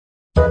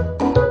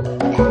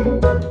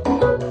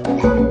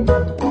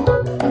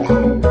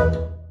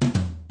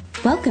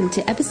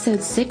to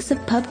episode 6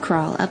 of Pub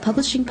Crawl, a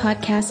publishing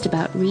podcast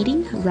about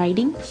reading,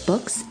 writing,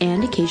 books,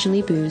 and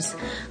occasionally booze.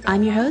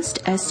 I'm your host,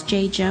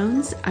 S.J.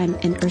 Jones. I'm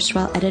an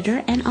erstwhile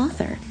editor and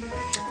author.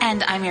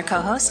 And I'm your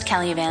co-host,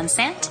 Kelly Van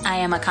Sant. I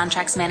am a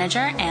contracts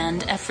manager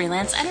and a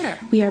freelance editor.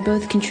 We are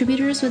both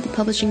contributors with the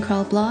Publishing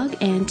Crawl blog,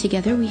 and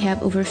together we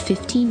have over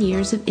 15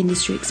 years of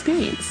industry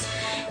experience.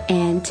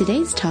 And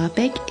today's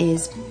topic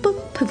is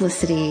book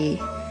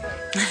publicity.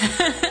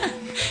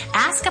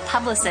 Ask a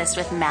Publicist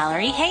with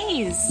Mallory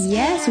Hayes.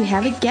 Yes, we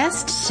have a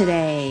guest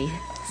today.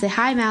 Say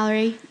hi,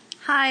 Mallory.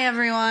 Hi,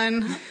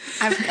 everyone.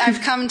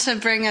 I've come to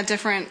bring a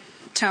different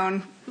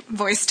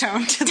voice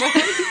tone to the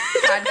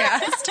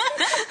podcast.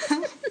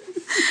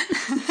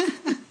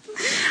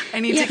 I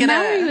need to get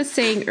Mallory was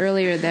saying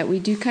earlier that we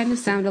do kind of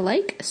sound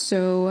alike,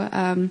 so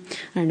I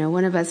don't know,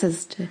 one of us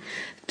has to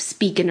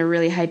speak in a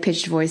really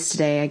high-pitched voice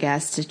today, I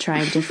guess, to try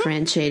and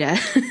differentiate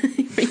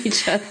from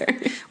each other.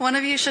 One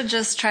of you should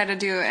just try to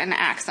do an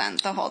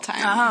accent the whole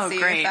time. Oh, see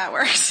great. if that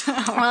works.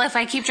 Well, if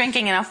I keep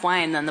drinking enough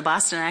wine, then the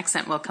Boston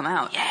accent will come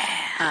out.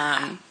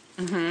 Yeah.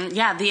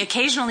 Yeah, the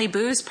occasionally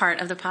booze part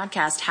of the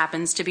podcast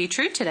happens to be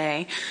true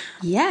today.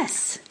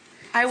 Yes.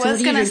 I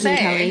was going to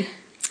say...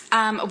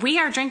 Kelly? We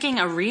are drinking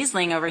a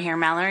Riesling over here.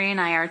 Mallory and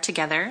I are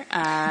together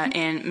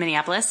in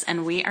Minneapolis,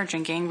 and we are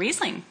drinking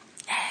Riesling.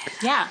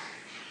 Yeah.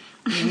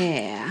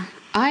 Yeah.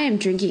 I am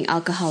drinking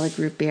alcoholic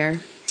root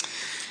beer.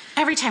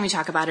 Every time you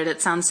talk about it, it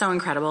sounds so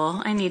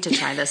incredible. I need to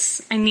try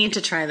this.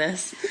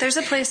 There's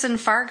a place in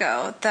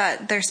Fargo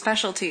that their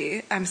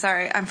specialty... I'm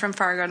sorry, I'm from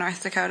Fargo,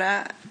 North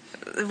Dakota,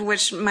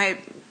 which might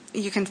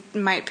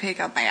pick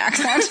up my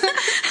accent.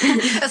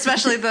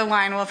 Especially the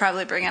wine will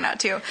probably bring it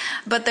out too.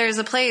 But there's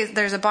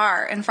a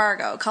bar in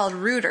Fargo called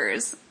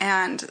Rooters,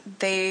 and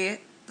they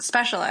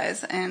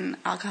specialize in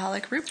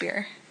alcoholic root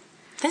beer.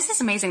 This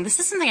is amazing. This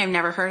is something I've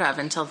never heard of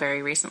until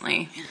very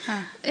recently.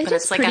 But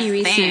it's like pretty a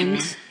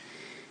recent.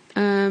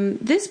 thing.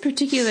 This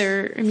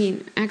particular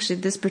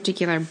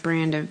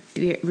brand of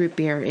root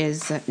beer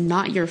is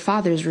Not Your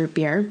Father's Root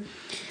Beer.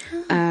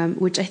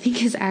 Which I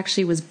think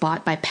was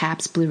bought by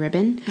Pabst Blue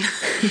Ribbon.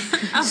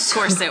 Of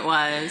course it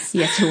was.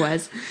 Yes, it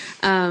was.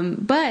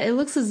 But it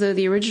looks as though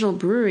the original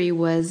brewery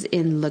was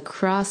in La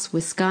Crosse,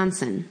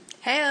 Wisconsin.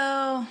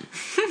 Hey-o.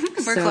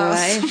 We're so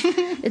close.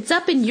 It's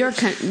up in your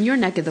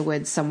neck of the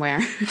woods somewhere.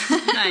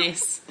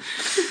 Nice.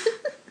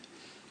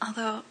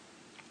 Although,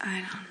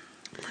 I don't...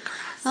 La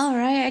Crosse. All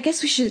right, I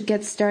guess we should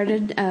get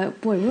started.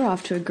 Boy, we're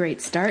off to a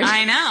great start.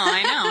 I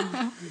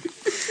know.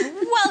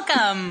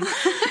 Welcome.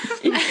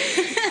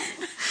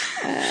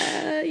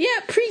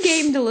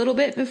 Pre-gamed a little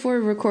bit before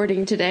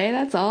recording today,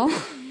 that's all.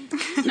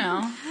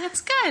 No, it's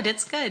good.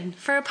 It's good.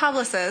 For a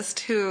publicist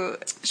who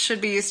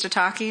should be used to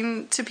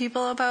talking to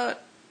people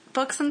about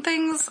books and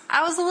things,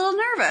 I was a little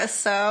nervous,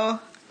 so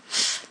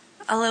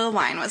a little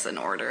wine was in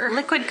order.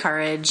 Liquid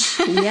courage.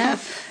 Yep.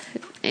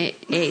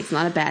 It's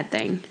not a bad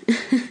thing.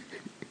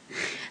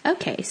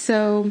 Okay,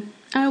 so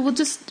we'll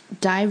just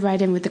dive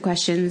right in with the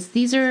questions.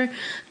 These are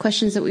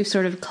questions that we've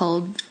sort of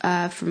culled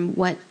from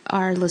what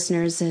our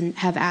listeners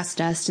have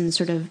asked us, and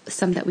sort of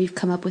some that we've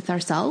come up with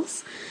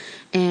ourselves.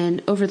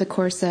 And over the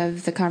course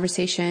of the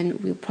conversation,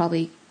 we'll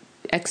probably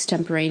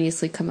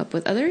extemporaneously come up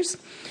with others.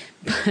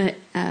 But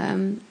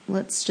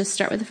let's just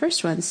start with the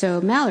first one.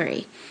 So,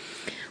 Mallory,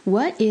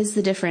 what is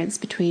the difference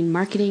between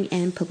marketing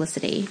and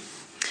publicity?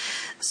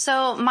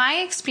 So, my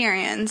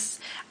experience,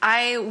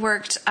 I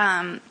worked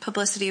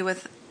publicity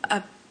with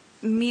a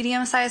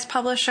medium-sized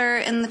publisher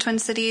in the Twin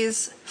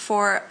Cities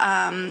for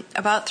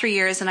about 3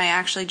 years, and I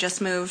actually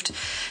just moved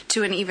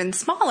to an even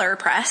smaller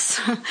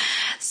press.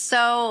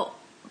 So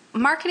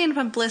marketing and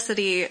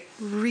publicity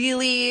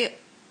really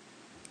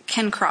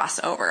can cross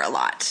over a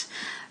lot.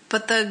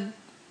 But the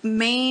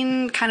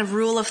main kind of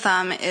rule of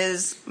thumb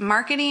is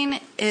marketing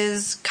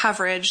is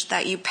coverage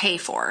that you pay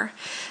for.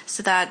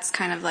 So that's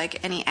kind of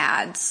like any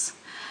ads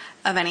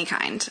of any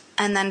kind.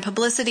 And then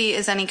publicity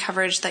is any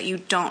coverage that you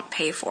don't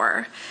pay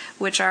for,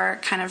 which are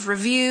kind of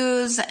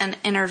reviews and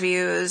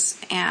interviews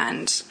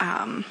and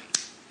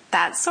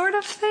that sort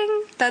of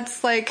thing.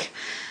 That's like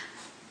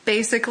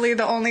basically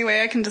the only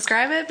way I can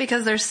describe it,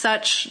 because there's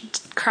such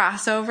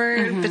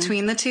crossover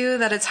between the two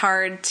that it's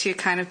hard to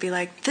kind of be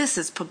like, this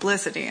is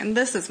publicity and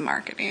this is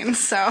marketing.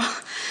 So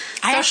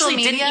I actually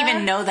didn't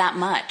even know that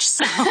much.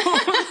 So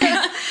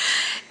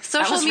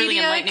social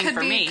media really could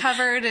be me.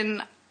 covered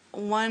in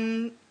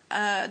one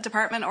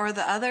department or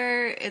the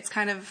other. It's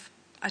kind of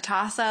a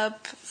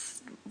toss-up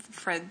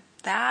for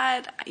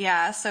that.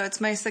 Yeah, so it's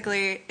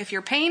basically, if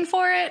you're paying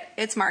for it,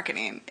 it's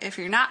marketing. If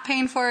you're not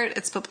paying for it,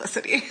 it's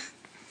publicity.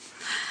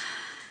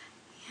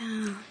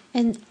 Yeah.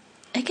 And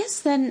I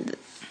guess then,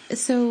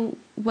 so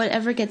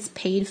whatever gets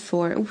paid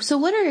for, so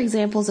what are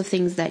examples of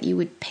things that you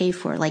would pay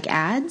for, like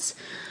ads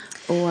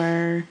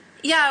or...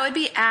 Yeah, it would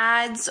be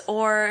ads,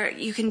 or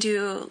you can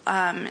do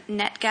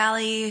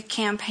NetGalley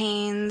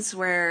campaigns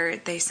where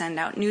they send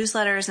out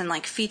newsletters and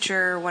like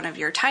feature one of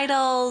your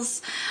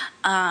titles.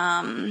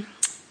 Any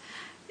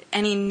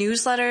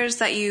newsletters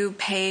that you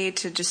pay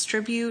to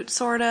distribute,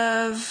 sort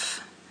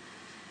of.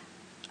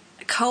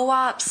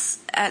 co-ops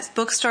at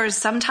bookstores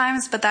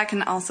sometimes, but that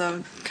can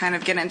also kind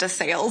of get into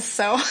sales.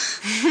 So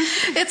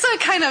it's a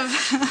kind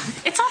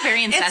of... It's all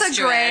very incestuous. It's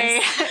a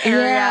gray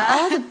area. Yeah,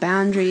 all the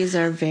boundaries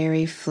are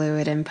very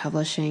fluid in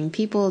publishing.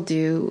 People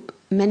do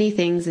many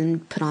things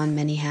and put on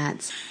many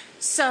hats.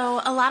 So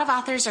a lot of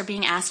authors are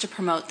being asked to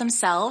promote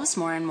themselves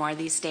more and more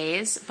these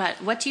days,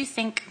 but what do you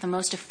think the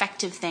most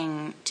effective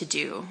thing to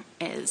do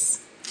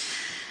is?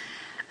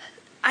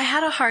 I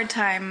had a hard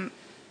time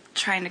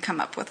trying to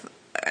come up with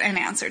an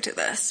answer to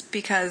this,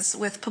 because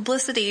with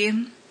publicity,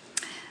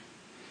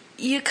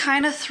 you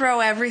kind of throw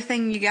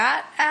everything you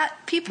got at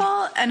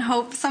people and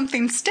hope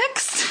something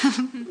sticks.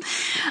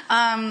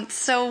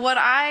 So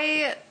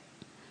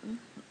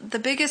the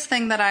biggest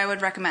thing that I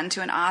would recommend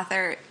to an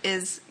author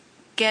is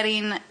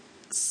getting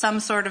some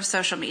sort of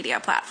social media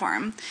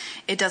platform.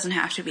 It doesn't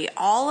have to be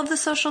all of the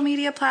social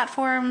media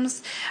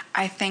platforms.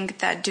 I think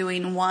that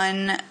doing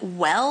one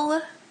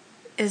well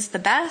is the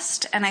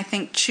best, and I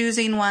think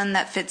choosing one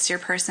that fits your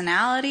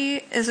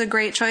personality is a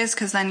great choice,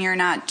 because then you're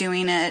not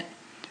doing it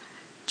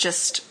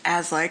just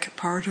as like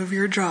part of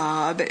your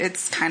job.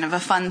 It's kind of a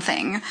fun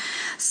thing.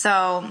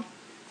 So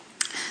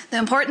the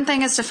important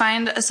thing is to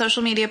find a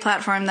social media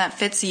platform that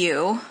fits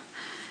you.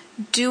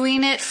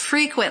 Doing it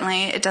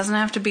frequently, it doesn't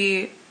have to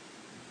be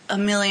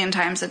 1,000,000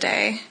 times a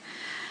day.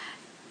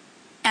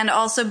 And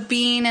also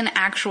being an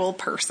actual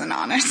person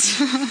on it.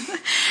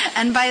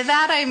 And by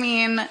that I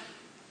mean,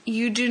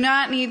 you do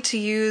not need to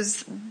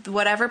use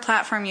whatever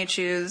platform you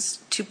choose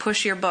to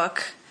push your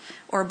book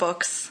or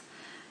books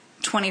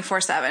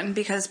 24/7,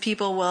 because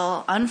people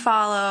will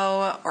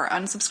unfollow or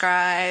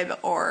unsubscribe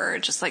or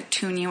just like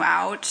tune you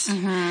out.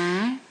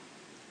 Mm-hmm.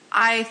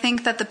 I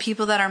think that the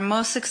people that are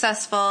most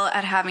successful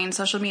at having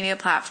social media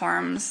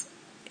platforms,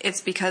 it's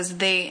because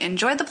they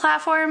enjoy the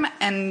platform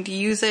and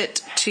use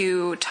it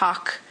to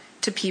talk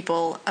to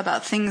people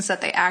about things that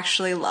they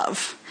actually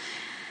love.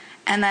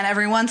 And then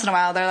every once in a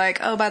while, they're like,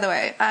 oh, by the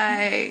way,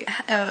 I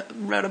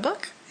wrote a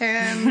book,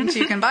 and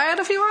you can buy it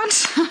if you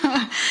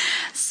want.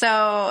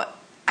 So,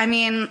 I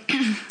mean,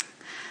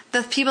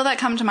 the people that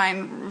come to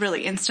mind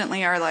really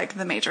instantly are like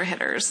the major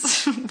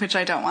hitters, which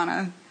I don't want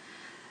to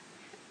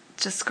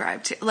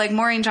describe to. Like,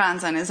 Maureen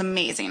Johnson is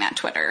amazing at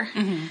Twitter.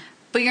 Mm-hmm.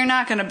 But you're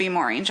not going to be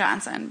Maureen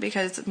Johnson,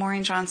 because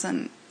Maureen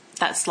Johnson...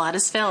 That slot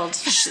is filled.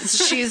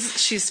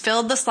 she's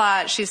filled the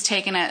slot. She's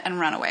taken it and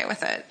run away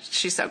with it.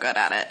 She's so good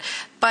at it.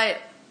 But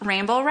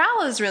Rainbow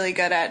Rowell is really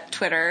good at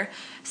Twitter.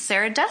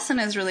 Sarah Dessen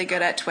is really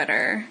good at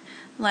Twitter.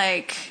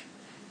 Like,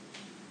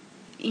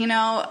 you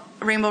know,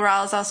 Rainbow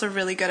Rowell is also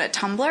really good at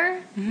Tumblr.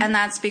 Mm-hmm. And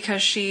that's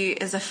because she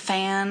is a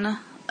fan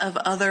of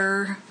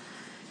other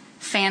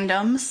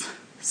fandoms.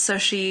 So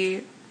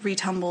she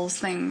retumbles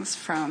things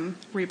from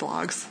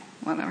reblogs.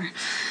 Whatever.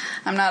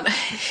 I'm not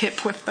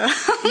hip with the,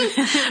 with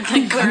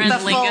the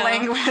full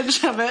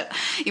language of it,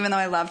 even though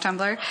I love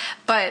Tumblr.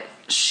 But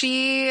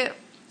she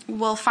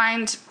will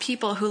find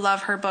people who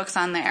love her books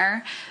on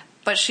there,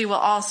 but she will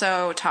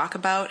also talk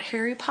about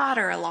Harry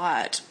Potter a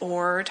lot,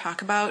 or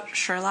talk about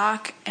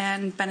Sherlock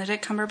and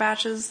Benedict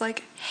Cumberbatch's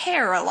like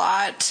hair a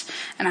lot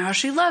and how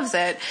she loves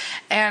it.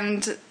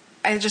 And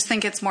I just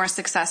think it's more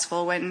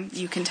successful when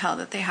you can tell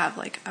that they have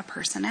like a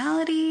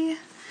personality,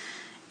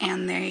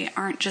 and they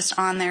aren't just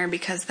on there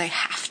because they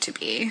have to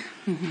be.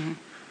 Mm-hmm.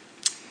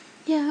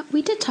 Yeah,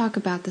 we did talk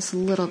about this a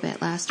little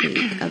bit last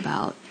week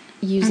about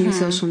using mm-hmm.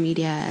 social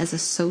media as a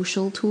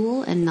social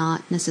tool and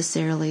not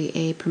necessarily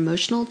a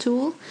promotional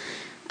tool.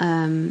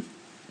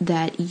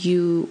 That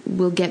you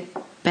will get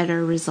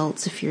better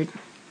results if you're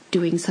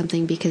doing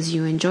something because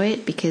you enjoy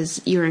it,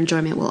 because your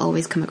enjoyment will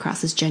always come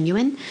across as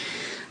genuine.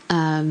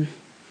 But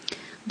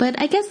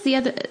I guess the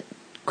other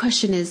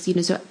question is, you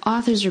know, so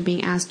authors are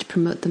being asked to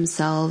promote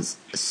themselves.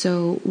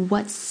 So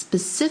what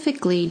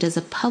specifically does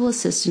a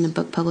publicist in a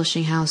book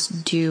publishing house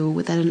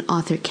do that an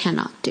author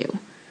cannot do?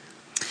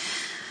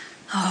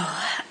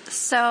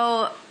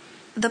 So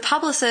the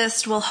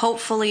publicist will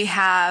hopefully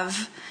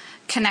have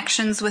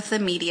connections with the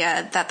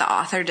media that the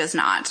author does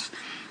not.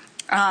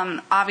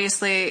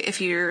 Obviously, if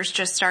you're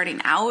just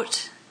starting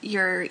out,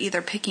 you're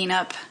either picking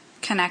up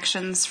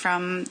connections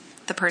from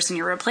the person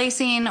you're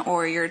replacing,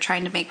 or you're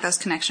trying to make those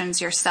connections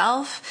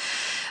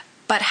yourself.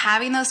 But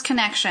having those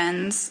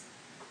connections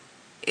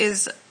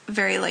is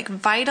very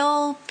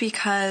vital,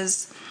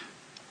 because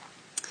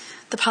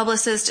the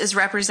publicist is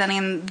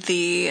representing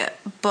the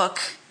book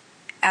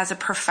as a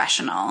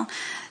professional.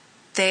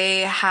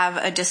 They have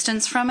a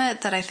distance from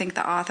it that I think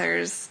the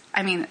authors,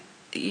 I mean,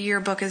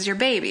 your book is your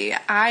baby.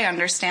 I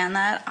understand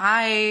that.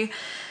 I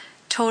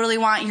totally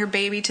want your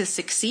baby to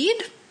succeed.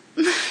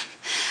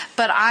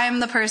 But I'm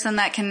the person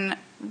that can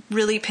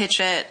really pitch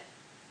it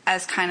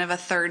as kind of a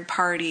third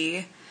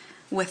party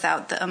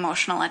without the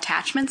emotional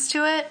attachments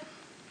to it.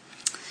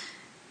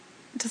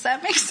 Does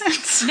that make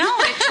sense? No,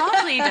 it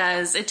totally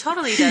does. It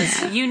totally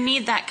does. Yeah. You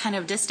need that kind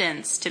of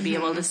distance to be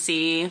able to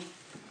see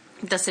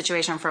the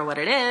situation for what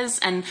it is.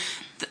 And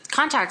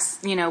contacts,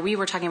 you know, we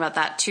were talking about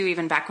that too,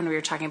 even back when we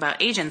were talking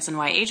about agents and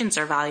why agents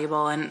are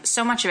valuable. And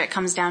so much of it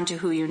comes down to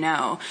who you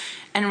know.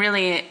 And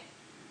really,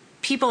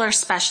 people are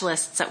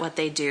specialists at what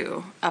they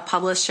do. A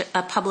publicist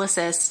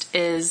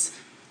has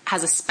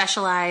a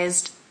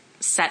specialized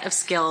set of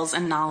skills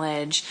and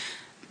knowledge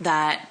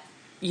that,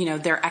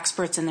 they're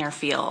experts in their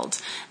field,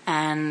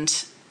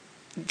 and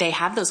they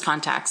have those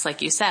contacts.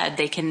 Like you said,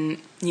 they can,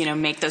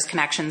 make those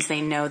connections.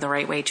 They know the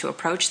right way to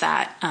approach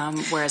that.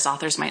 Whereas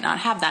authors might not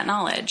have that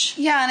knowledge.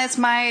 Yeah. And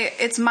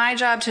it's my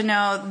job to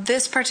know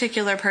this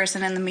particular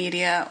person in the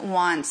media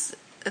wants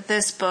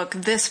this book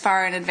this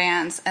far in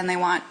advance, and they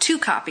want 2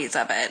 copies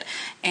of it,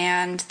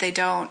 and they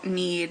don't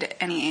need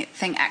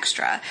anything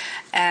extra.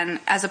 And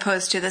as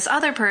opposed to this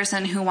other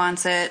person who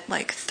wants it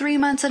like 3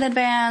 months in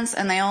advance,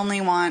 and they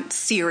only want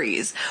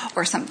series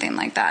or something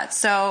like that.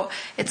 So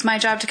it's my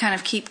job to kind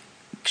of keep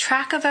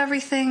track of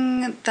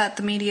everything that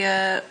the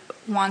media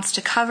wants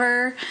to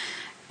cover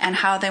and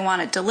how they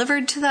want it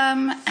delivered to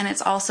them. And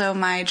it's also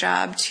my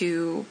job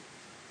to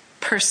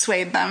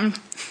persuade them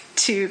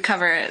to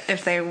cover it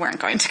if they weren't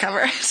going to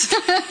cover it.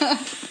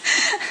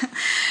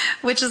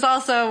 Which is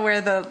also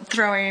where the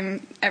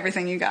throwing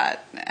everything you got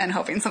and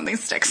hoping something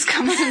sticks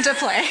comes into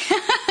play.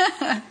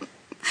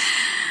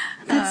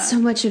 That's so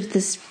much of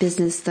this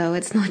business, though.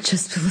 It's not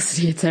just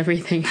publicity, it's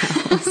everything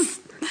else.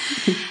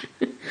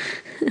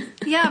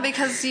 Yeah,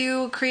 because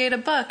you create a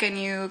book and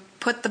you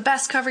put the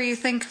best cover you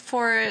think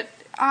for it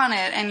on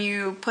it, and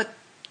you put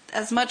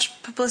as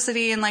much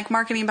publicity and like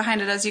marketing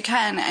behind it as you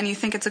can, and you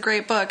think it's a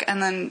great book,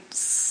 and then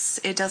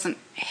it doesn't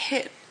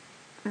hit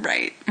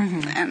right.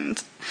 Mm-hmm.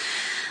 And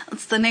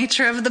it's the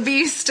nature of the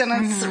beast, and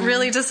it's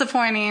really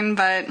disappointing,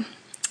 but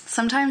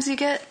sometimes you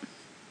get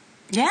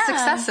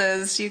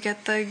successes. You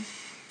get the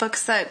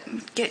books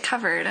that get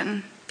covered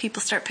and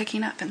people start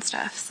picking up and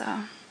stuff.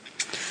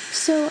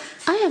 So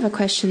I have a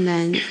question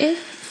then. If,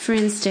 for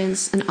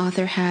instance, an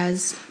author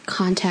has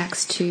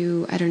contacts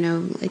to, I don't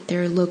know, like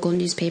their local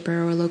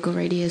newspaper or local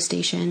radio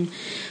station,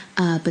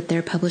 but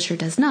their publisher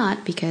does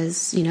not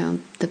because,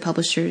 the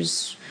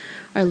publishers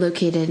are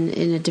located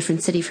in a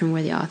different city from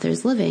where the author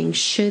is living,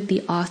 should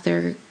the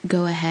author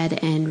go ahead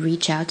and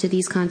reach out to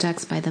these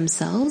contacts by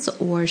themselves,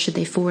 or should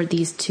they forward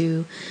these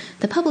to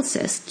the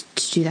publicist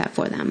to do that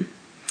for them?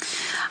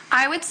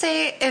 I would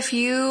say if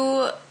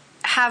you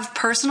have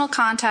personal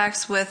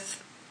contacts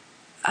with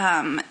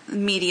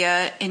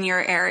media in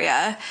your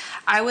area,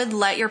 I would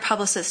let your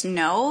publicist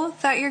know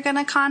that you're going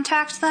to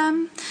contact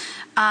them.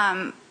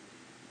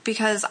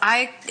 Because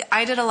I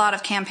did a lot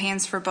of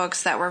campaigns for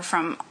books that were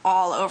from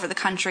all over the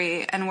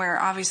country, and we're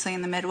obviously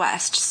in the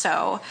Midwest,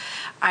 so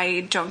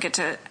I don't get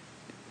to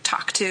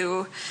talk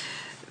to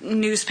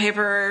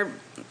newspaper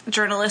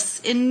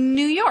journalists in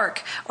New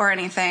York or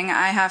anything.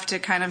 I have to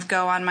kind of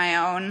go on my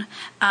own.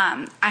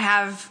 I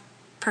have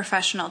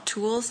professional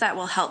tools that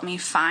will help me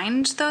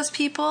find those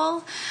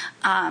people.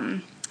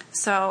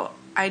 So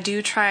I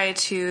do try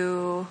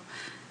to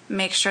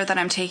make sure that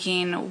I'm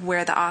taking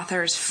where the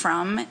author is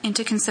from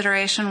into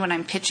consideration when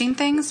I'm pitching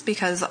things,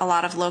 because a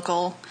lot of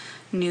local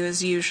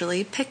news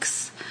usually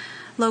picks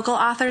local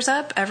authors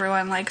up.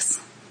 Everyone likes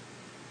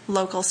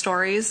local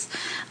stories.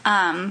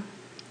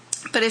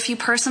 But if you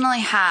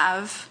personally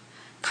have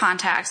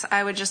contacts,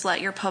 I would just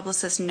let your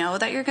publicist know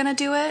that you're going to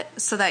do it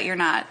so that you're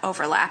not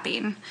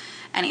overlapping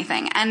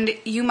anything. And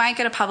you might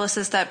get a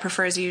publicist that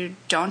prefers you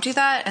don't do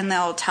that, and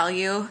they'll tell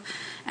you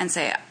and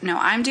say, no,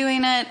 I'm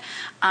doing it.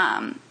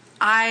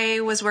 I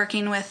was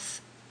working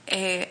with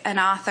an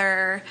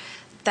author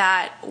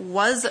that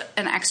was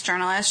an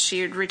ex-journalist.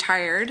 She'd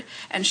retired,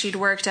 and she'd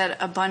worked at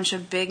a bunch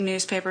of big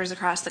newspapers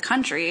across the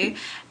country,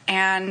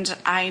 and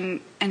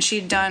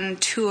she'd done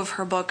 2 of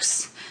her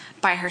books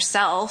by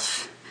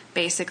herself,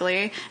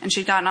 basically, and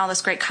she'd gotten all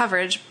this great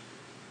coverage,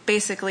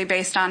 basically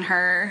based on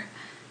her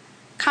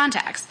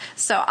contacts.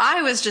 So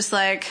I was just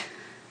like,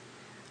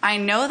 I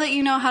know that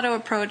you know how to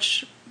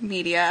approach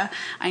media.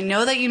 I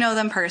know that you know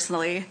them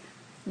personally.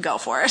 Go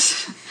for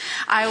it.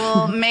 I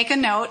will make a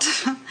note.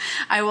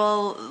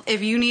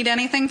 If you need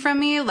anything from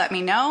me, let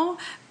me know.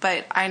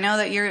 But I know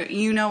that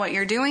you know what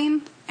you're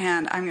doing,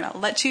 and I'm going to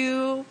let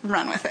you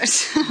run with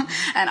it.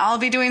 And I'll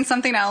be doing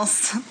something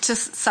else to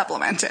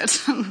supplement it.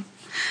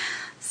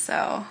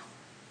 So,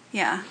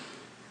 yeah.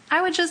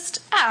 I would just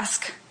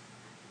ask.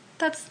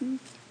 That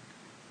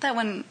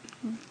wouldn't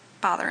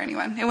bother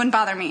anyone. It wouldn't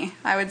bother me.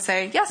 I would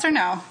say yes or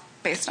no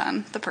based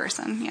on the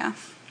person, yeah.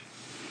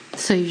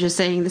 So you're just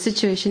saying the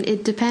situation,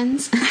 it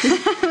depends?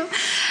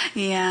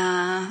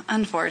 Yeah,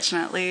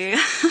 unfortunately.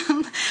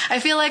 I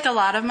feel like a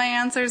lot of my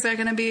answers are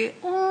going to be,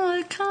 well,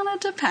 it kind of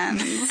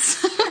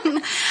depends.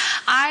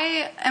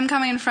 I am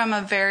coming from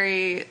a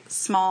very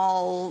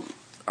small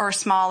or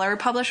smaller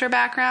publisher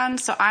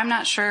background, so I'm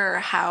not sure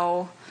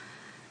how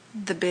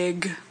the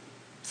big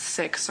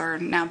 6 or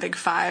now big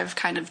 5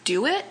 kind of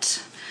do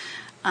it.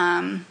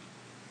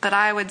 But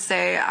I would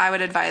say I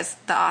would advise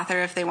the author,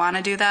 if they want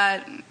to do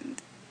that,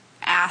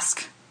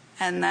 ask,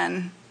 and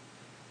then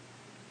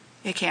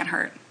it can't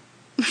hurt.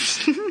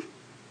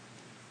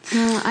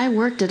 Well, I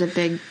worked at a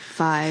big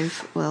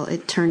 5. Well,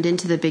 it turned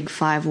into the big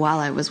 5 while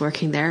I was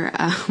working there.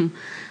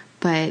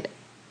 But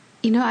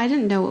I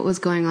didn't know what was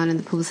going on in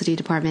the publicity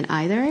department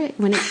either.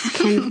 When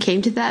it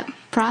came to that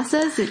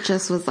process, it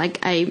just was like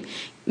I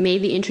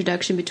made the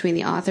introduction between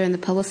the author and the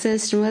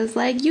publicist and was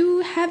like, you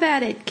have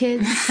at it,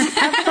 kids.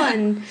 Have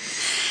fun.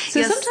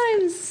 So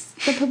sometimes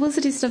the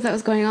publicity stuff that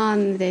was going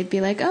on, they'd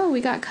be like, oh, we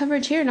got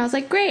coverage here. And I was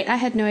like, great, I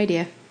had no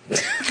idea.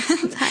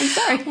 I'm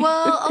sorry.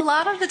 Well, a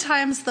lot of the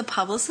times the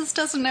publicist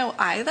doesn't know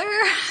either.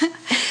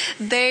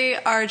 They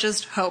are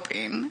just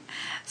hoping.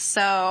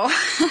 So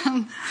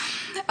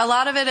a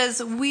lot of it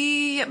is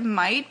we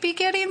might be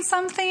getting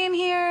something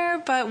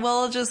here, but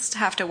we'll just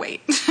have to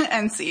wait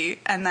and see.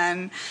 And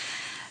then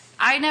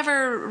I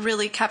never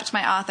really kept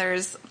my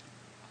authors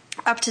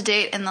up to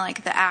date in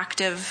like the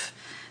active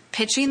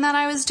pitching that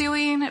I was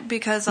doing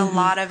because a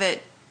lot of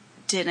it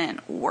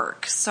didn't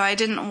work. So I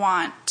didn't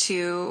want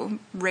to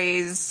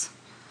raise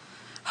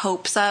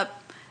hopes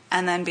up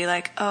and then be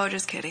like, oh,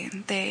 just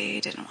kidding.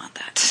 They didn't want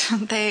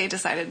that. They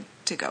decided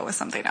to go with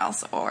something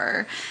else,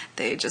 or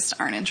they just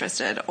aren't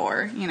interested,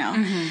 or,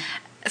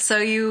 So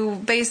you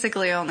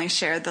basically only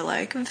shared the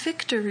like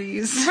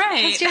victories.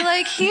 Right. 'Cause you're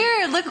like,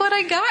 here, look what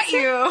I got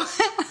you.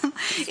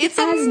 It's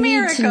a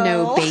miracle. Need to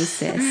know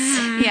basis.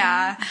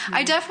 Yeah.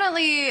 I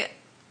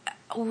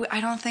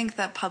don't think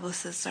that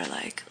publicists are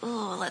like,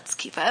 oh, let's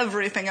keep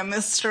everything a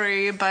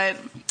mystery, but,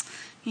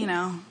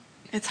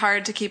 it's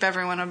hard to keep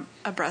everyone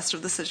abreast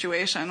of the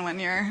situation when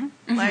you're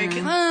like,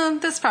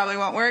 this probably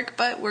won't work,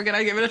 but we're going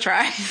to give it a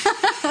try.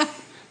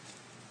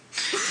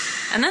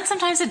 And then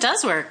sometimes it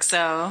does work,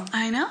 so.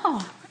 I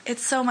know.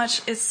 It's so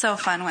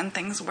fun when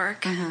things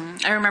work.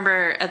 I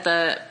remember at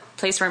the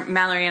place where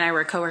Mallory and I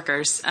were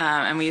coworkers,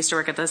 and we used to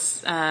work at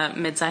this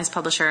mid-sized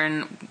publisher,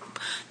 and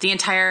the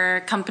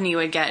entire company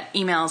would get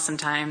emails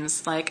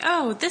sometimes like,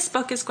 oh, this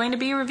book is going to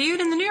be reviewed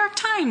in the New York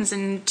Times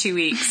in 2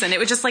 weeks. And it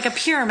would just like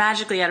appear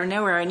magically out of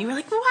nowhere. And you were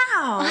like,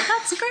 wow,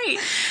 that's great.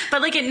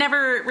 But like, it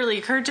never really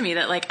occurred to me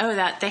that like, oh,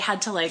 that they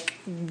had to like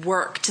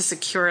work to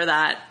secure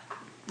that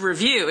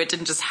review. It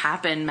didn't just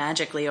happen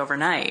magically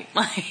overnight.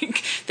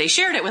 Like, they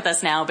shared it with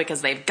us now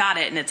because they've got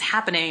it and it's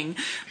happening.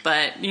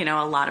 But,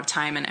 a lot of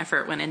time and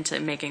effort went into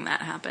making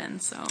that happen.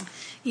 So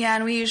yeah,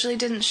 and we usually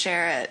didn't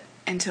share it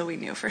until we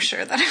knew for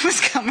sure that it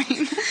was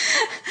coming.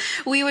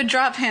 We would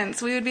drop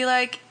hints. We would be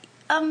like,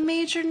 a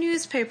major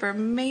newspaper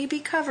may be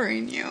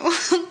covering you.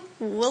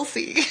 We'll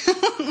see.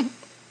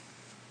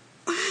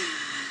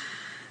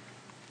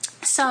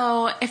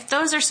 So if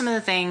those are some of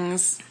the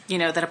things,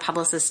 that a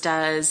publicist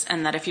does,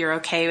 and that if you're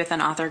okay with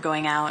an author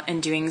going out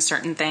and doing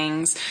certain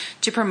things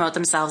to promote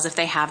themselves, if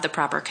they have the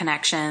proper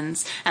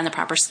connections and the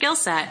proper skill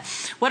set,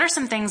 what are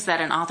some things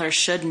that an author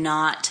should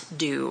not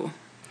do?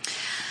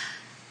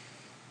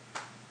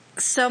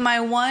 So my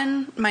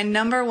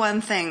number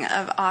one thing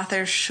of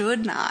authors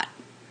should not,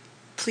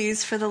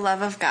 please for the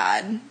love of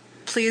God,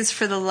 please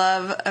for the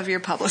love of your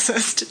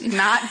publicist,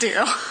 not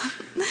do,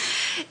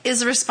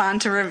 is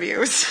respond to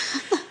reviews.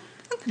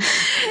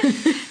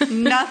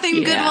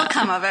 Nothing good will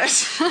come of it.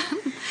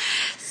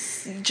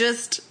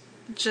 Just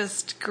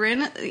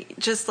grin,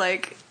 just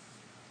like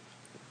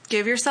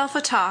give yourself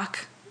a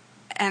talk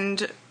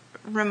and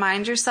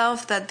remind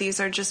yourself that these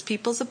are just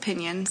people's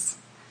opinions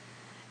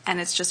and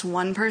it's just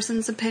one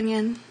person's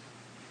opinion,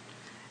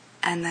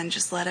 and then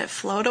just let it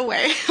float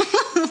away.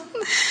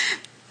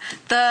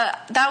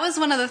 That was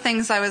one of the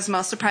things I was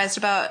most surprised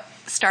about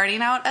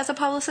starting out as a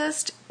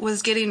publicist,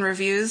 was getting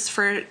reviews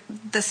for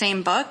the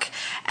same book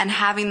and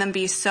having them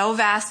be so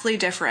vastly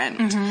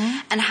different,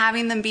 and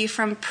having them be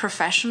from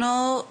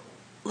professional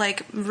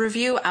like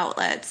review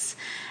outlets,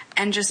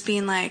 and just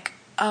being like,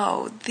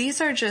 oh, these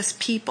are just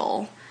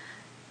people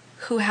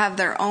who have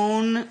they're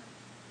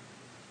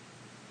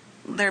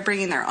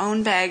bringing their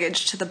own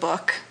baggage to the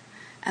book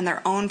and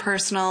their own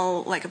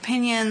personal like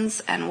opinions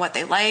and what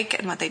they like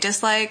and what they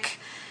dislike.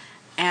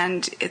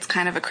 And it's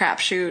kind of a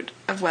crapshoot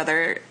of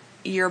whether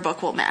your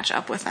book will match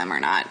up with them or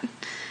not.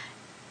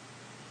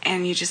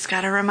 And you just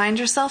got to remind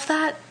yourself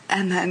that,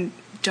 and then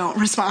don't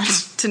respond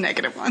to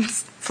negative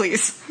ones.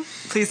 Please.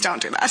 Please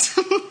don't do that.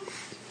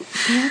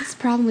 That's the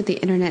problem with the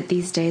internet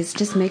these days. It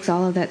just makes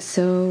all of that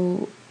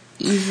so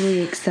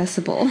easily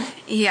accessible.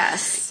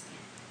 Yes.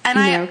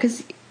 And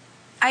because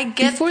I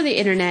get before the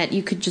internet,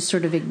 you could just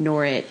sort of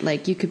ignore it.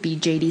 Like, you could be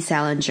J.D.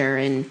 Salinger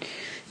and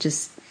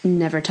just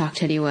never talk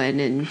to anyone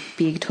and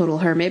be a total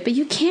hermit, but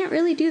you can't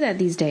really do that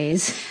these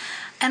days.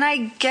 And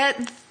I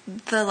get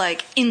the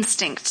like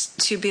instinct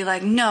to be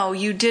like, no,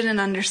 you didn't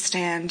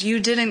understand. You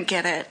didn't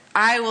get it.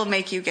 I will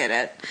make you get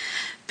it.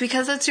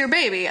 Because it's your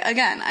baby.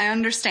 Again, I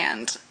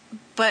understand.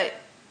 But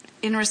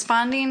in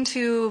responding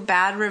to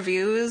bad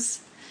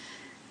reviews,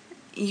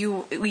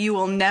 you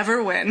will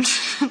never win.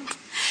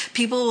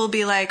 People will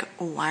be like,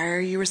 why are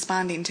you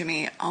responding to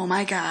me? Oh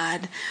my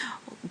God,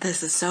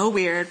 this is so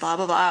weird, blah,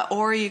 blah, blah.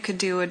 Or you could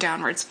do a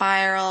downward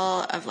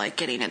spiral of like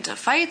getting into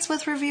fights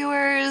with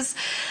reviewers.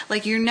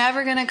 Like, you're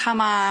never going to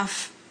come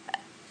off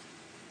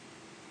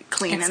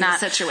clean in that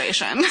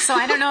situation. So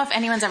I don't know if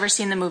anyone's ever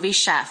seen the movie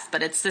Chef,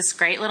 but it's this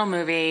great little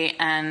movie,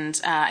 and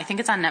I think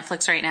it's on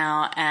Netflix right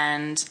now.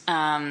 And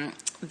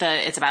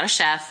it's about a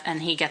chef,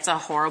 and he gets a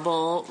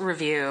horrible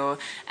review,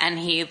 and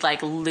he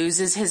like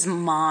loses his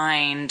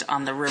mind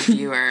on the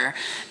reviewer.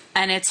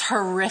 And it's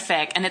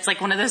horrific. And it's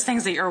like one of those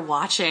things that you're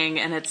watching,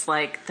 and it's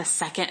like the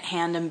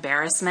secondhand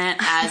embarrassment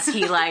as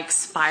he like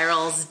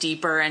spirals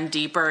deeper and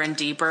deeper and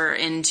deeper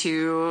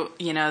into,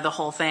 you know, the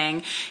whole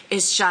thing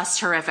is just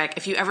horrific.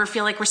 If you ever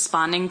feel like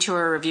responding to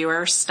a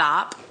reviewer,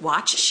 stop,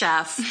 watch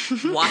Chef,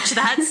 watch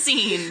that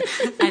scene,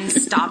 and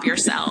stop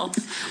yourself.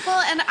 Well,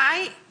 and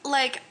I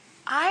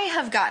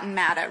have gotten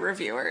mad at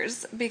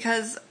reviewers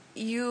because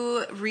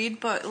you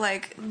read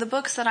like the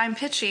books that I'm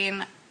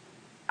pitching.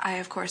 I,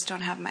 of course,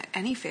 don't have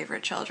any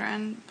favorite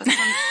children, but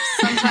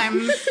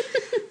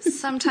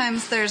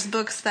sometimes there's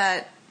books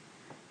that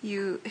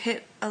you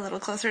hit a little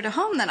closer to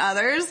home than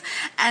others,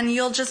 and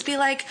you'll just be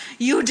like,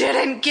 you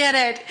didn't get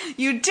it.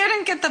 You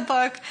didn't get the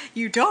book.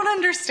 You don't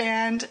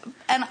understand.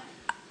 And,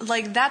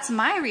 like, that's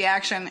my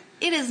reaction.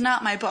 It is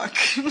not my book.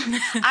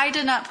 I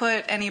did not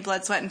put any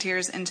blood, sweat, and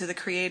tears into the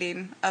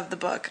creating of the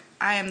book.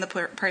 I am the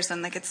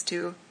person that gets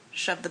to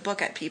shove the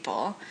book at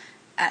people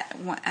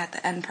at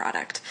the end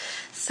product.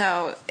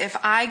 So if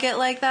I get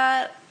like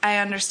that, I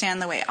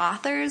understand the way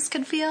authors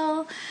could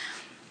feel.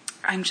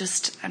 I'm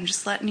just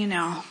letting you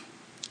know.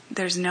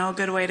 There's no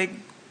good way to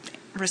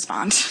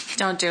respond.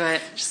 Don't do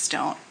it. Just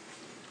don't.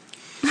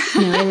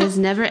 No, it has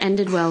never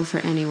ended well for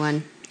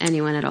anyone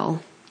at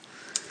all.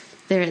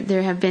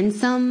 There have been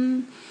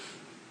some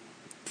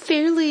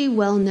fairly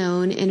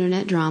well-known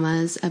internet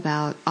dramas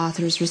about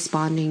authors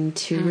responding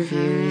to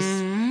reviews,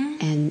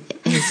 and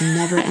it has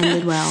never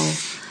ended well.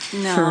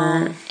 No.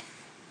 For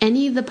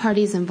any of the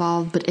parties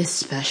involved, but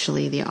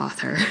especially the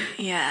author.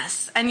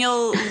 Yes. And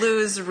you'll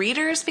lose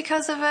readers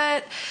because of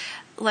it.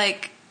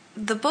 Like,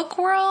 the book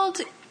world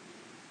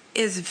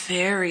is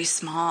very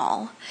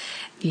small.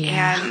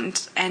 Yeah.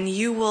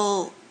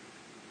 And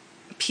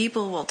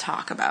people will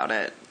talk about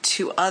it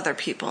to other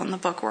people in the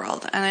book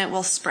world, and it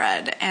will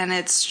spread. And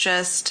it's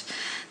just,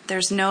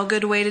 there's no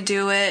good way to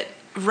do it.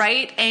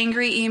 Write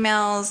angry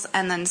emails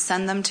and then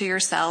send them to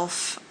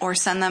yourself, or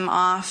send them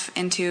off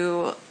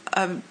into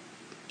a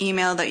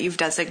email that you've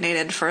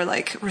designated for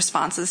like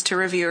responses to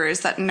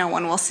reviewers that no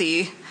one will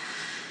see.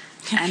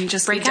 And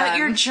just break out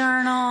your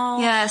journal.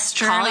 Yes,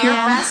 journal. Call your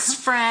best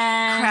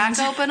friend. Crack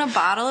open a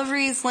bottle of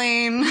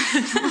Riesling.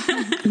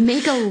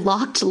 Make a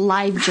locked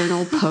live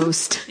journal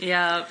post.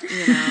 Yeah,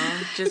 you know,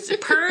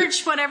 just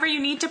purge whatever you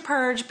need to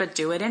purge, but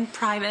do it in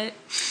private.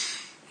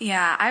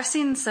 Yeah, I've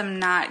seen some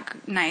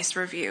not nice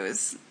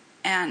reviews,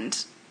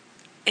 and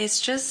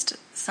it's just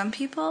some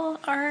people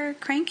are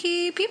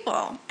cranky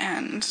people,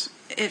 and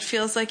it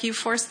feels like you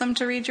forced them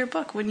to read your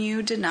book when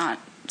you did not.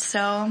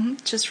 So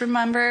just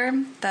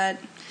remember that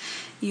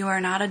you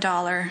are not a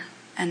dollar,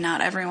 and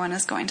not everyone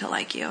is going to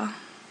like you.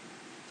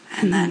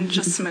 And then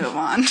just move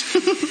on.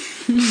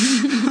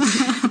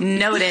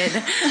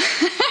 Noted.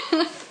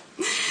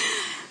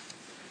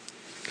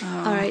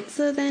 All right,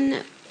 so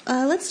then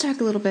let's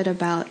talk a little bit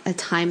about a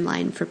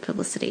timeline for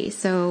publicity.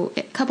 So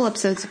a couple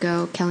episodes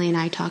ago, Kelly and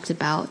I talked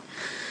about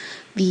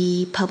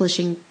the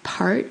publishing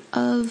part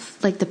of,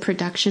 like the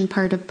production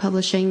part of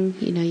publishing.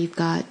 You know, you've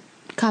got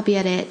copy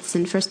edits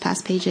and first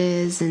pass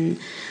pages and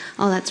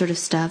all that sort of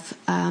stuff.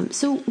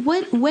 So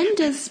when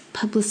does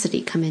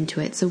publicity come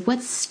into it? So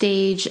what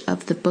stage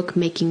of the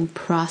bookmaking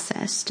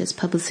process does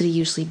publicity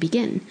usually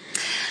begin?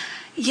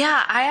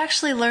 Yeah, I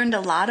actually learned a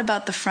lot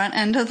about the front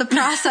end of the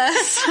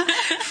process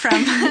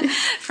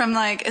from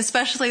like,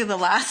 especially the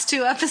last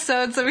two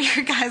episodes of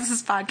your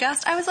guys'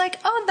 podcast. I was like,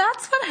 oh,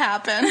 that's what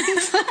happens.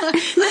 This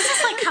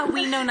is like how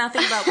we know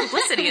nothing about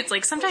publicity. It's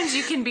like sometimes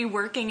you can be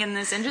working in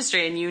this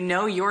industry and you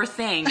know your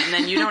thing, and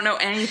then you don't know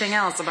anything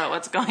else about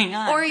what's going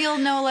on. Or you'll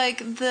know like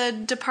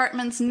the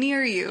departments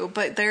near you,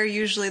 but they're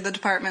usually the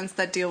departments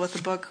that deal with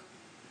the book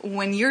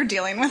when you're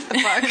dealing with the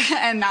book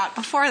and not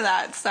before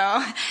that.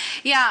 So,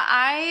 yeah,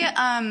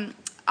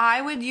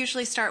 I would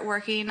usually start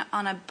working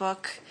on a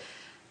book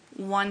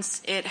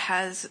once it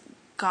has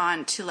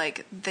gone to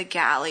like the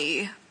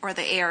galley or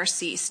the ARC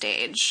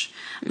stage.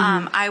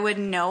 Mm-hmm. I would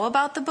know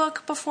about the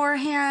book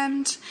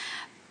beforehand,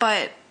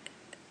 but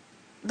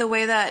the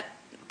way that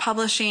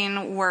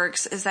publishing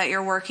works is that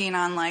you're working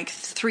on like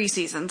 3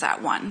 seasons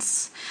at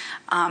once.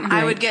 Right.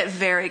 I would get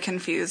very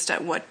confused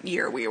at what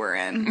year we were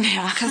in.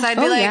 Yeah. Because I'd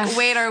be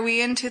wait, are we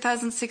in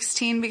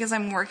 2016? Because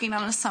I'm working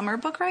on a summer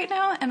book right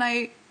now.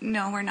 And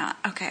no, we're not.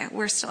 Okay,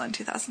 we're still in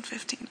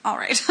 2015. All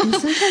right. And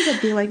sometimes I'd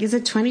be like, is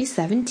it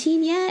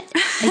 2017 yet?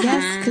 I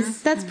guess, because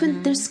that's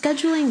when they're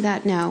scheduling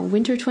that now,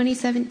 winter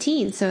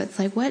 2017. So it's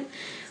like, what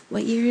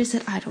year is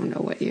it? I don't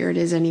know what year it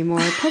is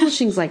anymore.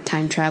 Publishing's like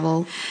time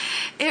travel.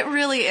 It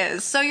really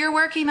is. So you're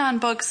working on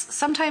books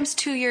sometimes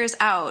 2 years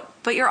out,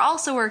 but you're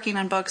also working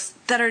on books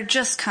that are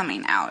just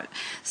coming out.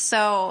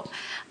 So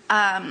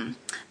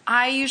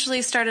I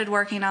usually started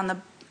working on the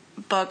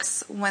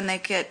books when they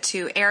get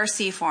to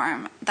ARC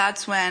form.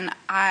 That's when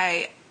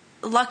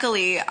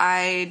luckily,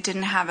 I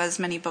didn't have as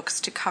many books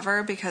to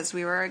cover because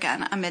we were,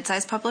 again, a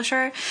mid-sized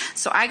publisher.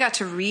 So I got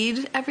to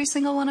read every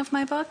single one of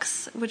my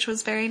books, which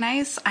was very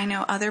nice. I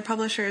know other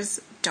publishers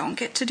don't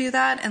get to do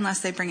that unless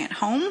they bring it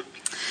home.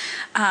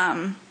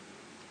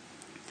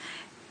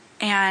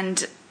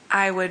 And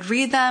I would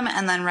read them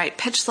and then write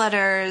pitch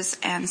letters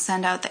and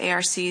send out the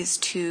ARCs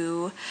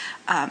to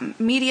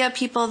media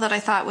people that I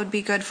thought would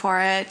be good for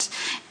it.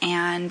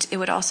 And it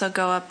would also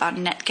go up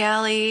on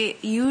NetGalley,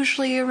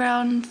 usually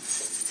around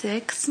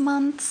 6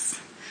 months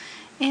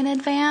in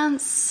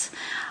advance.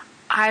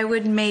 I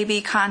would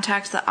maybe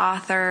contact the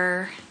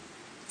author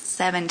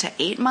 7 to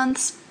 8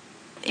 months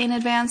in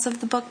advance of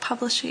the book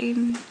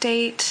publishing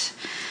date,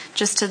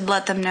 just to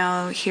let them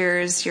know,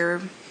 here's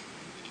your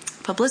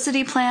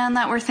publicity plan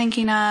that we're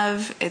thinking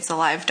of. It's a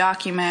live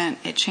document.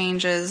 It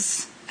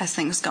changes as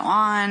things go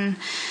on.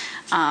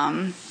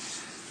 And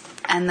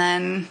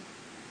then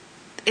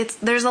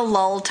there's a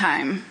lull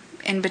time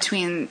in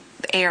between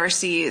the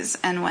ARCs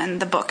and when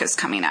the book is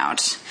coming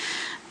out.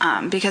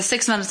 Because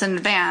 6 months in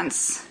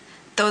advance,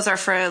 those are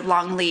for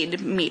long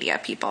lead media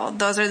people.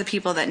 Those are the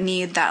people that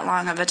need that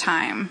long of a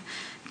time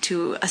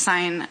to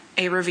assign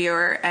a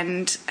reviewer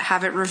and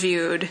have it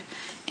reviewed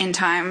in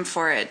time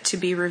for it to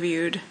be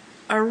reviewed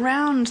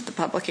around the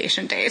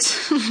publication date.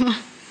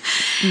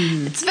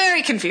 It's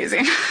very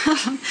confusing.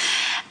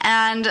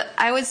 And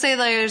I would say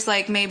there's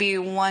like maybe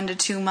 1 to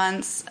 2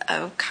 months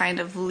of kind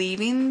of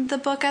leaving the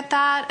book at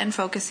that and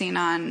focusing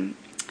on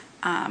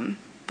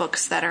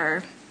books that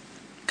are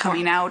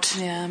coming out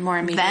more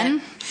immediate.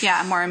 Then.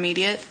 Yeah, more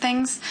immediate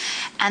things.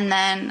 And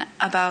then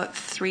about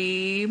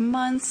 3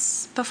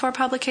 months before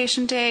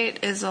publication date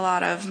is a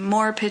lot of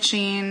more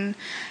pitching,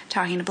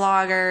 talking to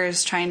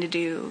bloggers, trying to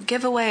do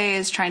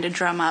giveaways, trying to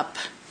drum up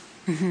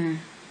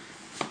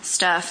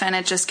stuff. And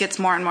it just gets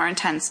more and more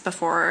intense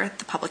before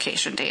the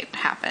publication date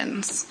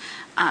happens.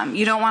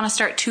 You don't want to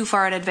start too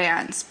far in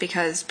advance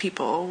because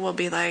people will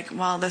be like,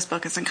 well, this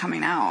book isn't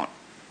coming out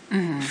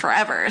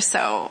forever,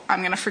 so I'm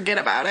going to forget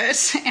about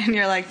it. And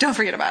you're like, don't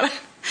forget about it.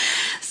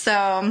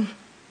 So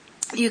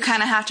you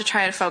kind of have to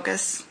try to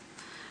focus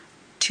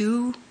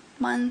 2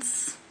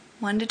 months,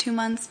 1 to 2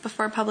 months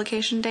before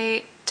publication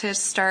date to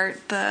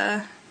start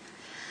the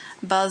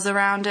buzz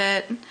around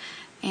it.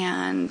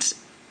 And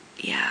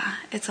yeah,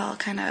 it's all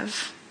kind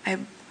of,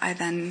 I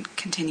then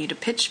continue to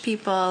pitch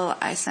people.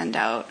 I send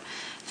out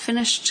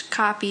finished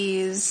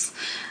copies.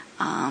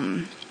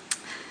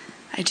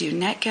 I do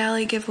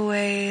NetGalley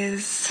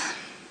giveaways.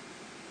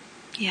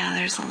 Yeah,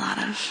 there's a lot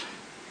of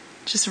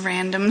just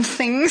random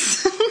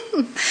things.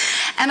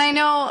 And I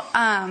know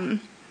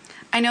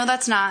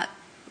that's not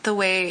the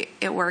way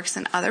it works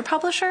in other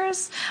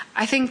publishers.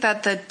 I think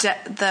that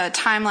the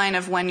timeline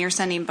of when you're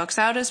sending books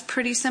out is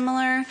pretty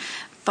similar,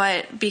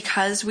 but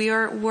because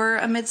we're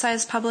a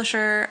mid-sized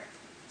publisher,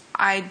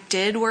 I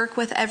did work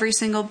with every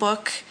single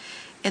book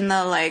in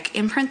the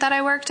imprint that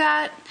I worked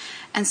at,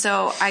 and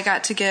so I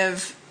got to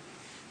give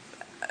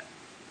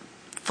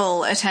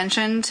full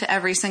attention to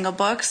every single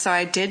book. So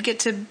I did get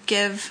to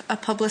give a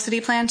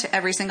publicity plan to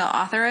every single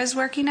author I was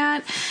working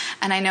at.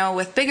 And I know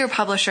with bigger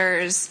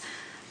publishers,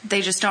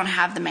 they just don't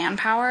have the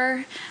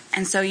manpower.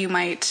 And so you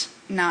might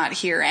not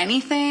hear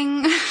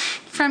anything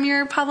from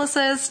your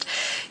publicist.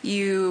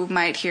 You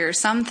might hear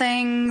some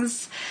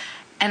things.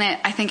 And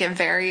I think it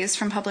varies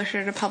from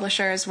publisher to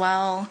publisher as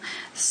well.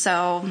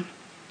 So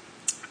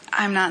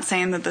I'm not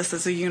saying that this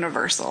is a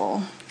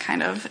universal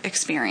kind of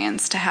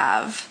experience to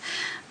have.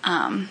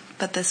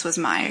 But this was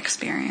my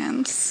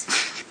experience.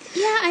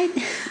 Yeah,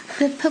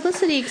 the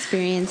publicity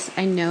experience,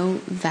 I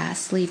know,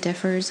 vastly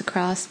differs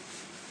across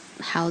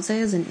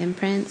houses and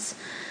imprints.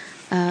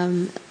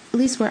 At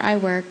least where I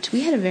worked,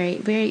 we had a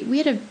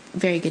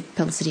very good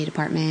publicity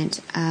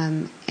department,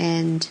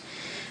 and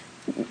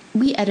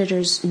we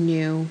editors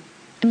knew.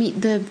 I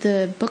mean,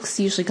 the books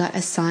usually got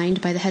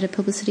assigned by the head of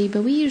publicity,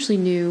 but we usually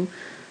knew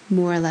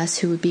more or less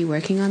who would be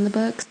working on the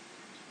books.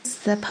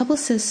 The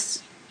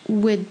publicists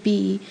would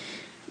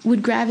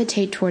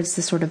gravitate towards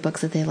the sort of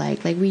books that they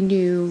like. Like, we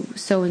knew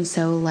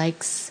so-and-so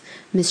likes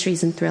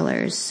mysteries and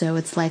thrillers, so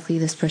it's likely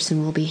this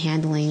person will be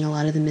handling a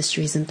lot of the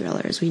mysteries and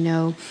thrillers. We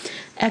know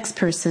X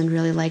person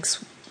really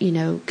likes,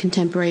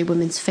 contemporary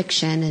women's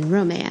fiction and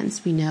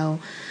romance. We know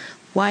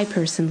Y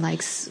person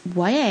likes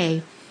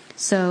YA.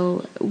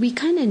 So we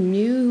kind of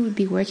knew who would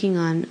be working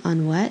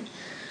on what.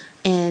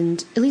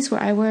 And at least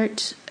where I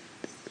worked,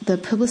 the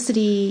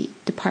publicity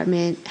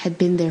department had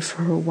been there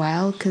for a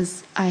while,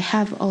 because I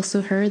have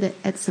also heard that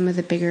at some of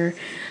the bigger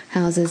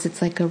houses,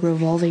 it's like a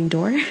revolving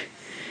door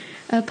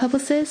of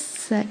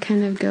publicists that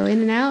kind of go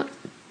in and out.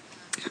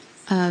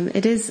 I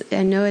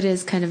know it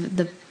is kind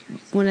of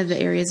one of the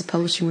areas of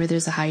publishing where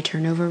there's a high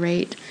turnover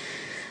rate.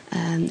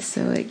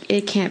 So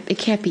it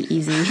can't be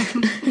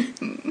easy.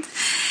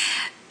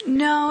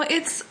 No,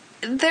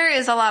 there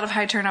is a lot of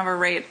high turnover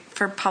rate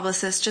for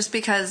publicists just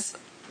because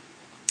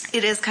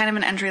it is kind of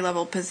an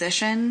entry-level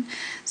position,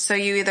 so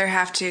you either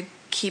have to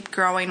keep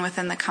growing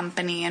within the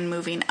company and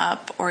moving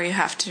up, or you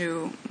have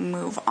to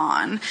move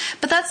on.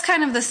 But that's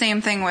kind of the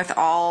same thing with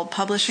all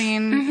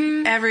publishing.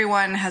 Mm-hmm.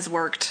 Everyone has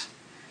worked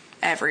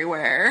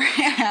everywhere,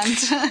 and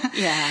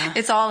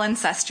it's all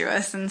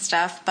incestuous and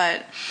stuff.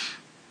 But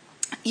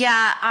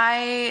yeah,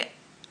 I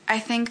I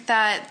think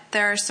that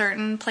there are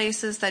certain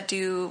places that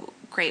do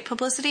great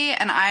publicity,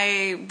 and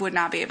I would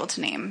not be able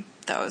to name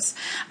those.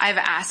 I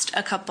asked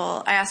a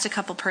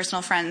couple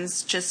personal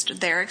friends just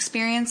their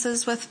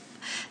experiences with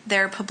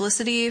their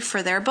publicity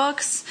for their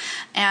books,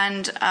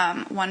 and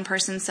one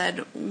person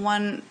said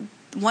one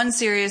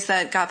series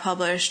that got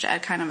published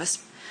at kind of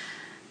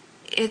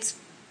it's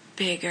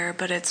bigger,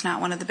 but it's not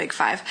one of the big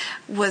five,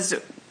 was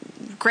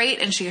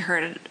great, and she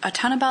heard a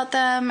ton about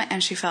them,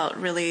 and she felt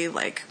really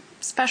like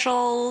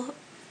special,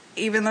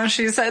 even though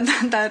she said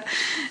that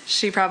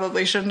she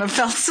probably shouldn't have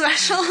felt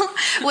special,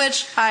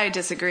 which I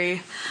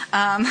disagree.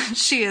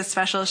 She is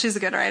special. She's a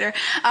good writer.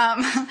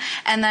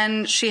 And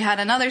then she had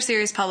another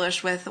series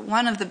published with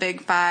one of the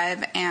big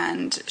five,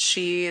 and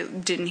she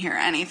didn't hear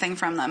anything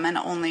from them and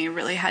only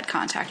really had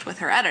contact with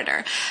her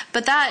editor.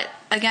 But that,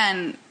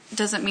 again,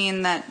 doesn't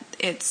mean that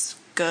it's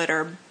good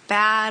or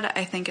bad.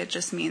 I think it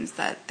just means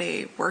that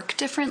they work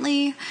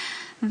differently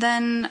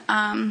than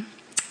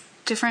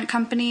different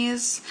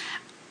companies.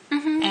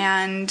 Mm-hmm.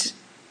 And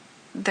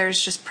there's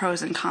just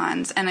pros and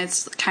cons, and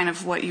it's kind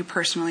of what you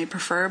personally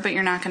prefer, but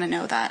you're not going to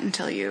know that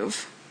until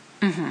you've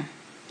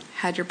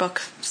had your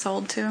book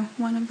sold to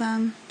one of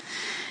them.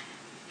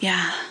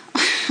 Yeah.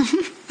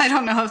 I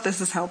don't know if this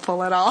is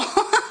helpful at all.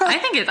 I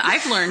think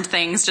I've learned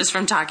things just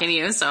from talking to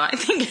you, so I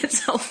think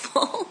it's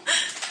helpful.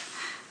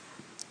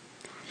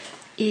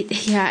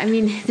 Yeah, I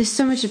mean, there's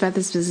so much about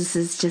this business.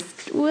 Is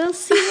just, we'll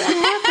see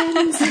what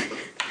happens.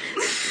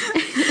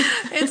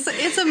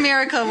 It's a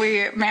miracle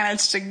we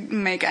managed to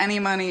make any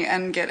money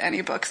and get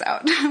any books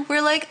out.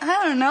 We're like,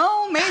 I don't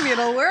know, maybe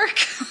it'll work.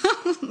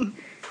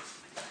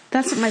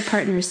 That's what my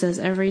partner says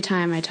every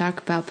time I talk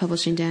about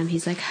publishing to him.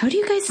 He's like, how do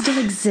you guys still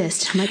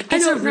exist? I'm like,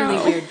 it's a really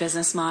weird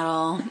business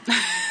model.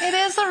 It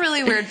is a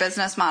really weird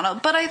business model,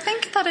 but I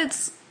think that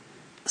it's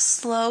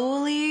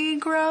slowly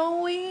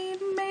growing,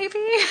 maybe.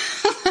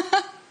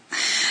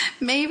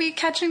 Maybe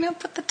catching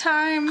up with the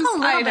times.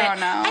 I don't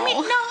know.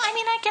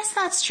 I guess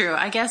that's true.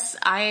 I guess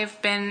I've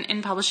been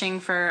in publishing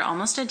for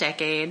almost a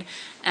decade.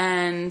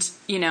 And,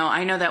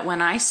 I know that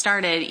when I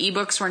started,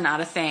 ebooks were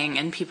not a thing,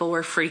 and people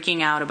were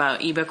freaking out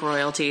about ebook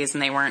royalties,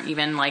 and they weren't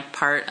even like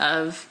part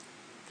of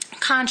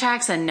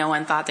contracts, and no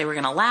one thought they were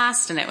going to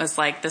last. And it was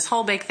like this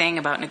whole big thing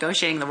about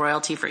negotiating the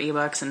royalty for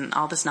ebooks and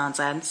all this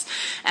nonsense.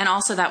 And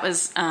also that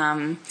was,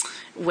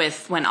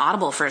 with when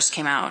Audible first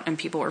came out, and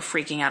people were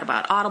freaking out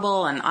about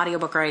Audible and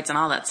audiobook rights and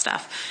all that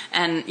stuff.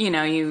 And,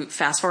 you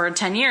fast forward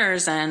 10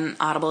 years and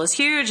Audible is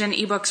huge and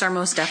ebooks are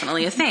most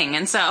definitely a thing.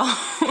 And so,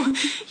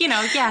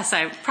 yes,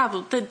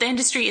 the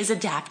industry is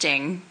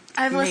adapting.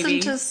 I've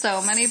listened to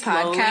so many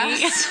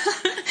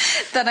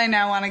podcasts that I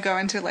now want to go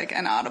into like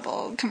an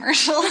Audible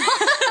commercial.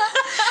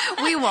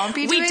 We won't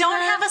be doing We don't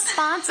that. have a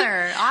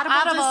sponsor.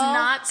 Audible does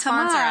not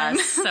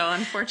sponsor us. So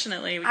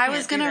unfortunately, we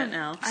can't do that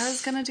now. I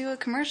was going to do a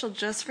commercial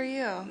just for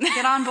you.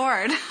 Get on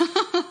board.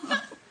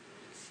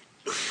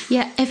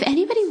 Yeah, if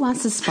anybody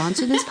wants to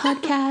sponsor this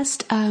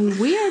podcast,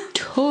 we are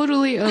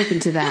totally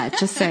open to that.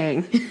 Just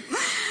saying.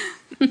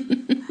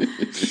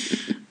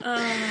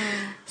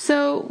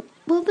 So...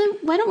 Well, then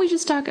why don't we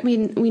just talk? I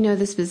mean, we know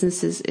this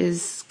business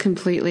is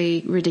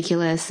completely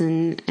ridiculous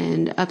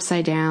and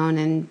upside down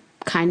and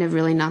kind of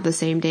really not the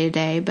same day to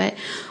day. But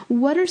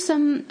what are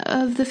some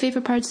of the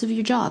favorite parts of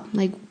your job?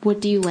 Like, what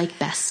do you like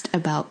best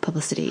about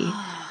publicity?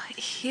 Oh,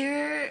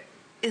 here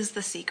is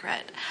the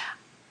secret.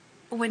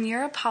 When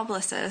you're a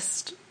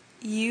publicist,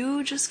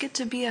 you just get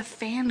to be a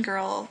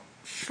fangirl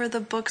for the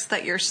books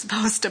that you're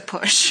supposed to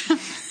push.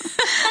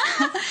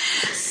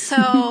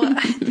 So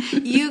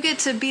you get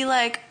to be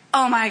like,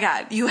 oh my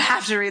God, you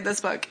have to read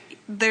this book.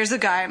 There's a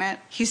guy in it.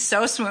 He's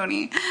so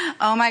swoony.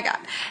 Oh my God.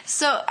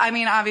 So, I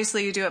mean,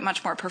 obviously you do it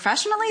much more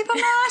professionally than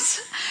that,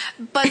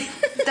 but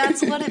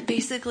that's what it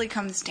basically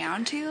comes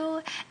down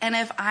to. And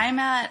if I'm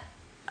at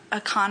a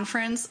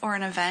conference or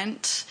an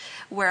event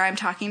where I'm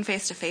talking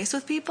face to face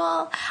with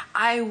people,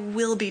 I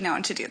will be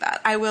known to do that.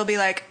 I will be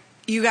like,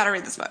 you got to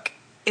read this book.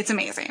 It's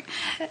amazing.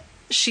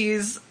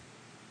 She's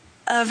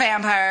a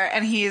vampire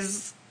and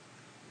he's,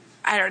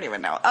 I don't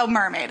even know, a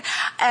mermaid.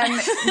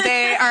 And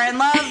they are in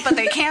love, but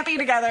they can't be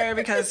together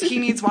because he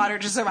needs water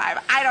to survive.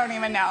 I don't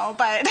even know,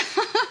 but...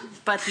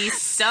 But he's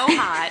so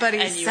hot. But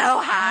he's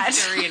so hot.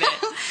 To read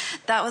it.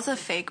 That was a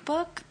fake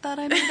book that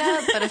I made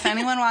up, but if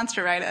anyone wants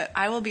to write it,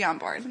 I will be on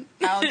board.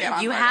 I'll get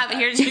on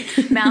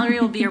board. Mallory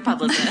will be your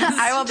publicist.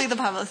 I will be the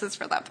publicist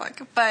for that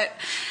book. But,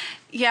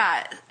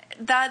 yeah...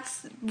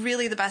 That's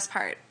really the best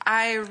part.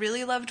 I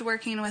really loved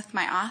working with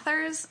my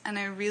authors, and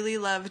I really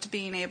loved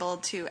being able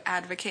to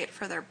advocate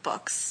for their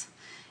books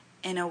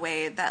in a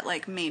way that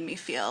like made me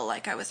feel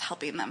like I was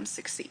helping them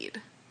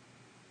succeed.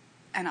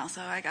 And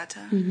also I got to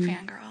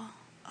fangirl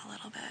a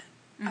little bit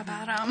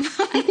about them.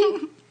 I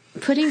think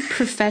putting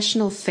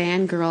professional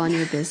fangirl on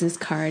your business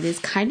card is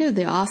kind of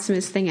the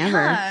awesomest thing ever.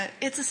 Yeah,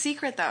 it's a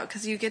secret though,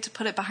 because you get to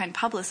put it behind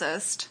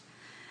publicist.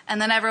 And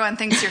then everyone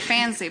thinks you're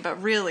fancy,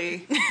 but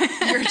really,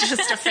 you're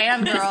just a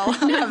fangirl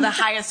of the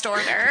highest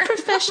order.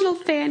 Professional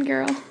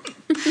fangirl.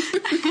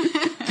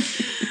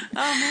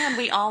 Oh man,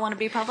 we all want to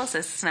be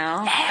publicists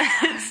now.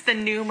 It's the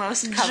new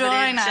most coveted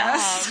Join job.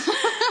 us.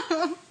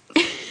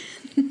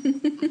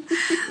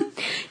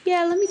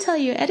 Yeah, let me tell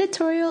you,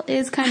 editorial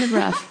is kind of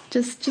rough.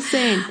 just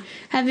saying.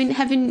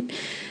 Having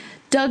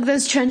dug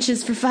those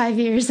trenches for 5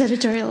 years,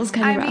 editorial is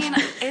kind of rough. I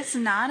mean, it's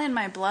not in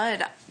my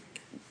blood.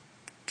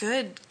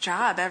 Good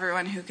job,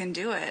 everyone who can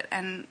do it.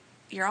 And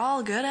you're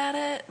all good at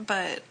it,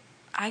 but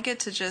I get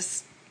to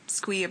just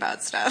squee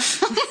about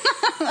stuff.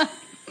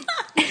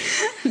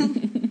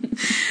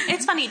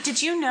 It's funny.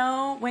 Did you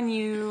know when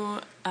you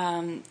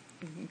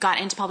got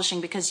into publishing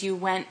because you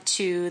went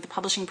to the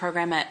publishing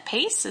program at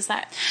Pace? Is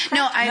that correct?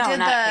 No, I did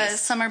the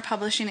Pace. Summer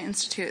Publishing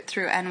Institute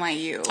through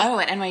NYU. Oh,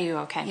 at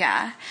NYU. Okay.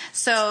 Yeah.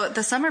 So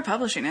the Summer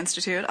Publishing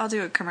Institute, I'll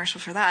do a commercial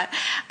for that,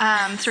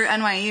 through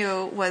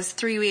NYU was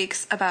 3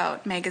 weeks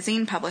about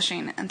magazine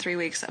publishing and 3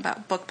 weeks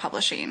about book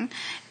publishing.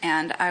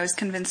 And I was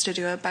convinced to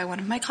do it by one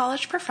of my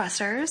college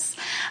professors.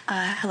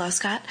 Hello,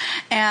 Scott.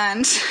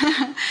 And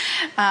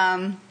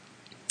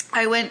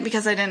I went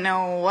because I didn't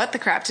know what the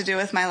crap to do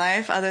with my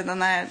life other than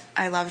that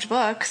I loved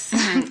books.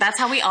 That's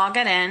how we all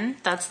get in.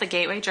 That's the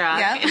gateway drug.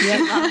 Yep. Is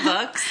you love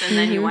books, and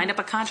then you wind up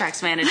a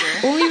contracts manager.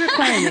 Only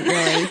requirement,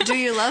 really. Do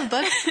you love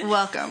books?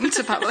 Welcome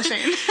to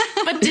publishing.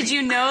 But did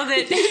you know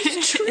that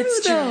it's true?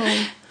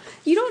 Though.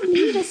 You don't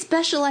need a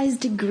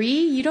specialized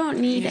degree. You don't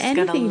need just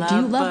gotta anything. Do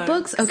you love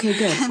books? Okay,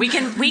 good. We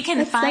can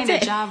find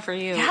that's a it. job for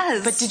you.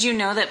 Yes. But did you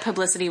know that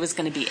publicity was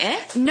going to be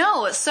it?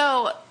 No,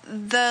 so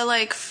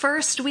the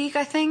first week,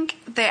 I think,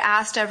 they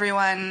asked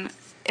everyone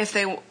if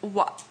they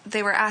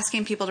were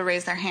asking people to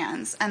raise their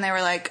hands, and they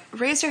were like,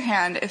 raise your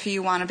hand if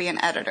you want to be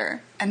an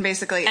editor. And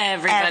basically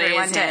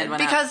everyone did,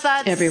 because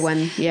that's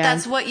Everyone, yeah.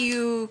 that's what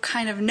you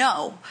kind of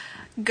know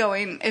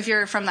going if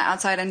you're from the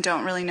outside and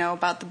don't really know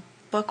about the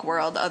book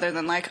world other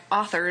than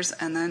authors,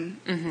 and then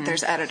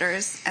there's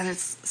editors, and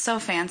it's so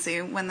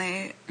fancy when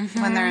they're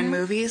in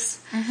movies.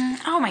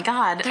 Oh my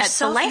God.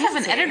 so the life of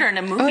fancy. an editor in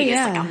a movie is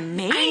yeah.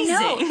 amazing.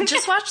 I know.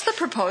 Just watch The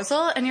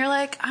Proposal, and you're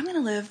like, I'm going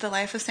to live the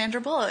life of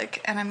Sandra Bullock,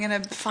 and I'm going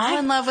to fall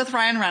in love with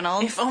Ryan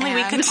Reynolds. If only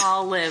we could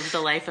all live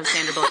the life of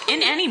Sandra Bullock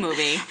in any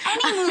movie.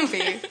 any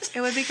movie.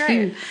 It would be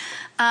great.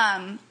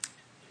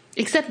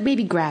 Except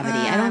maybe Gravity.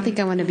 I don't think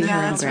I want to be her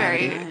in That's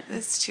Gravity.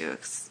 it's too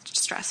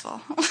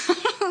stressful.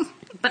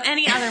 But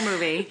any other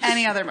movie.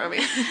 Any other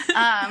movie.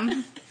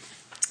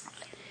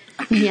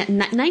 Yeah,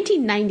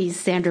 1990s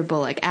Sandra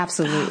Bullock,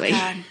 absolutely.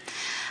 God.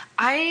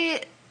 I'm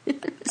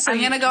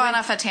going to go on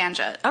off a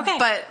tangent. Okay.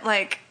 But,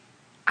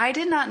 I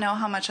did not know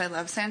how much I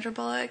love Sandra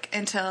Bullock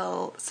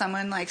until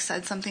someone,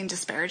 said something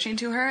disparaging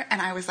to her,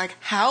 and I was like,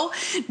 how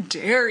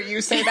dare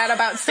you say that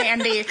about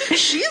Sandy?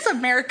 She's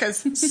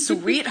America's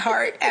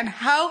sweetheart, and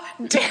how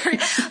dare you?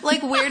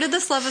 Where did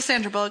this love of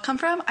Sandra Bullock come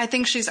from? I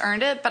think she's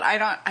earned it, but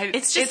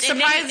It's just it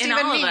surprised innate in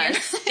even all me. of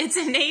us. It's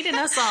innate in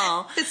us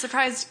all. It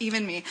surprised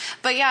even me.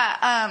 But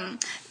yeah,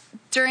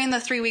 during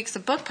the 3 weeks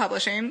of book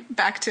publishing,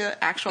 back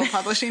to actual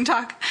publishing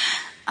talk,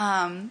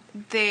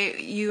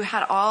 you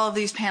had all of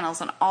these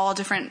panels on all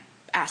different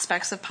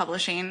aspects of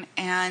publishing,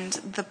 and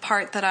the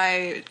part that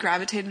I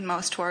gravitated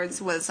most towards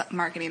was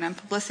marketing and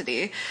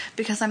publicity,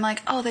 because I'm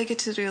like, oh, they get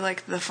to do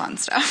the fun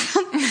stuff.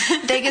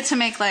 They get to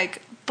make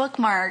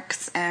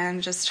bookmarks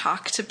and just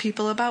talk to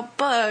people about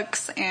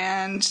books,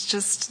 and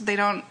just they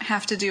don't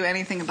have to do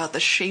anything about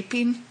the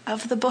shaping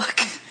of the book.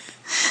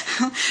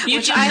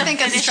 Which I think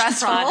is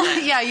stressful.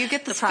 Product. Yeah, you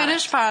get this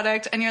finished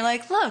product, and you're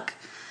like, look,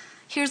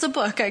 here's a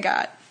book I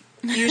got.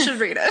 You should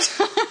read it.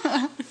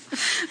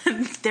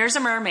 There's a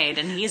mermaid,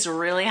 and he's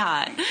really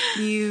hot.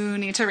 You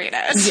need to read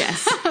it.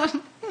 Yes.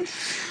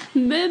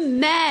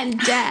 Man,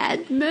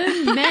 Dad.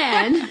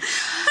 Man.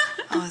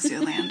 Oh,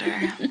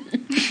 Zoolander.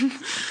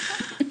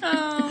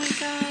 Oh, my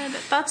God.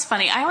 That's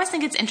funny. I always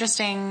think it's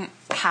interesting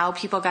how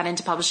people got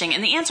into publishing,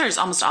 and the answer is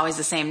almost always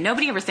the same.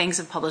 Nobody ever thinks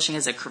of publishing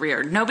as a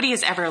career. Nobody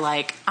is ever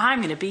like, I'm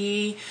going to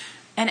be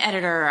an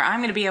editor, or I'm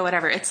going to be a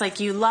whatever. It's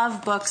you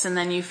love books, and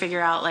then you figure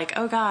out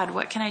oh God,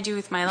 what can I do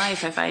with my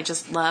life if I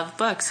just love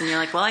books? And you're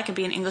like, well, I could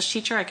be an English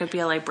teacher, I could be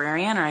a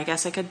librarian, or I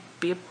guess I could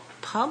be a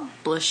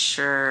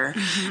publisher.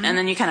 And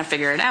then you kind of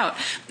figure it out.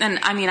 And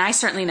I mean, I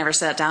certainly never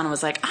sat down and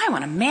was like, I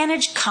want to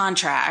manage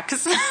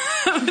contracts.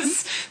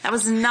 That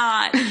was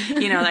not,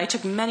 I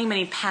took many,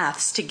 many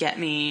paths to get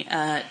me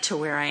to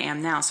where I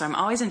am now. So I'm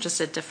always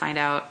interested to find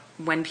out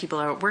when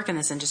people work in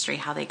this industry,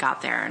 how they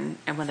got there,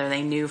 and whether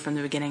they knew from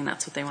the beginning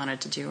that's what they wanted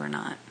to do or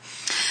not.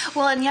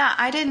 Well, and yeah,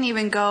 I didn't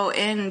even go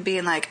in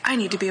being like, I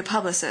need to be a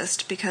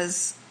publicist,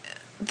 because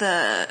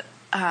the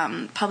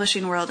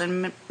publishing world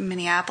in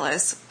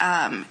Minneapolis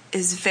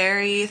is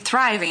very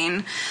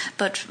thriving,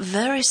 but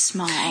very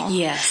small.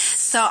 Yes.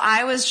 So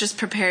I was just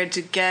prepared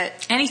to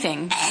get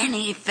Anything. That's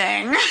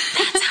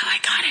how I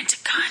got into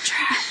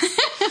contracts.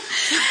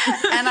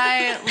 And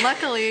I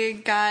luckily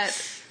got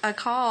a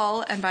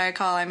call, and by a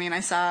call I mean I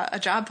saw a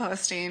job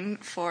posting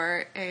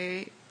for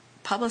a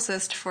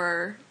publicist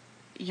for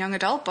young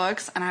adult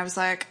books, and I was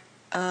like,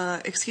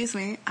 excuse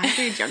me, I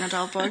read young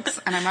adult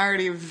books, and I'm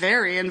already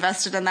very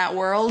invested in that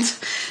world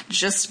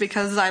just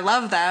because I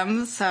love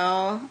them,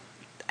 so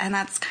and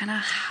that's kind of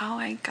how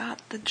I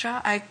got the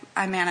job.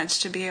 I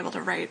managed to be able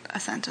to write a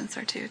sentence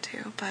or two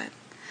too, but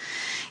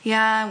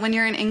yeah, when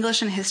you're an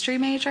English and history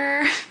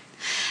major,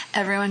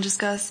 everyone just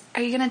goes,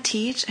 "Are you going to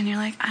teach?" And you're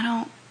like, "I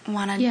don't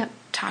want to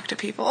talk to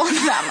people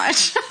that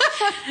much."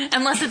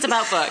 Unless it's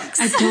about books.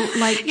 I don't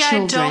like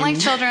children. I don't like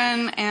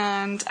children,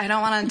 and I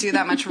don't want to do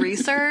that much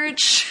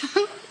research.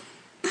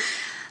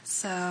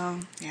 So,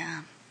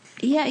 yeah.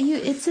 Yeah,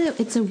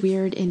 it's a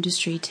weird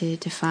industry to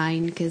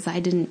define, because I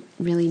didn't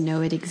really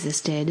know it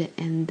existed,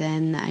 and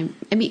then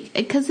I mean,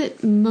 because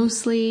it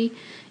mostly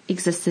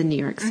exists in New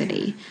York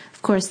City.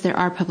 Of course, there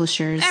are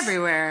publishers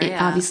everywhere.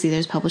 Obviously,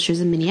 there's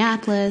publishers in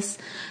Minneapolis.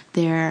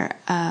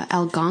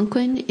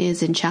 Algonquin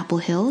is in Chapel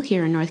Hill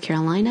here in North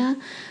Carolina.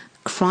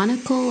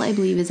 Chronicle, I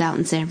believe, is out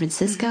in San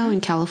Francisco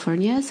in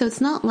California. So it's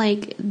not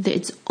like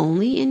it's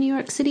only in New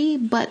York City,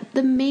 but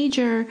the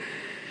major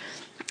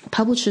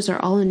publishers are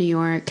all in New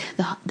York.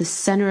 The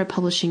center of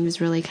publishing is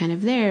really kind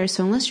of there.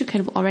 So unless you're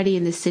kind of already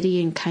in the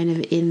city and kind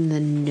of in the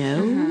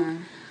know,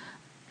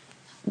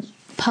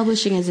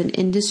 publishing as an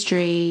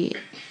industry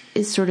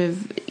is sort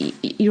of,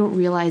 you don't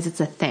realize it's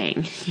a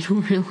thing. You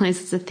don't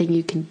realize it's a thing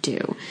you can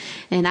do.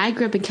 And I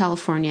grew up in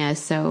California,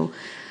 so,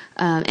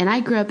 and I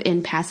grew up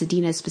in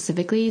Pasadena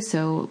specifically,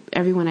 so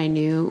everyone I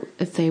knew,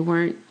 if they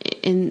weren't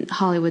in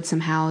Hollywood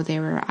somehow, they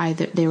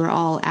were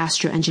all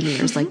astro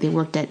engineers, like they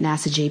worked at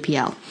NASA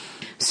JPL.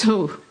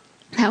 So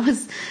that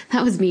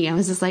was me. I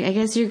was just like, I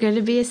guess you're going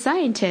to be a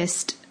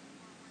scientist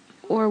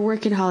or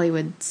work in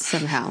Hollywood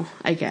somehow,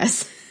 I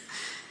guess.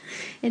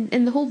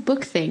 And the whole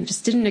book thing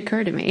just didn't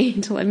occur to me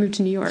until I moved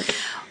to New York.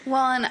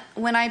 Well, and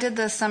when I did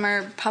the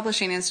Summer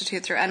Publishing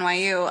Institute through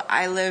NYU,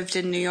 I lived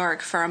in New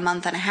York for a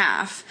month and a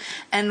half.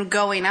 And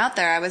going out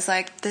there, I was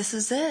like, this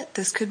is it.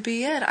 This could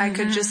be it. I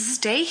could just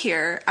stay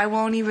here. I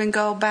won't even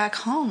go back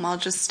home. I'll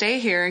just stay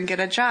here and get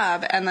a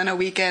job. And then a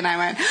weekend I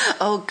went,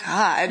 oh,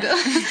 God,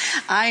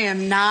 I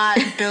am not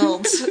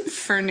built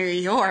for New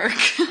York.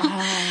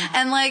 Oh.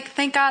 And, like,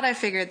 thank God I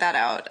figured that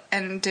out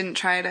and didn't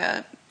try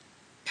to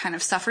kind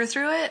of suffer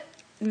through it.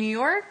 New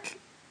York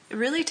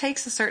really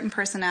takes a certain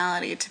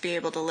personality to be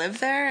able to live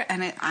there,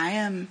 and I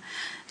am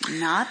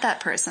not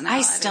that personality.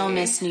 I still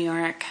miss New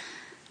York.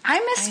 I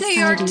miss New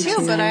York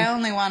too, but I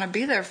only want to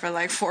be there for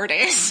like 4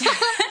 days.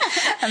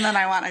 And then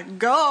I want to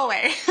go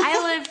away.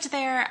 I lived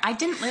there. I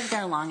didn't live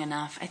there long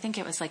enough. I think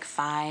it was like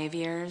 5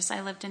 years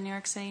I lived in New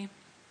York City.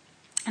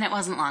 And it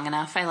wasn't long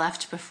enough. I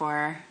left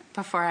before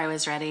I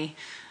was ready.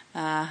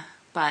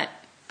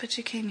 But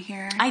you came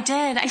here. I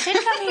did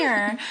come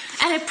here.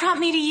 And it brought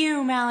me to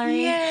you,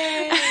 Mallory.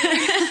 Yay!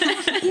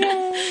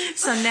 Yay!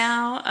 So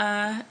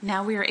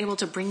now we are able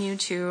to bring you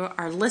to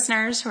our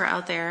listeners who are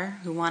out there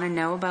who want to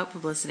know about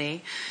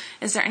publicity.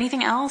 Is there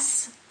anything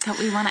else that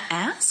we want to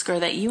ask or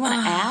that you want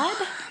to add?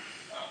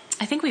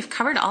 I think we've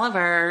covered all of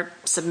our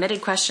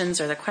submitted questions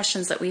or the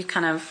questions that we've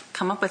kind of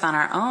come up with on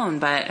our own.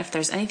 But if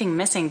there's anything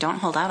missing, don't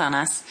hold out on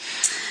us.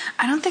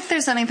 I don't think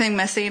there's anything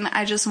missing.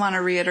 I just want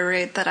to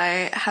reiterate that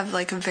I have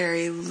like a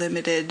very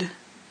limited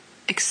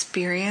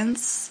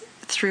experience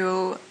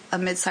through a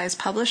mid-sized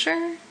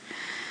publisher.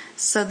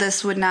 So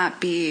this would not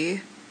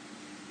be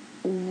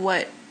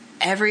what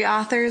every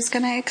author is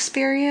going to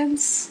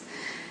experience.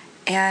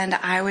 And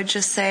I would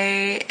just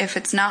say, if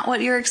it's not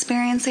what you're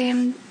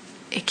experiencing,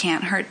 it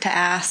can't hurt to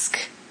ask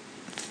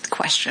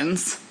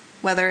questions.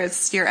 Whether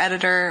it's your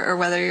editor or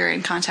whether you're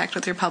in contact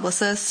with your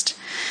publicist.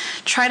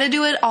 Try to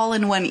do it all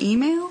in one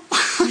email.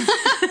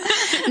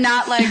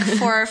 Not like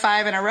 4 or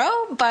 5 in a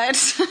row,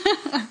 but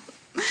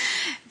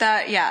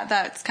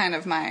that's kind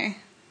of my...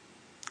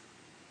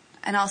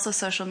 And also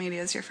social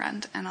media is your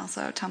friend, and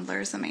also Tumblr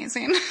is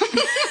amazing.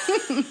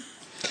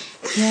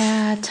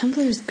 Yeah, Tumblr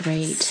is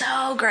great.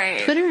 So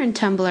great. Twitter and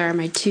Tumblr are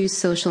my 2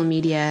 social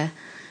media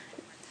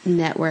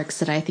networks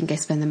that I think I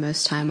spend the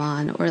most time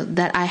on, or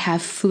that I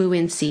have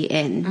fluency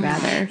in,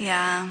 rather.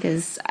 Yeah.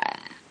 Because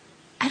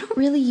I don't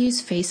really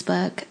use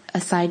Facebook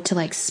aside to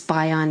like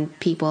spy on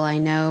people I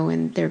know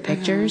and their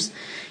pictures,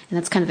 and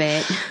that's kind of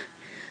it.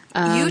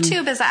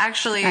 YouTube is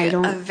actually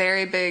a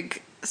very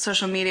big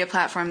social media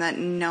platform that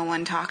no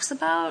one talks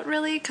about,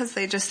 really, because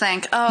they just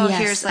think,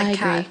 here's like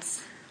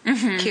cats,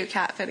 cute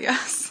cat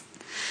videos.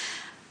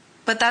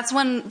 But that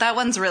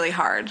one's really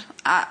hard,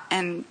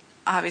 and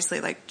obviously,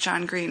 like,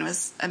 John Green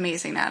was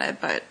amazing at it,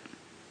 but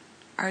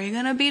are you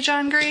going to be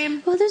John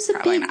Green? Well, there's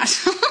Probably not.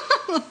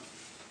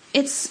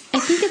 I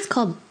think it's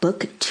called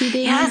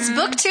BookTubing. Yeah, it's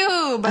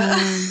BookTube.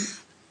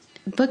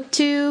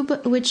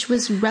 BookTube, which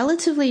was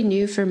relatively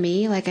new for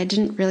me. Like, I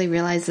didn't really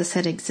realize this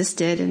had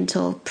existed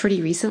until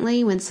pretty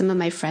recently when some of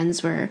my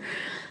friends were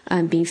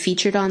being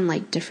featured on,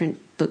 like, different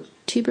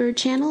BookTuber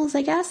channels,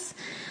 I guess.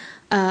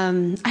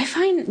 I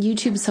find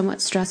YouTube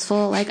somewhat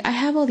stressful. Like, I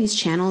have all these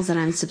channels that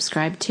I'm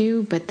subscribed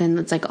to, but then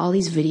it's like all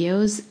these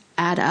videos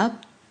add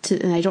up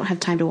and I don't have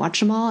time to watch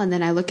them all. And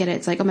then I look at it,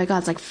 it's like, oh my God,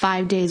 it's like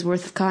 5 days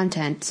worth of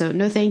content. So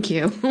no, thank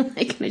you.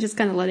 Like, I just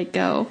kind of let it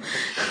go.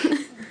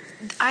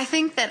 I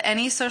think that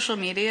any social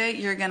media,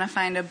 you're going to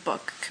find a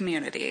book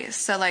community.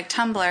 So like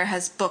Tumblr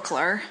has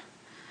Bookler,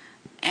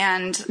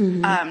 And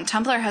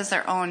Tumblr has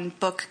their own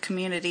book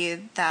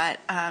community that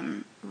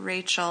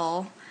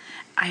Rachel,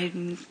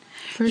 I'm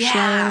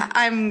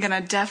going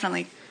to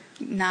definitely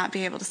not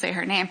be able to say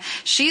her name.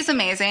 She's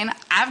amazing.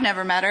 I've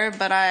never met her,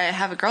 but I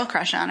have a girl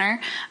crush on her.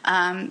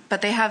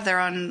 But they have their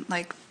own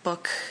like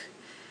book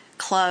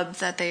club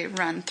that they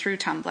run through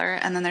Tumblr,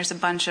 and then there's a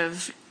bunch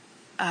of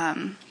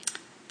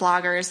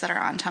bloggers that are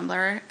on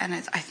Tumblr, and I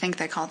think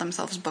they call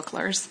themselves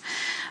booklers.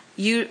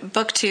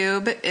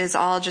 BookTube is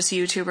all just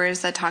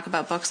YouTubers that talk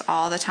about books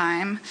all the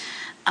time.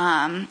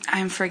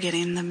 I'm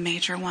forgetting the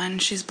major one.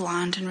 She's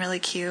blonde and really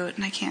cute,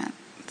 and I can't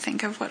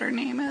think of what her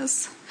name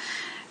is.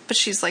 But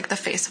she's like the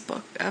face of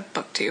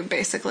BookTube,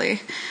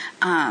 basically.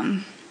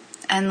 And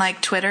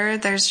like Twitter,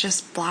 there's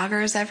just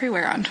bloggers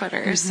everywhere on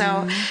Twitter. Mm-hmm.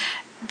 So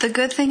the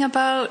good thing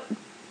about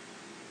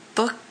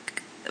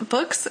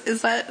books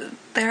is that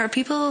there are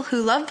people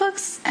who love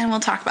books and will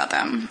talk about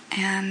them.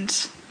 And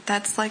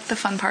that's like the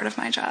fun part of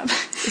my job,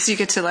 is you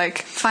get to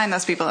like find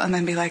those people and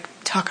then be like,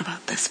 talk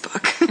about this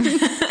book.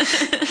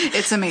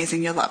 It's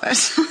amazing. You'll love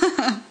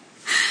it.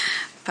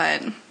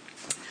 But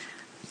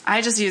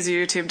I just use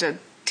YouTube to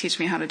teach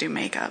me how to do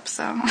makeup,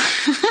 so.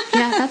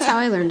 Yeah, that's how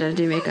I learned how to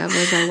do makeup,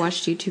 was I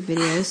watched YouTube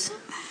videos.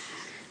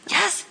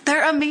 Yes,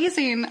 they're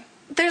amazing.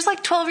 There's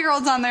like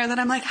 12-year-olds on there that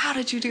I'm like, how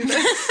did you do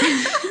this?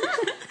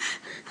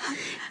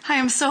 I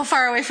am so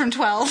far away from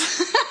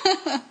 12.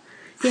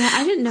 Yeah,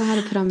 I didn't know how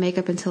to put on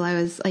makeup until I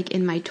was like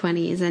in my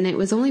 20s, and it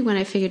was only when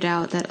I figured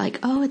out that like,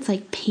 oh, it's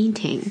like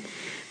painting.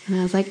 And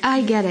I was like,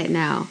 I get it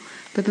now.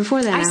 But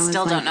before that, I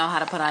still don't know how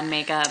to put on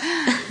makeup.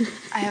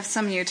 I have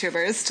some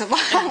YouTubers to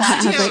watch. I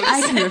was like,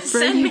 I can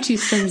refer you to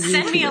some YouTubers.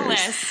 Send me a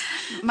list.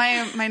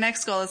 My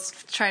next goal is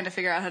trying to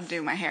figure out how to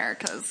do my hair,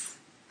 because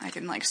I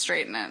can like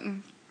straighten it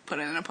and put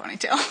it in a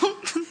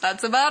ponytail.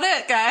 That's about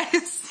it,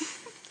 guys.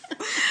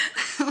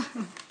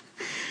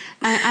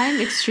 I'm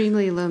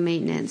extremely low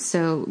maintenance,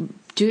 so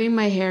doing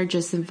my hair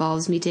just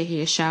involves me taking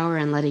a shower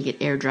and letting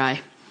it air dry.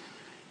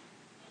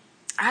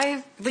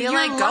 I feel you're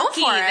like go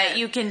lucky for it. that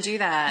you can do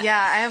that. Yeah,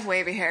 I have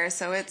wavy hair,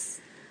 so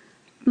it's...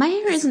 My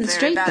hair isn't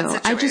straight, though.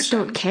 Situation. I just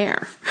don't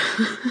care.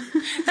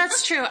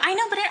 That's true. I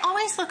know, but it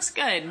always looks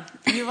good.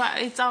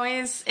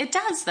 It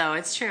does, though.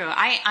 It's true.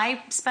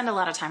 I spend a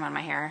lot of time on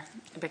my hair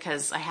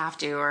because I have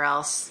to, or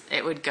else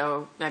it would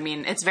go... I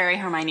mean, it's very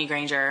Hermione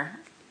Granger.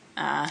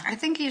 I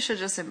think you should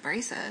just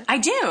embrace it. I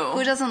do.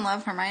 Who doesn't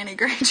love Hermione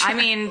Granger? I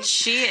mean,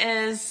 she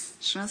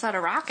knows how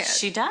to rock it.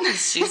 She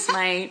does. She's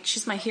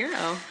my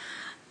hero.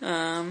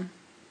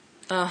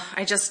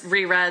 I just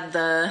reread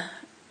the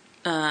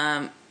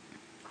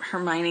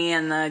Hermione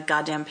and the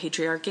Goddamn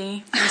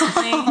Patriarchy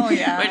recently. Oh,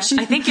 yeah. Which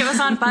I think it was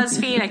on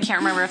BuzzFeed. I can't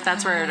remember if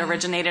that's where it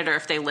originated or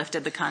if they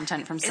lifted the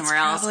content from somewhere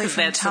else, because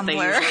that's Tumblr.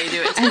 what they usually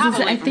do. It's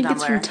probably I think from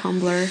it's Tumblr.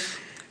 from Tumblr.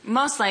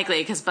 Most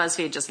likely, because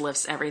BuzzFeed just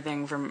lifts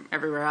everything from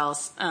everywhere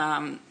else.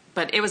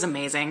 But it was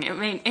amazing.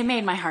 It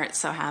made my heart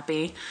so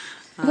happy.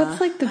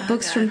 What's like the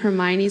books from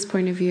Hermione's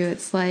point of view?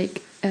 It's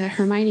like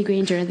Hermione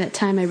Granger, and that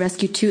time I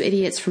rescued 2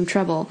 idiots from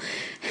trouble.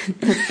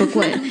 That's book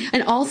 1.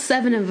 And all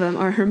 7 of them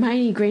are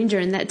Hermione Granger,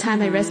 and that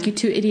time I rescued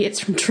 2 idiots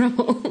from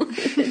trouble.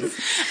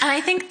 And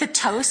I think The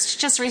Toast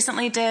just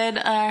recently did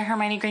a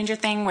Hermione Granger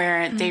thing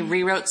where they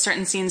rewrote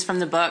certain scenes from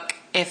the book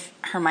if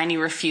Hermione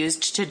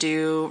refused to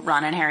do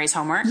Ron and Harry's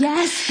homework.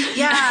 Yes.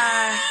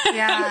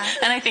 Yeah.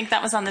 And I think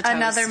that was on The Toast.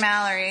 Another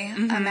Mallory.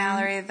 A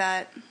Mallory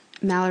that...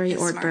 Mallory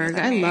Ortberg.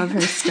 I love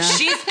her stuff.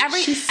 She's so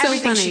everything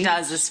funny. she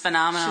does is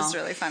phenomenal. She's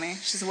really funny.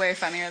 She's way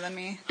funnier than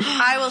me.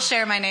 I will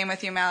share my name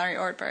with you, Mallory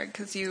Ortberg,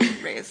 because you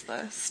raised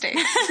the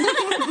stakes.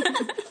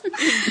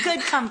 Good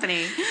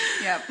company.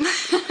 Yep.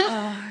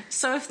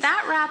 So if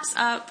that wraps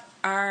up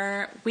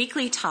our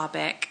weekly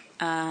topic,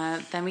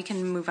 then we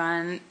can move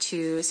on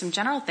to some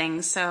general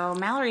things. So,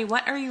 Mallory,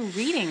 what are you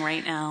reading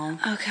right now?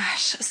 Oh,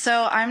 gosh.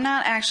 So I'm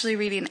not actually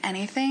reading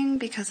anything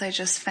because I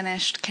just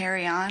finished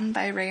Carry On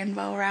by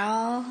Rainbow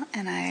Rowell,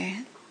 and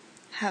I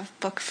have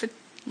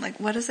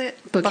what is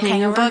it? Book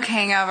hangover? Book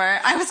hangover.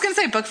 I was going to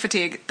say book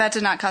fatigue. That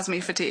did not cause me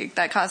fatigue.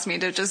 That caused me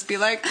to just be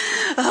like,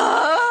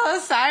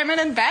 oh, Simon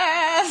and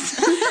Beth.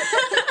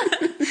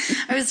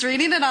 I was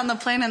reading it on the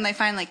plane and they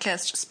finally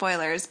kissed.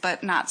 Spoilers,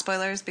 but not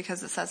spoilers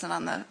because it says it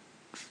on the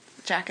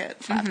jacket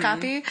flap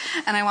copy,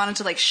 and I wanted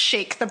to like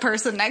shake the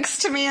person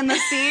next to me in the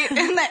seat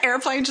in the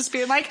airplane, just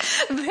being like,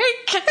 they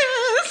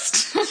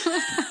kissed.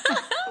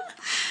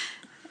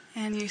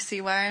 And you see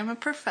why I'm a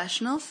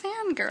professional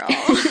fangirl.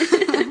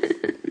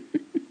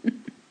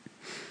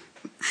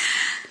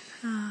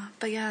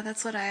 But yeah,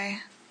 that's what I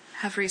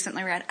have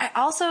recently read. I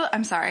also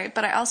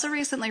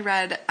recently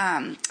read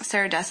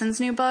Sarah Dessen's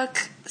new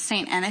book,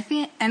 Saint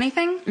Anything.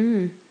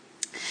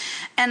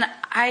 And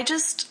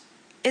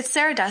it's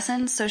Sarah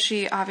Dessen, so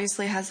she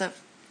obviously has a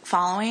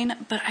following,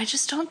 but I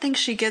just don't think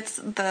she gets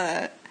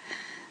the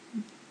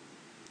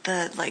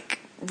like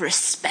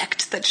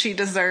respect that she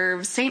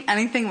deserves. Saint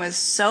Anything was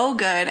so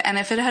good, and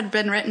if it had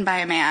been written by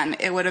a man,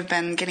 it would have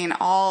been getting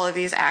all of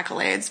these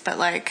accolades, but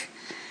like,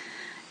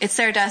 it's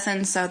Sarah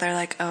Dessen, so they're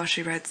like, oh,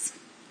 she writes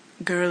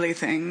girly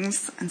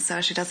things, and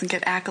so she doesn't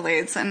get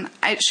accolades. And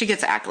she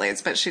gets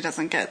accolades, but she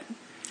doesn't get...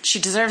 She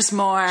deserves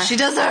more. She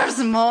deserves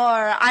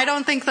more. I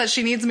don't think that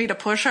she needs me to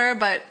push her,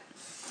 but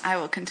I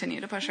will continue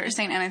to push her.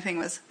 Saint Anything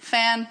was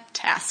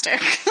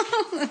fantastic.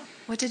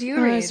 What did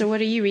you read? So what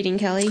are you reading,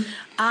 Kelly?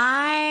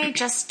 I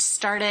just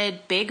started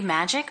Big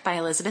Magic by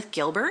Elizabeth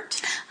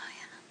Gilbert.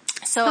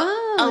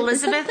 So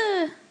Elizabeth...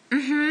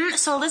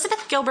 So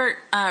Elizabeth Gilbert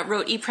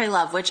wrote Eat, Pray,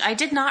 Love, which I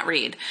did not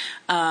read,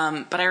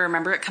 but I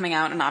remember it coming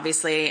out, and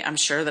obviously I'm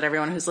sure that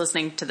everyone who's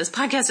listening to this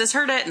podcast has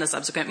heard it, and the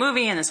subsequent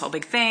movie, and this whole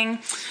big thing.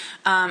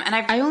 And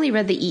I only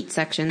read the eat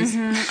sections.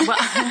 Well,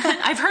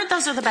 I've heard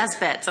those are the best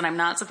bits, and I'm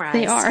not surprised.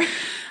 They are.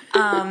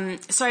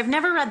 So I've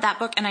never read that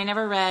book, and I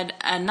never read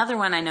another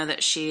one. I know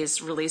that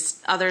she's released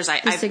others.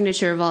 The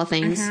Signature of All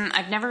Things.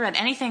 I've never read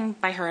anything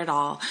by her at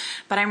all,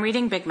 but I'm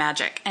reading Big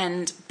Magic.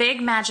 And Big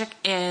Magic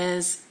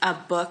is a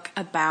book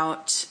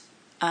about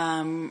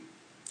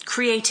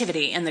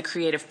creativity and the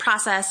creative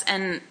process.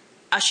 And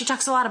she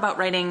talks a lot about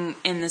writing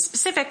in the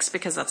specifics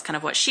because that's kind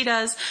of what she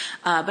does,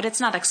 but it's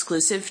not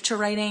exclusive to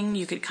writing.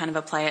 You could kind of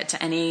apply it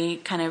to any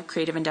kind of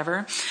creative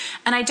endeavor.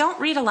 And I don't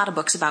read a lot of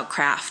books about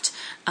craft.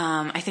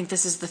 I think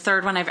this is the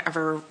third one I've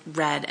ever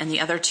read, and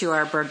the other two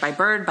are Bird by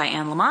Bird by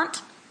Anne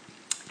Lamott.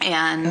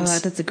 And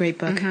that's a great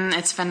book.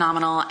 It's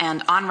phenomenal.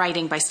 And On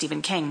Writing by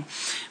Stephen King,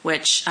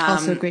 which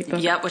also a great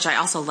book. Yep, which I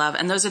also love.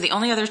 And those are the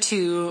only other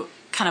two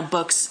kind of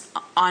books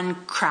on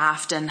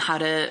craft and how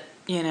to,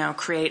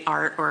 create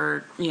art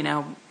or,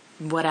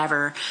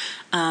 whatever,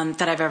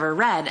 that I've ever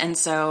read. And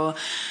so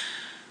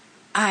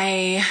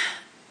I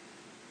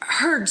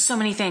heard so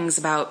many things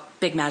about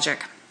Big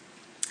Magic,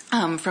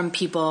 from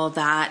people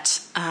that,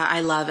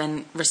 I love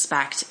and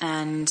respect.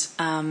 And,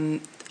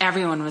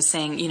 everyone was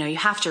saying, you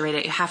have to read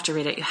it, you have to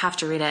read it, you have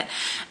to read it.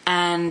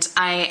 And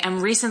I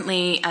am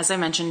recently, as I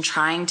mentioned,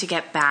 trying to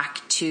get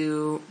back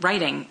to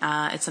writing.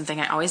 It's something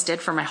I always did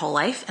for my whole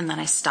life, and then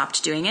I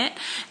stopped doing it.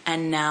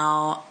 And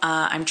now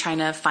I'm trying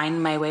to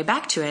find my way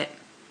back to it.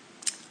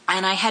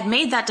 And I had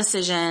made that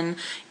decision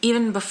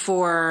even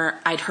before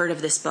I'd heard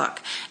of this book.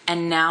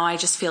 And now I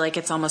just feel like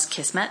it's almost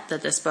kismet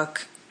that this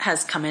book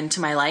has come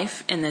into my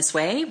life in this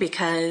way,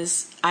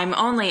 because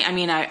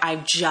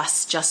I've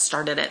just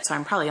started it, so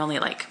I'm probably only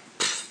like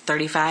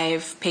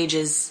 35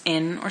 pages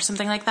in or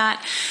something like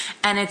that.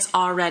 And it's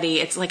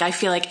like, I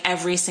feel like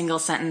every single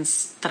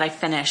sentence that I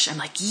finish, I'm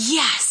like,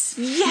 yes.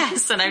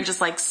 And I'm just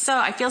like,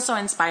 I feel so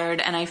inspired,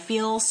 and I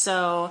feel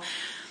so,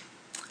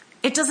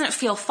 it doesn't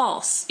feel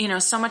false.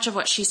 So much of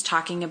what she's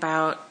talking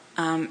about,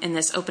 in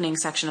this opening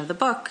section of the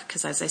book,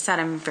 because as I said,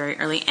 I'm very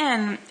early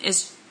in,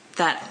 is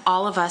that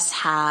all of us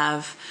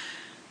have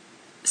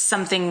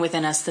something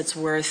within us that's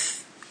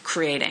worth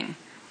creating,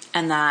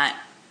 and that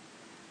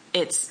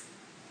it's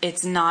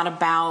not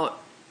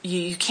about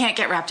you can't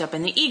get wrapped up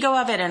in the ego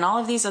of it and all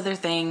of these other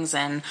things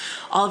and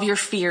all of your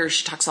fears.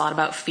 She talks a lot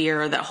about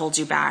fear that holds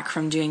you back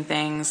from doing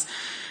things,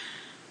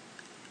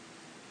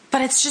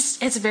 but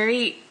it's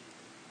very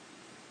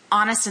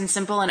honest and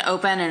simple and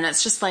open, and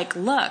it's just like,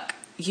 look,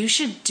 you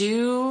should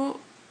do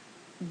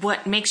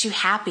what makes you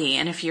happy.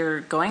 And if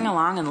you're going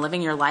along and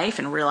living your life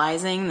and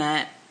realizing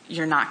that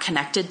you're not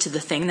connected to the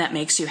thing that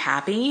makes you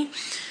happy,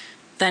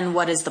 then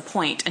what is the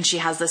point? And she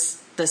has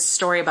this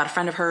story about a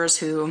friend of hers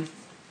who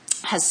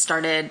has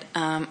started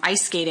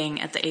ice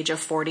skating at the age of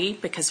 40,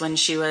 because when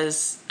she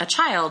was a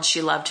child,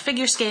 she loved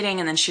figure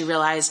skating, and then she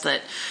realized that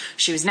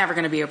she was never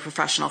going to be a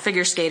professional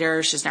figure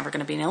skater. She's never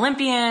going to be an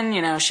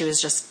Olympian. She was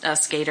just a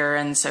skater,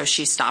 and so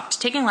she stopped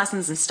taking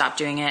lessons and stopped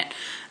doing it.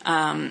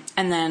 And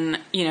then,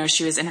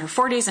 she was in her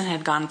 40s and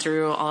had gone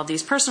through all of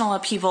these personal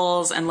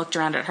upheavals and looked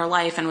around at her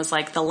life and was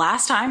like, the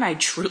last time I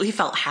truly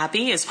felt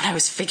happy is when I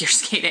was figure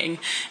skating,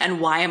 and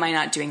why am I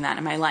not doing that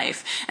in my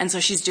life? And so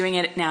she's doing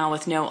it now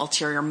with no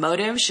ulterior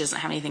motive. She doesn't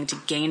have anything to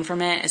gain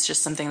from it. It's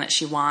just something that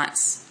she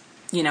wants,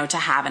 to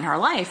have in her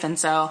life. And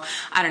so,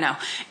 I don't know,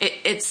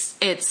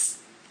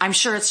 I'm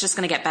sure it's just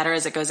going to get better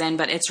as it goes in,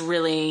 but it's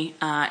really,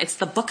 it's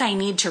the book I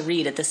need to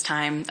read at this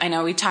time. I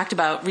know we talked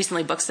about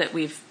recently books that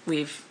we've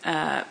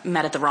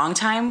met at the wrong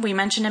time. We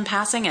mentioned in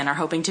passing, and are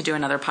hoping to do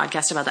another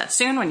podcast about that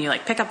soon, when you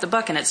pick up the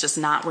book and it's just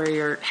not where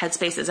your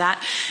headspace is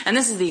at. And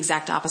this is the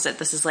exact opposite.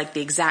 This is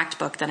the exact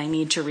book that I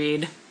need to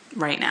read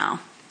right now.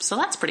 So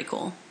that's pretty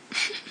cool.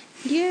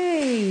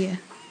 Yay.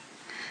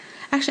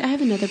 Actually, I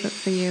have another book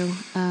for you,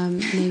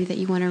 maybe that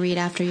you want to read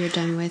after you're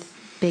done with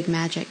Big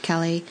Magic,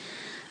 Kelly.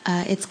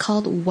 It's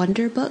called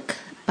Wonder Book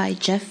by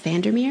Jeff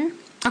Vandermeer.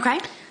 Okay.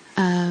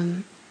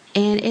 And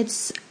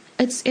it's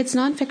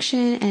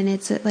nonfiction, and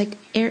it's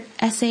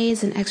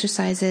essays and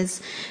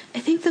exercises. I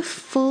think the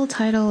full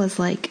title is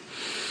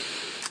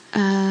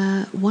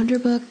Wonder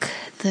Book,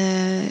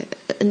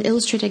 an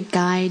illustrated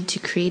guide to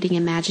creating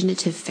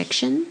imaginative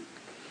fiction.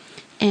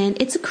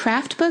 And it's a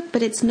craft book,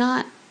 but it's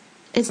not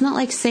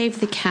like Save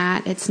the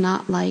Cat. It's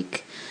not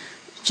like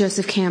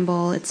Joseph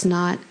Campbell. It's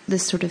not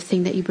this sort of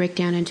thing that you break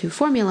down into a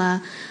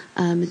formula.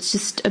 It's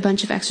just a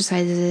bunch of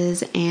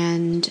exercises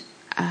and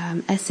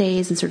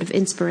essays and sort of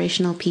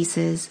inspirational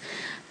pieces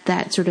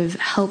that sort of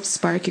help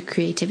spark your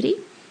creativity.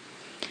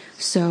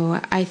 So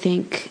I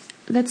think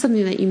that's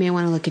something that you may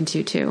want to look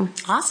into too.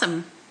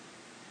 Awesome.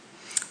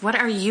 What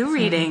are you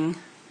reading?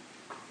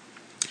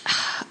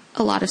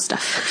 A lot of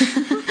stuff.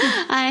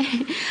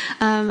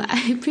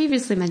 I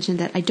previously mentioned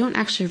that I don't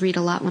actually read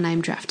a lot when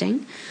I'm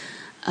drafting.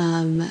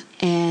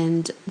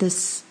 And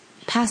this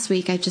past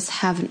week I just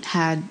haven't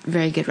had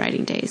very good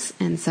writing days.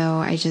 And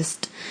so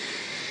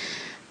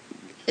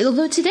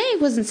although today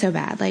wasn't so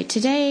bad. Like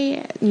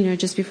today,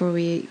 just before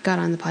we got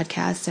on the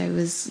podcast, I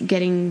was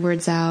getting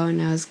words out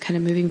and I was kind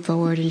of moving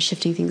forward and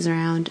shifting things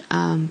around.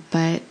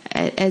 But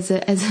as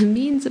a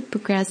means of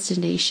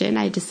procrastination,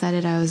 I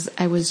decided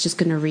I was just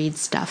going to read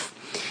stuff.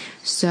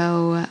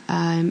 So,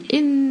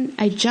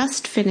 I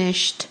just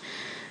finished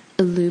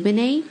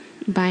Illuminae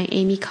by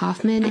Amy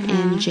Kaufman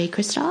and Jay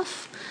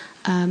Kristoff,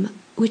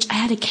 which I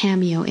had a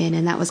cameo in,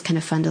 and that was kind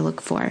of fun to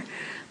look for.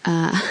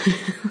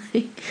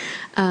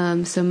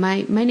 So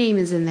my name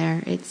is in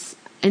there. It's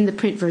in the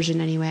print version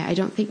anyway. I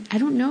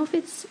don't know if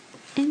it's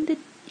in the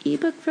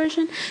ebook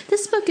version.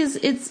 This book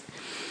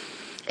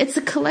it's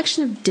a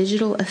collection of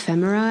digital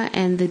ephemera,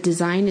 and the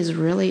design is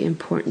really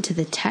important to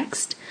the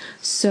text.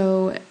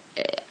 So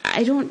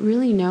I don't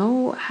really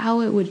know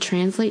how it would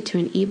translate to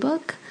an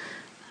ebook.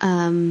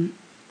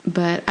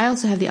 But I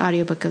also have the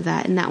audiobook of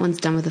that, and that one's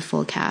done with a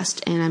full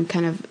cast, and I'm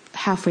kind of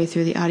halfway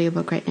through the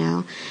audiobook right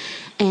now.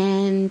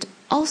 And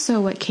also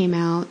what came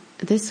out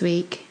this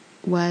week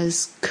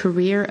was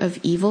Career of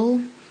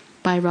Evil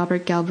by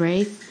Robert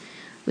Galbraith,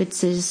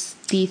 which is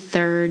the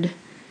third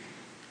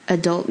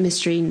adult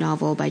mystery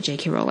novel by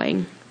J.K.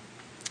 Rowling.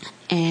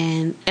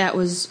 And that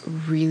was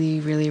really,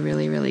 really,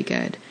 really, really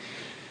good.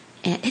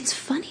 And it's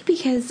funny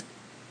because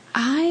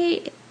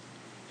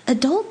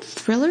adult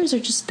thrillers are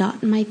just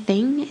not my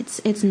thing.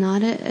 It's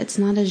not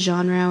a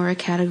genre or a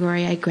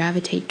category I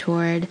gravitate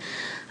toward.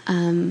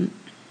 I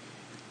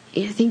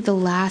think the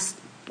last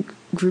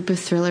group of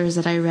thrillers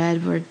that I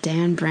read were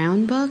Dan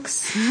Brown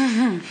books.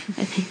 I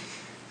think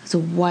it was a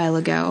while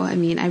ago. I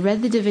mean, I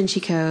read The Da Vinci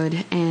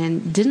Code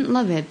and didn't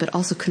love it, but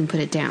also couldn't put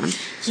it down.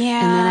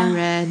 Yeah. And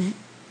then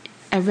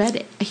I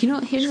read,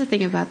 here's the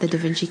thing about The Da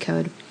Vinci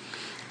Code.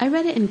 I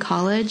read it in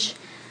college,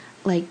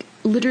 like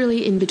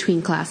literally in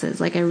between classes.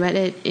 Like I read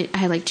it, I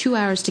had like 2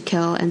 hours to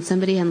kill, and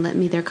somebody had lent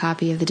me their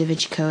copy of The Da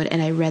Vinci Code, and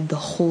I read the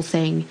whole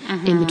thing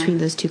in between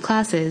those two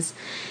classes.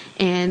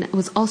 And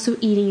was also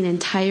eating an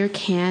entire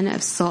can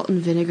of salt and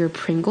vinegar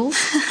Pringles.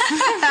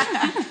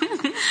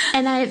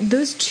 And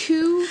those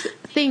two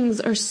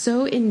things are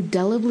so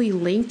indelibly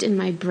linked in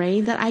my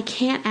brain that I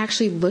can't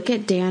actually look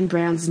at Dan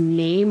Brown's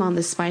name on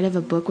the spine of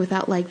a book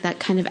without like that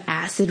kind of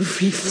acid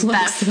reflux.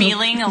 That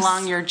feeling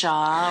along your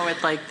jaw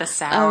with like the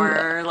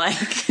sour,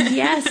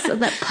 Yes,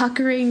 that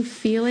puckering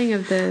feeling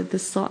of the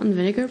salt and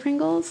vinegar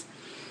Pringles.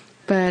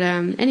 But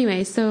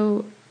anyway,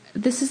 so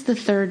this is the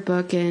third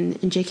book in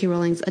J.K.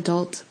 Rowling's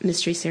adult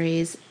mystery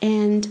series,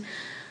 and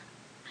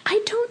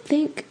I don't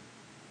think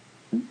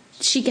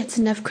she gets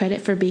enough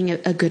credit for being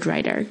a good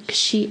writer.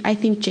 I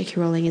think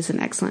J.K. Rowling is an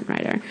excellent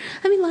writer.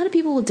 I mean, a lot of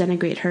people will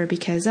denigrate her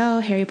because,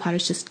 Harry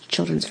Potter's just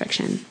children's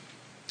fiction.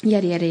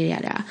 Yada, yada,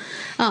 yada.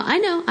 Oh, I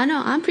know,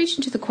 I'm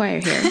preaching to the choir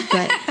here,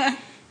 but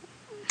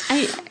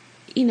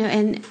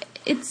and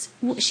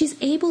she's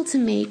able to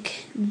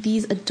make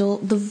the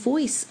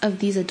voice of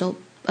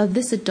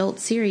this adult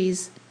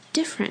series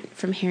different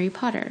from Harry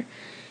Potter,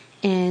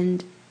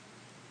 and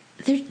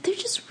they're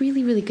just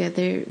really, really good.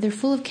 They're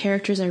full of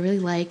characters I really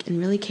like and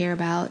really care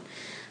about.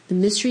 The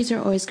mysteries are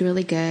always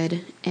really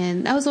good,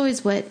 and that was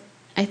always what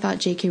I thought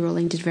J.K.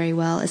 Rowling did very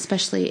well,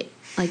 especially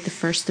like the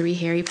first 3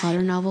 Harry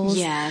Potter novels.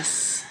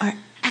 Yes, are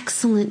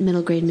excellent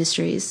middle grade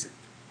mysteries,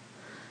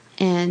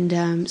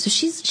 and so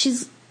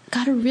she's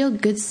got a real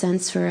good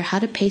sense for how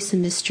to pace a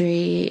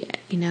mystery.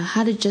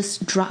 How to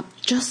just drop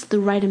just the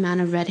right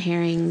amount of red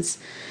herrings.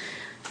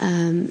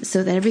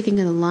 So that everything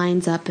kind of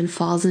lines up and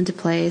falls into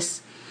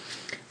place.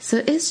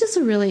 So it's just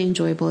a really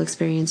enjoyable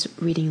experience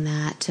reading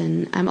that.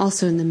 And I'm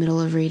also in the middle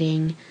of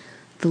reading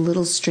The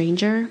Little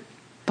Stranger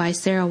by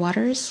Sarah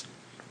Waters.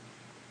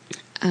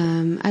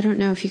 I don't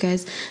know if you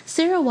guys...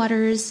 Sarah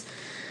Waters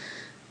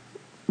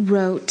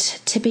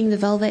wrote Tipping the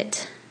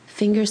Velvet,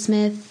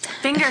 Fingersmith.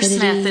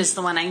 Fingersmith is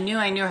the one. I knew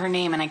her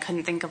name and I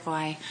couldn't think of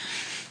why.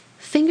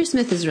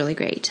 Fingersmith is really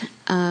great.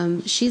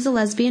 She's a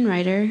lesbian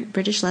writer,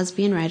 British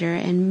lesbian writer,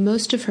 and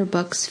most of her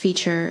books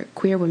feature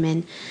queer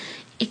women,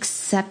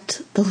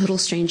 except The Little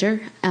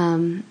Stranger.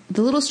 The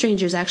Little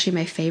Stranger is actually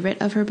my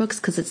favorite of her books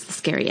because it's the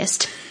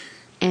scariest.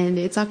 And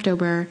it's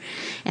October,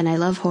 and I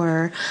love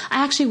horror.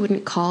 I actually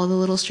wouldn't call The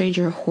Little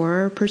Stranger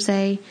horror per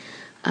se.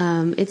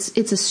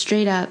 It's a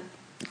straight up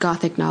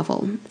Gothic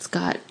novel. It's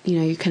got,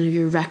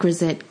 your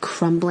requisite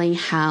crumbling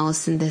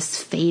house and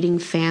this fading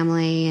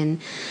family,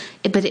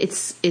 but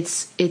it's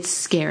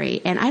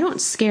scary, and I don't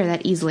scare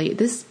that easily.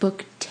 This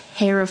book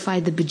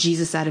terrified the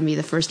bejesus out of me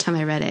the first time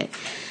I read it,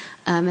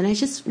 and I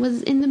just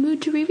was in the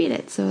mood to reread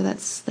it. So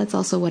that's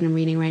also what I'm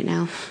reading right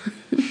now.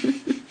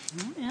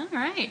 All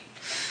right,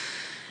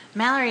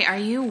 Mallory, are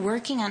you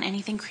working on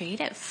anything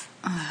creative?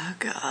 Oh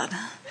God,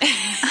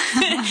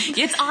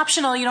 it's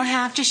optional. You don't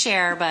have to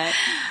share, but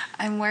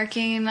I'm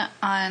working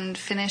on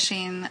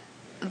finishing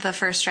the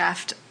first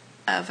draft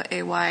of a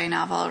YA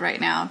novel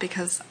right now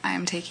because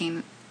I'm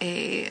taking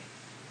a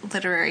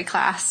literary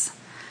class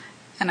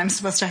and I'm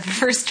supposed to have a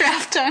first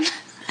draft done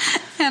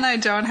and I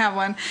don't have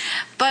one.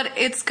 But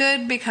it's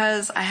good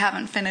because I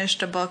haven't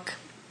finished a book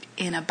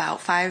in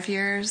about 5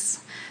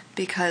 years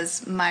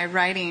because my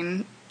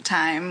writing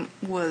time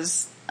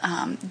was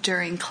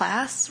during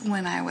class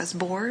when I was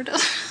bored.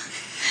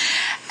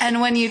 And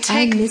when you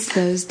take... I miss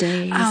those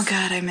days. Oh,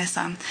 God, I miss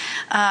them.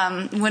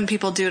 When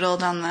people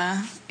doodled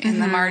in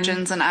the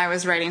margins and I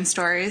was writing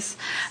stories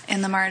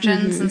in the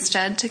margins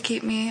instead to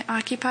keep me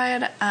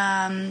occupied.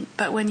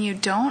 But when you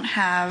don't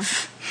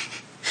have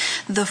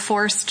the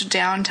forced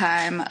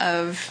downtime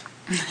of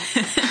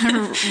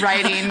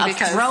writing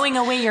because... throwing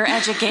away your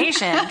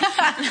education.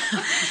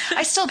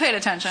 I still paid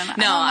attention.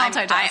 No, I'm a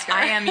multitasker.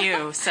 I am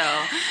you, so...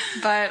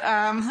 But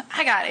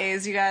I got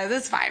A's, you guys.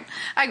 It's fine.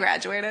 I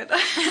graduated.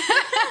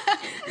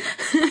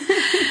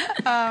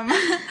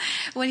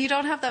 When you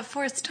don't have that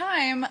forced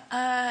time,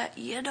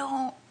 you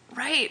don't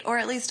write, or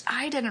at least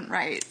I didn't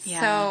write. Yeah.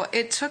 So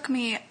it took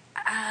me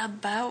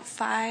about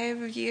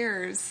 5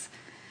 years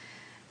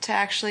to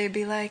actually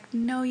be like,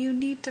 no, you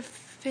need to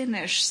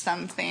finish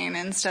something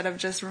instead of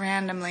just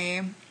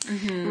randomly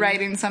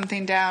writing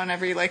something down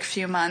every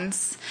few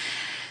months.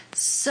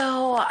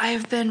 So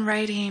I've been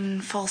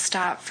writing full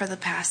stop for the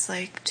past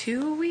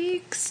 2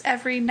 weeks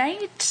every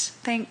night.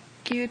 Thank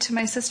you to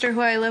my sister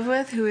who I live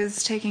with, who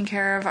is taking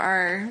care of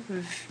our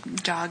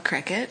dog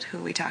Cricket, who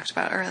we talked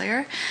about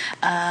earlier,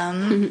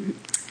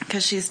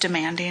 because she's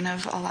demanding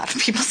of a lot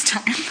of people's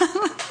time.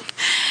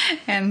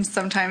 And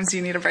sometimes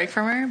you need a break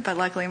from her, but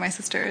luckily my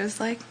sister is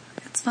like,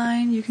 it's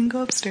fine, you can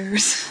go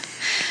upstairs.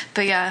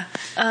 But yeah,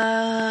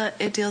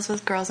 it deals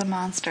with girls and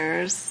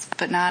monsters,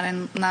 but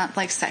not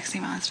like sexy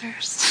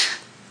monsters.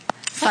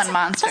 Fun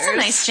monsters. That's a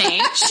nice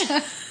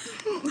change.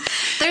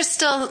 There's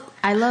still...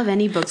 I love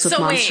any books with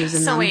monsters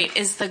in them. So wait,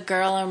 is the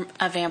girl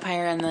a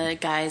vampire and the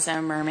guy's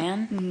a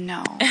merman?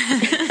 No.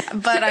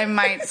 But I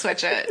might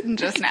switch it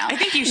just now. I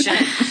think you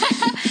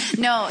should.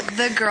 No,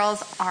 the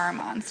girls are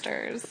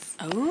monsters.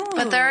 Oh.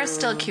 But there are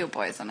still cute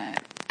boys in it.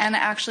 And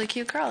actually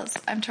cute girls.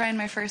 I'm trying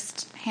my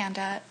first hand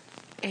at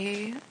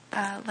a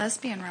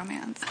lesbian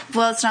romance.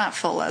 Well, it's not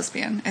full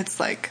lesbian. It's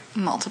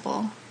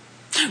multiple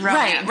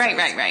romances.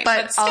 Right.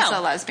 But still.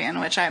 also lesbian,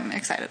 which I'm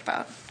excited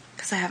about.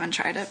 Because I haven't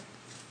tried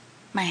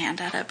my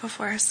hand at it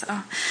before,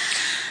 so...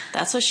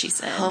 That's what she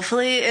said.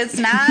 Hopefully it's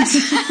not...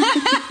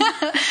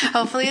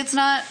 Hopefully it's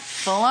not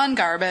full-on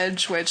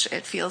garbage, which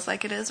it feels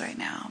like it is right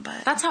now,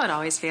 but... That's how it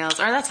always feels.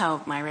 Or that's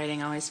how my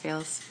writing always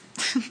feels.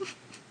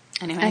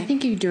 Anyway. I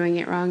think you're doing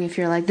it wrong if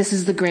you're like, this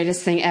is the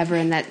greatest thing ever,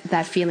 and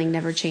that feeling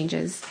never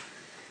changes.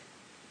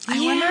 I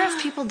wonder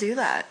if people do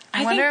that.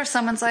 I wonder if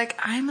someone's like,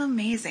 I'm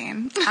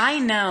amazing. I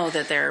know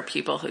that there are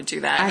people who do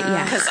that.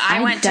 Yeah. Because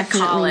I went to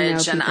definitely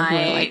college know and people who are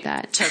I like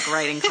that. took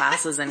writing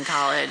classes in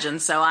college,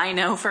 and so I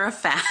know for a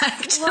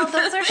fact. Well,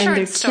 those are And short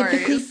they're stories.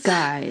 typically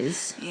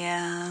guys.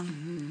 Yeah.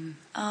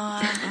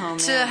 Oh,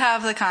 To man.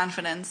 have the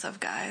confidence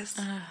of guys.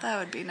 That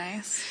would be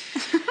nice.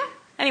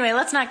 Anyway,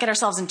 let's not get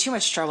ourselves in too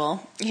much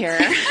trouble here.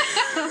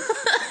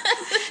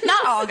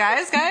 Not all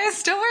guys.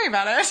 Guys, don't worry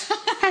about it.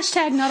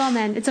 Hashtag not all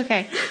men. It's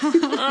okay.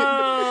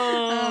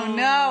 Oh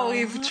no,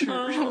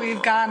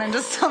 we've gone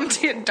into some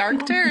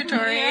dark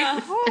territory. Yeah.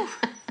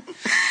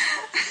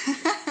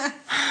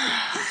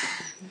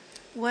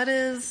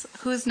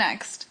 Who's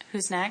next?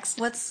 Who's next?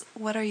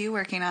 What are you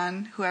working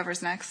on?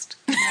 Whoever's next.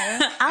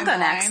 I'll go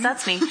next.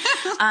 That's me.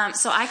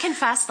 So I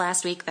confessed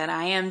last week that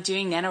I am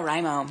doing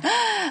NaNoWriMo.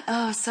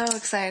 Oh, so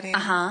exciting.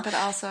 But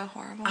also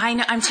horrible. I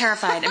know. I'm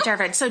terrified.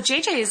 So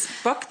JJ's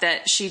book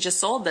that she just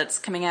sold that's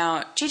coming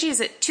out, JJ, is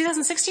it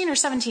 2016 or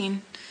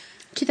 17?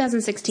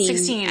 2016.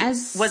 16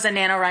 was a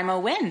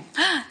NaNoWriMo win.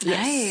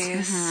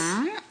 Nice.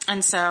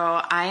 And so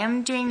I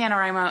am doing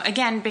NaNoWriMo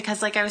again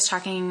because like I was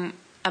talking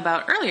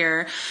about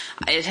earlier,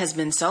 it has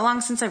been so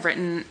long since I've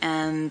written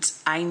and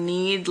I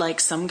need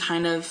some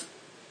kind of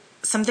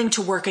something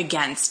to work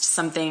against,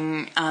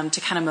 something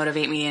to kind of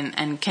motivate me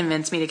and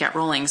convince me to get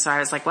rolling. So I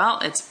was like, well,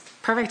 it's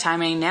perfect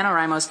timing.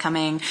 NaNoWriMo's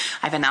coming.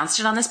 I've announced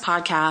it on this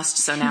podcast.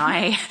 So now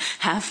I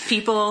have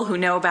people who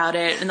know about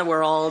it in the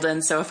world.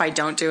 And so if I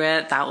don't do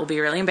it, that will be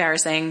really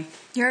embarrassing.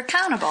 You're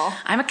accountable.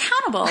 I'm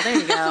accountable. There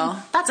you go.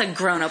 That's a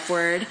grown-up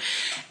word.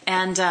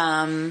 And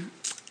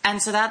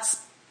so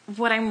that's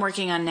what I'm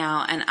working on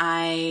now, and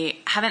I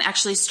haven't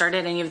actually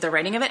started any of the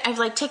writing of it.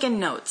 I've taken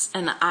notes,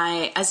 and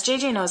as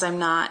JJ knows, I'm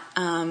not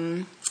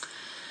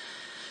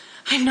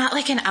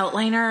like an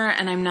outliner,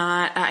 and I'm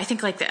not. I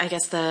think I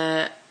guess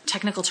the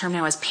technical term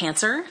now is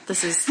pantser.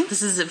 This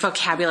is a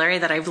vocabulary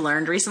that I've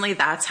learned recently.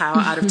 That's how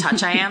out of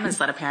touch I am. Is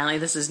that apparently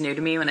this is new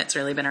to me when it's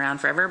really been around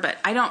forever. But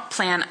I don't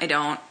plan. I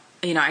don't.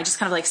 I just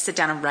kind of sit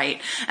down and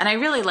write. And I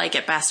really like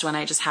it best when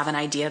I just have an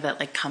idea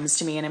that comes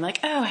to me and I'm like,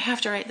 oh, I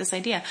have to write this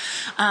idea.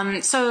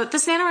 So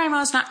this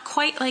NaNoWriMo is not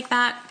quite like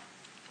that.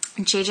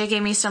 JJ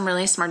gave me some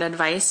really smart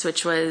advice,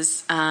 which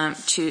was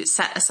to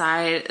set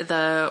aside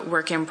the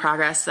work in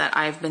progress that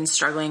I've been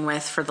struggling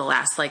with for the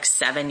last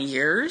 7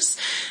 years,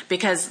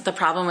 because the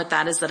problem with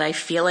that is that I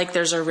feel like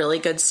there's a really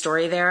good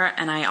story there,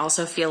 and I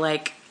also feel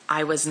like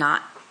I was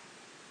not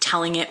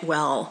telling it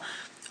well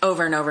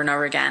over and over and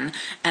over again.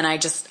 And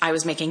I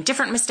was making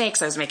different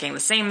mistakes. I was making the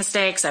same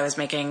mistakes. I was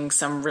making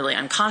some really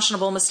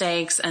unconscionable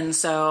mistakes. And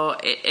so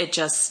it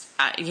just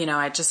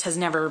has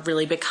never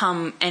really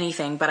become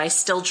anything, but I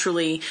still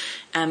truly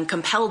am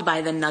compelled by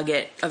the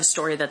nugget of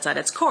story that's at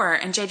its core.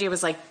 And JJ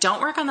was like,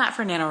 don't work on that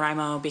for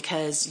NaNoWriMo,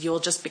 because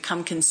you'll just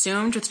become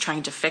consumed with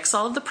trying to fix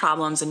all of the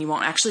problems and you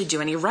won't actually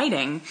do any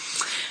writing.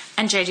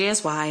 And JJ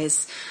is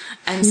wise.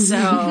 And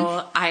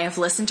so I have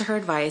listened to her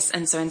advice.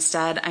 And so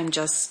instead I'm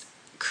just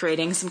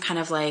creating some kind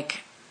of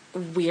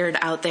weird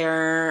out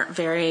there,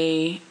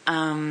 very,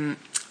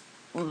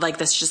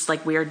 this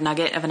just weird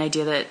nugget of an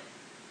idea that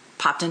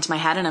popped into my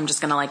head, and I'm just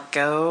going to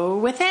go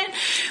with it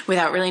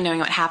without really knowing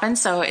what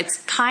happens. So it's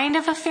kind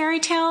of a fairy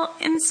tale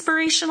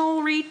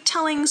inspirational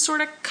retelling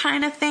sort of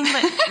kind of thing,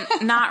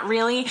 but not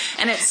really.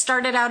 And it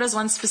started out as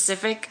one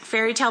specific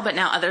fairy tale, but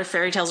now other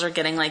fairy tales are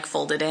getting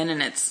folded in,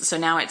 and so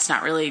now it's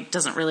not really,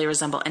 doesn't really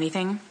resemble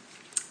anything.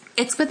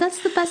 But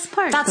that's the best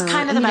part. That's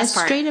kind of the best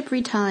part. Straight up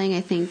retelling,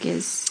 I think,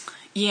 is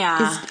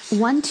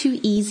one, too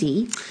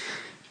easy,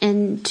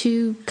 and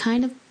two,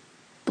 kind of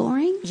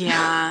boring.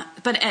 Yeah,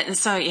 but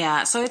so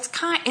it's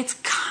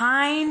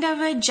kind of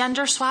a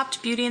gender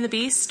swapped Beauty and the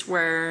Beast,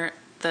 where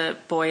the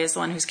boy is the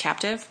one who's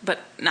captive, but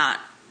not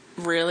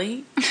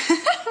really,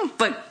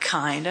 but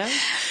kind of.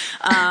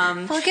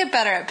 We'll get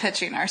better at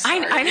pitching our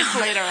stories I know.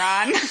 later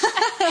on.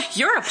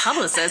 You're a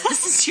publicist.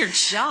 This is your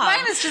job.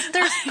 Mine is just,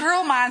 there's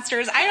girl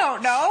monsters. I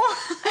don't know.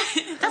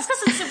 That's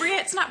because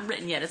it's not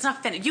written yet. It's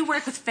not finished. You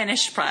work with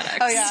finished products.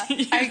 Oh,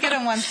 yeah. I get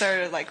them once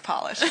they're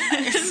polished.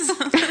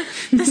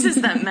 This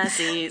is that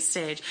messy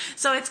stage.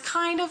 So it's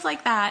kind of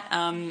like that,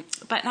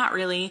 but not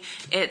really.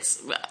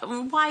 It's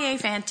YA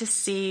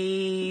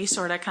fantasy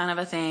sort of kind of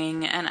a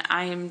thing, and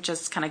I'm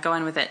just kind of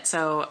going with it.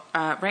 So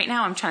right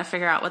now I'm trying to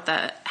figure out what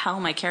the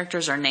hell my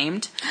characters are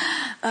named.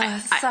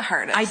 It's the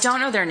hardest. I don't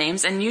know their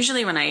names, and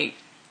usually when I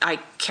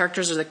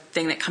characters are the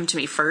thing that come to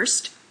me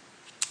first,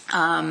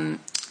 and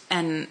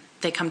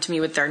they come to me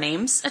with their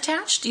names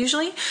attached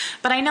usually.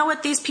 But I know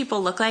what these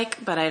people look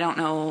like, but I don't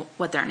know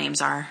what their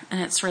names are,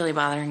 and it's really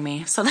bothering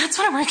me. So that's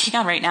what I'm working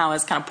on right now,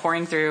 is kind of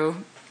pouring through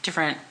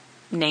different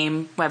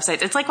name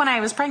websites. It's like when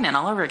I was pregnant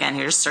all over again.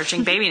 You're just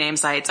searching baby name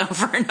sites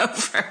over and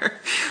over.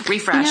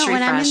 Refresh,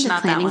 when I'm in the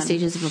not planning that one.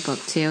 stages of a book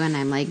too, and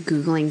I'm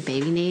Googling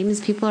baby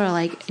names, people are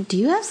like, do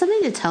you have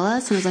something to tell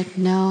us? And I was like,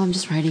 no, I'm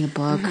just writing a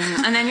book.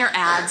 Mm-hmm. And then your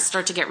ads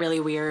start to get really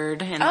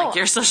weird in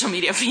your social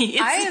media feeds.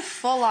 I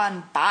full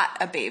on bought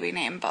a baby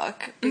name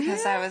book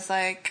because I was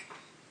like,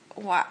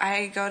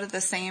 I go to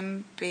the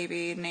same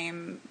baby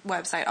name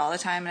website all the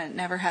time, and it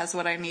never has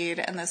what I need,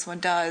 and this one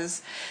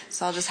does.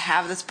 So I'll just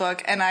have this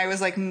book. And I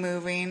was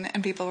moving,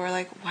 and people were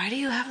like, why do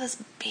you have this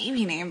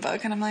baby name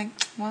book? And I'm like,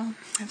 well,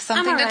 I have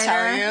something to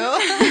tell you.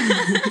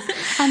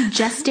 I'm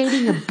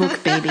gestating a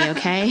book baby,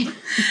 okay?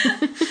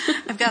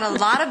 I've got a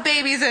lot of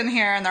babies in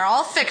here, and they're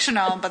all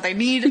fictional, but they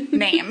need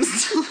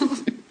names.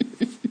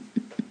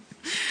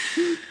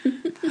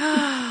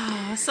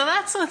 So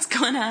that's what's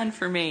going on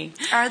for me.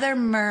 Are there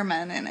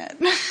mermen in it?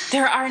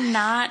 There are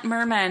not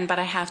mermen, but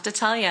I have to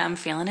tell you, I'm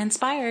feeling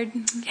inspired.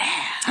 Yeah.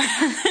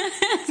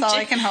 That's all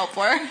I can hope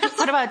for.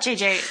 What about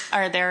JJ?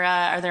 Are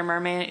there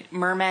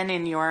mermen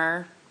in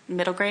your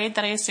middle grade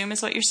that I assume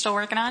is what you're still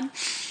working on?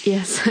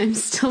 Yes, I'm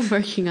still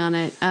working on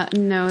it.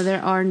 No,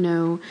 there are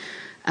no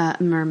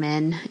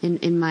mermen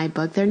in my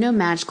book. There are no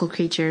magical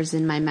creatures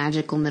in my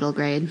magical middle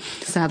grade,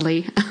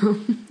 sadly.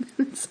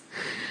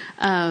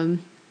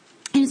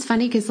 And it's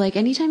funny because,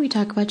 anytime you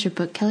talk about your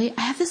book, Kelly,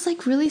 I have this,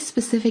 really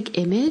specific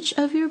image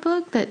of your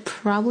book that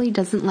probably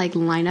doesn't,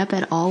 line up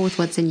at all with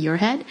what's in your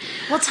head.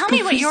 Well, tell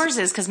me what yours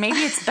is, because maybe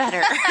it's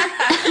better.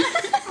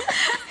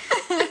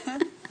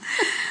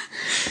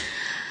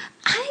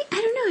 I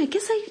don't know. I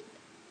guess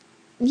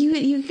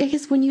I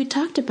guess when you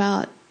talked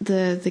about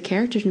the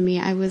character to me,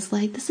 I was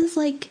like, this is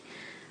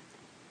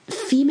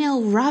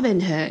female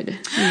Robin Hood,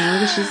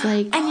 which is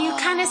and you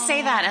kind of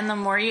say that, and the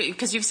more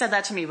because you've said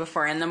that to me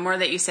before, and the more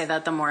that you say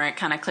that, the more it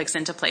kind of clicks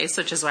into place,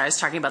 which is why I was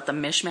talking about the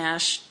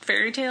mishmash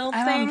fairy tale thing.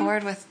 I'm on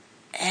board with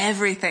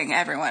everything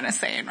everyone is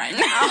saying right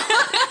now.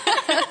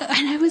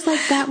 And I was like,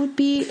 that would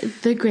be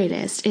the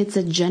greatest. It's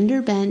a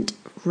gender bent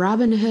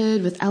Robin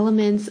Hood with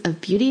elements of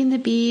Beauty and the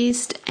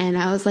Beast, and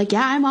I was like,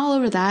 yeah, I'm all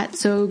over that.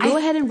 So go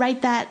ahead and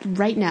write that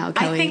right now,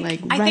 Kelly.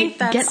 I think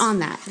get on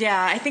that.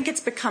 Yeah, I think it's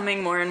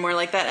becoming more and more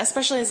like that,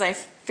 especially as I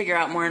figure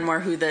out more and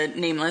more who the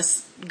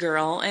nameless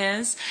girl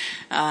is.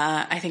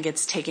 I think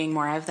it's taking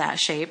more of that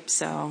shape.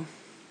 So,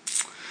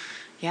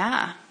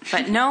 yeah,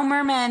 but no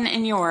mermen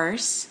in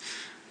yours.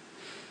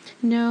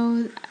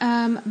 No,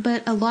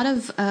 but a lot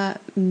of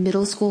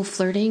middle school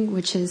flirting,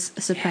 which is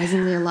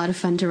surprisingly a lot of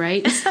fun to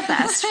write. It's the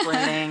best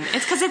flirting.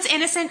 It's because it's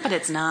innocent, but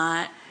it's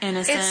not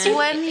innocent. It's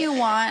when you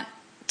want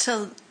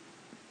to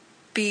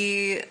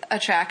be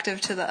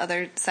attractive to the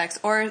other sex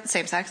or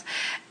same sex,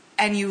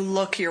 and you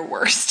look your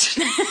worst.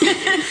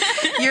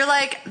 You're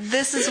like,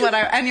 this is what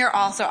and you're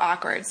also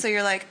awkward. So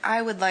you're like,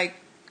 I would like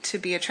to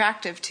be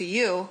attractive to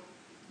you,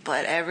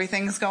 but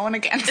everything's going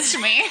against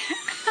me.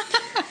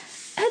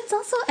 It's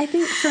also, I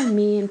think for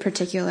me in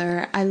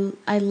particular,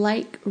 I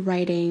like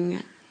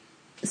writing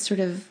sort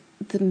of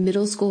the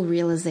middle school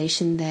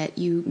realization that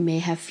you may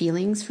have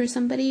feelings for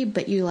somebody,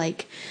 but you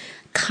like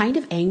kind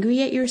of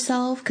angry at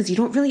yourself because you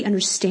don't really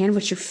understand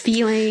what you're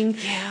feeling.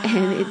 Yeah.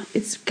 And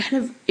it's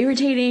kind of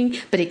irritating,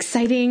 but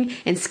exciting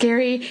and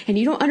scary, and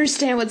you don't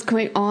understand what's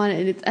going on.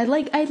 And I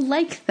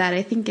like that.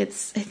 I think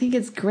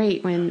it's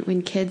great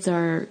when kids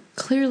are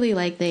clearly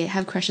like they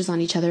have crushes on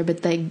each other,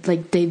 but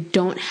they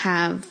don't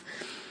have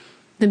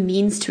the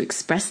means to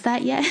express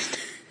that yet.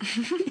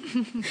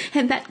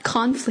 And that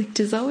conflict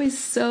is always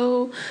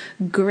so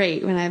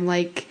great when I'm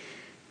like,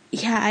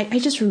 yeah, I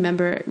just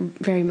remember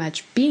very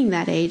much being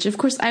that age. Of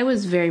course, I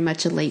was very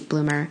much a late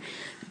bloomer,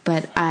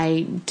 but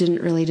I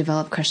didn't really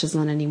develop crushes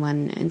on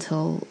anyone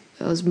until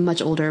I was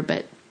much older.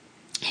 But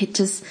it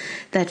just,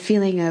 that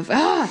feeling of,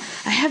 I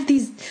have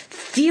these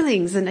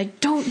feelings and I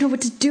don't know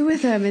what to do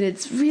with them, and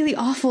it's really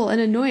awful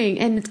and annoying,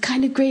 and it's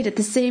kind of great at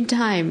the same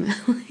time.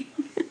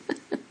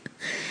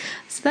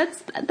 So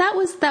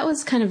that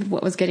was kind of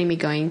what was getting me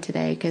going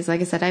today, because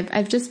like I said,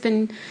 I've just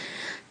been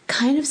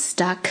kind of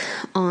stuck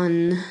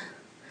on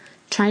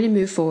trying to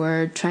move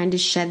forward, trying to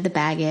shed the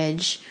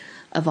baggage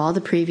of all the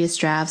previous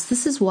drafts.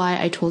 This is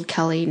why I told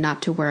Kelly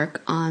not to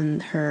work on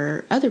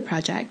her other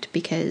project,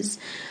 because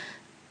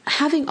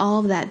having all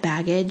of that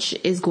baggage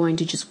is going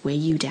to just weigh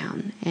you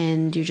down,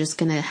 and you're just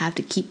going to have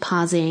to keep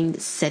pausing,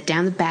 set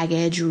down the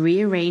baggage,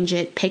 rearrange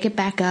it, pick it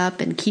back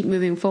up, and keep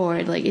moving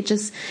forward. Like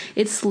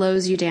it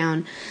slows you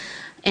down.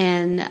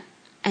 And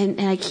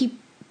I keep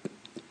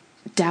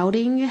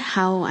doubting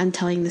how I'm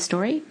telling the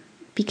story,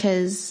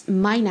 because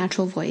my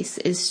natural voice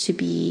is to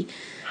be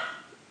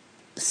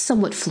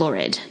somewhat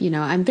florid. You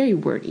know, I'm very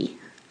wordy,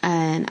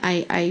 and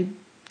I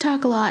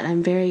talk a lot.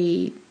 I'm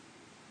very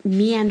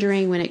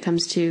meandering when it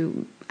comes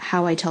to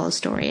how I tell a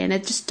story, and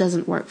it just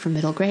doesn't work for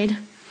middle grade.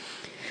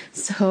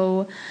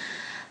 So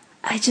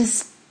I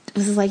just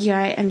was like,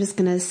 yeah, I'm just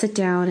going to sit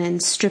down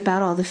and strip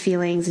out all the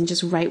feelings and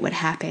just write what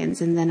happens.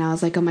 And then I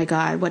was like, oh my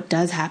God, what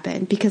does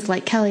happen? Because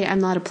like Kelly, I'm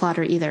not a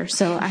plotter either.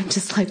 So I'm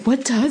just like,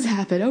 what does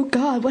happen? Oh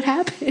God, what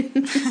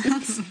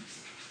happens?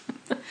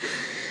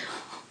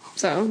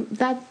 So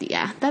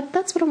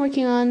that's what I'm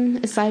working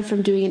on, aside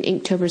from doing an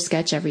Inktober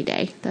sketch every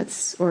day.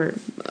 Or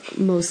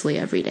mostly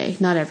every day.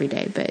 Not every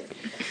day, but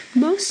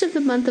most of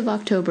the month of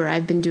October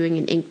I've been doing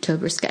an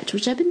Inktober sketch,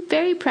 which I've been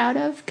very proud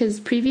of, because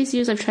previous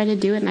years I've tried to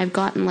do it and I've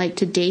gotten like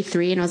to day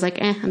 3 and I was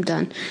like, I'm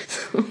done.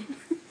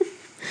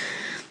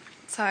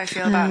 That's how I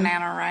feel about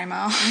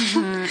NaNoWriMo.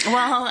 Mm-hmm.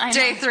 Well,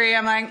 day 3,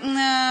 I'm like,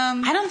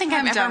 I don't think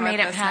I've ever made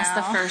it past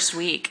the first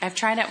week. I've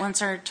tried it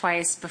once or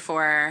twice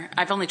before.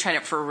 I've only tried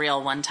it for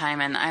real one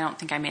time, and I don't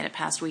think I made it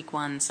past week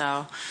 1.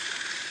 So,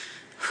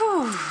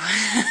 whew.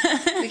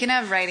 We can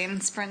have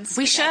writing sprints.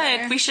 We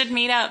should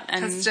meet up,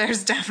 and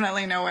there's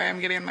definitely no way I'm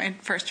getting my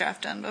first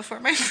draft done before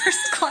my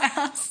first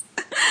class.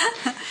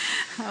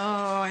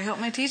 Oh, I hope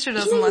my teacher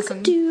doesn't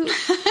listen. You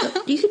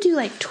could do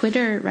like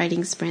Twitter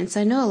writing sprints.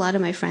 I know a lot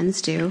of my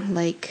friends do,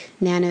 like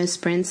nano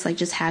sprints, like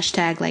just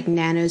hashtag like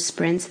nano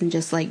sprints and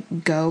just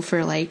like go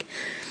for like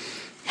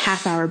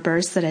half-hour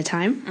bursts at a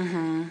time.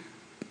 Mm-hmm.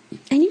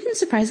 And you can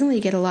surprisingly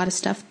get a lot of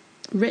stuff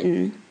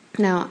written.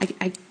 Now,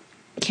 I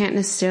can't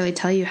necessarily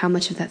tell you how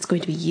much of that's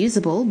going to be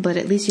usable, but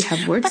at least you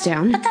have words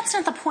down. But that's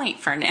not the point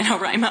for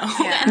NaNoWriMo.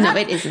 Yeah. No,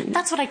 it isn't.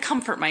 That's what I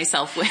comfort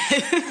myself with.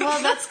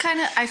 Well, that's kind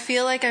of, I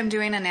feel like I'm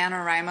doing a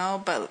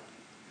NaNoWriMo, but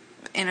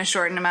in a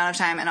shortened amount of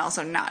time, and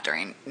also not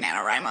during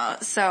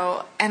NaNoWriMo.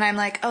 So, and I'm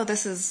like, oh,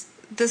 this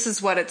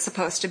is what it's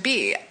supposed to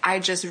be. I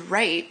just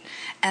write,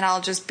 and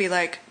I'll just be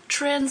like,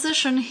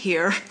 transition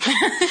here,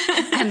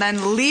 and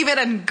then leave it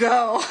and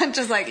go.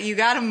 Just like, you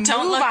gotta move on.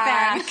 Don't look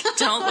back.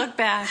 Don't look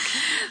back.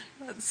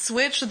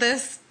 Switch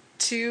this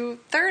to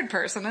third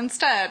person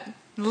instead.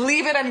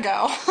 Leave it and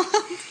go.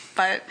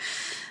 But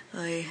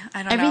I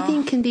don't know.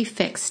 Everything can be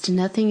fixed.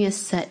 Nothing is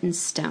set in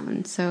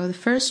stone. So the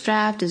first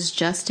draft is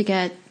just to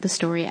get the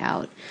story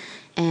out.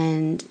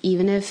 And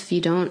even if you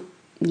don't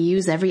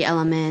use every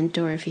element,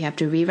 or if you have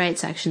to rewrite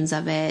sections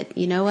of it,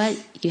 you know what?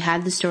 You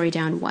had the story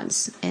down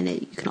once, and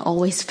you can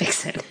always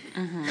fix it.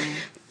 Mm-hmm.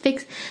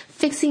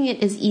 Fixing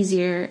it is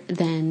easier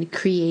than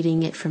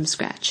creating it from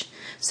scratch.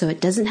 So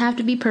it doesn't have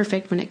to be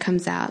perfect when it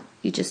comes out.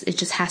 It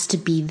just has to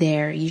be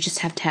there. You just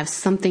have to have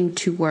something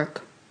to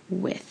work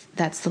with.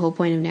 That's the whole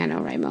point of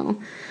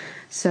NaNoWriMo.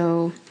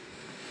 So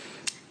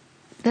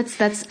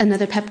that's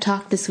another pep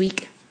talk this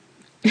week.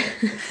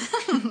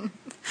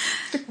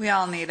 We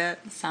all need it.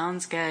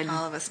 Sounds good.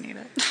 All of us need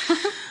it.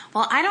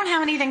 Well, I don't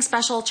have anything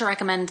special to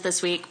recommend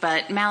this week,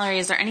 but Mallory,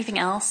 is there anything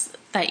else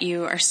that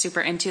you are super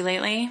into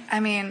lately?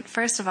 I mean,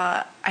 first of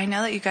all, I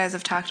know that you guys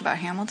have talked about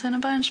Hamilton a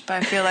bunch,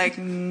 but I feel like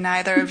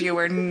neither of you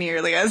were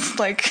nearly as,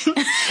 like,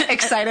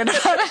 excited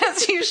about it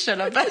as you should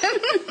have been.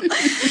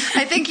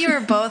 I think you were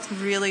both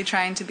really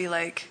trying to be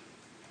like,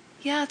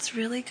 yeah, it's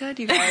really good,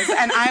 you guys.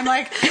 And I'm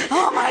like,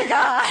 oh my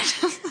God.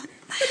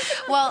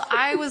 Well,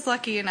 I was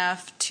lucky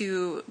enough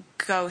to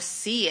go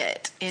see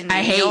it in New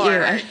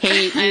York. I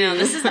hate you. I know,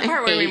 this is the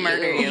part where we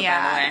murder you,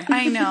 Yeah, by the way.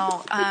 I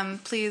know.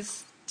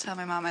 Please tell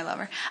my mom I love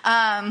her.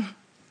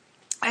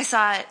 I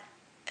saw it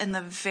in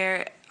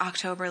the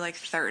October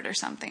 3rd or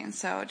something,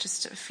 so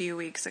just a few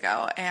weeks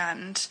ago,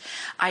 and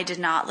I did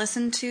not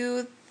listen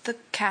to the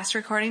cast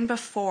recording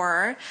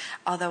before,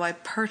 although I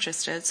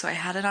purchased it, so I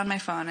had it on my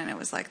phone, and it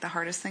was like the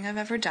hardest thing I've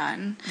ever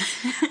done.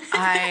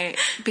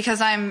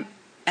 Because I'm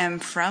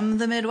from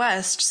the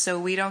Midwest, so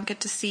we don't get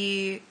to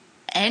see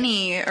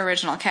any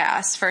original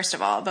cast, first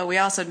of all, but we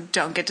also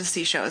don't get to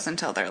see shows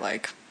until they're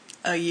like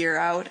a year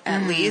out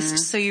at least.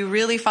 So you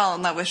really fall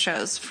in love with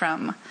shows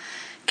from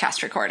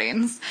cast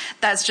recordings.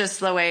 That's just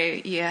the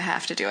way you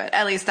have to do it.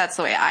 At least that's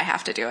the way I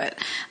have to do it.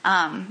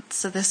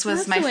 So this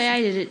was That's the way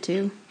I did it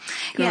too.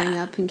 Growing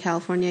up in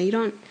California, you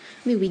don't.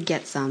 I mean, we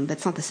get some, but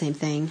it's not the same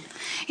thing.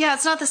 Yeah,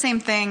 it's not the same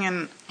thing,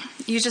 and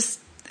you just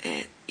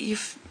you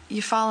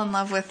fall in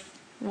love with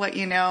what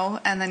you know,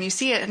 and then you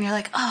see it and you're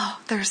like, oh,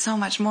 there's so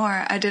much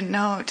more I didn't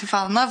know to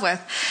fall in love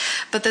with.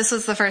 But this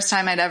was the first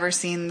time I'd ever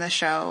seen the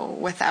show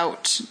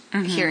without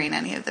hearing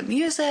any of the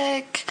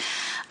music.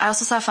 I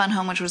also saw Fun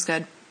Home, which was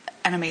good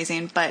and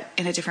amazing, but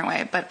in a different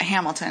way. But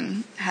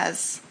Hamilton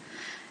has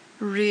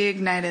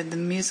reignited the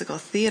musical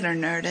theater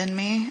nerd in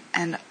me,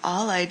 and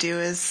all I do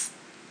is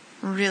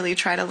really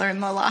try to learn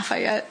the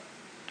Lafayette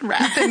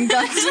rap and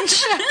Guns and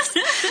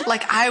Ships.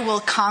 Like, I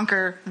will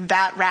conquer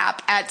that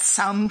rap at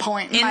some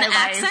point in my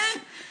life.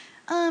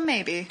 Accent?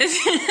 Maybe.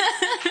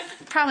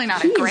 Probably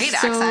not a great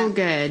accent. So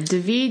good.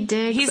 Daveed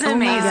Diggs. He's oh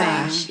amazing.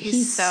 My gosh.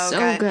 He's so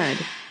good. good.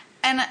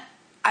 And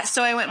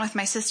so I went with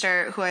my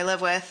sister, who I live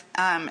with.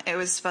 It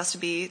was supposed to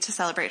be to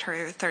celebrate her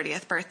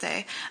 30th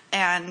birthday,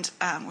 and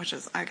which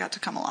is I got to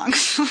come along.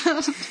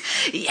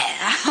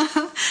 Yeah.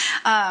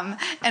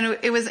 And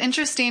it was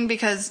interesting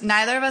because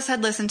neither of us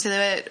had listened to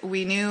it.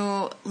 We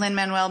knew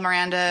Lin-Manuel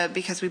Miranda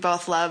because we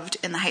both loved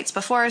In the Heights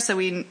before, so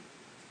we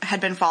had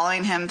been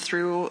following him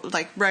through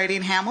like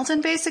writing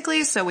Hamilton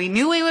basically. So we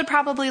knew we would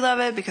probably love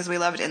it because we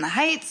loved In the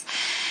Heights.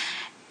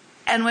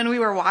 And when we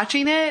were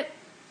watching it,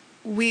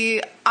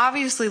 we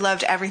obviously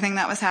loved everything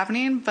that was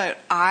happening, but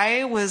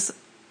I was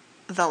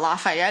the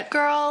Lafayette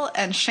girl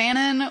and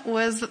Shannon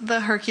was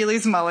the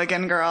Hercules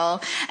Mulligan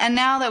girl. And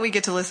now that we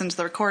get to listen to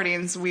the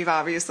recordings, we've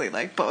obviously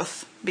like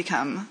both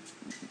become...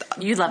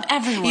 You love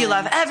everyone. You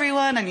love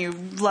everyone, and you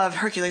love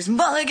Hercules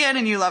Mulligan,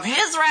 and you love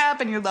his rap,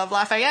 and you love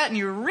Lafayette, and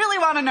you really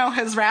want to know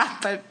his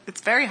rap, but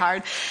it's very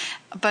hard.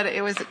 But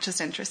it was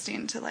just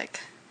interesting to like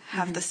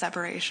have the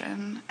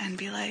separation and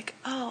be like,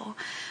 oh,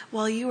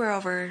 well, you were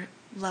over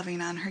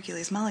loving on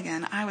Hercules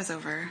Mulligan, I was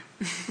over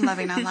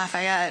loving on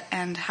Lafayette,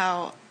 and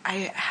how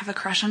I have a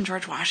crush on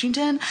George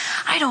Washington.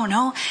 I don't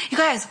know. You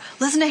guys,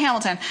 listen to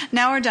Hamilton.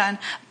 Now we're done.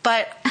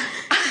 But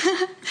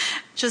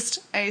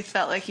I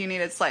felt like you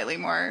needed slightly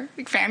more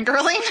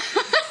fangirling.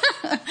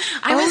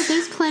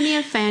 There's plenty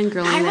of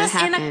fangirling I that was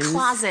happens. in a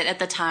closet at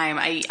the time.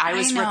 I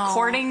was know.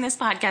 recording this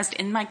podcast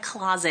in my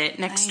closet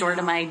next door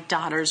to my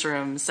daughter's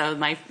room. So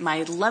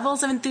my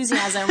levels of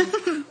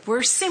enthusiasm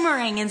were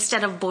simmering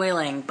instead of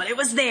boiling. But it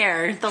was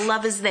there. The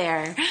love is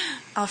there.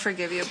 I'll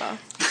forgive you both.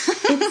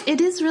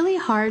 It is really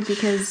hard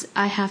because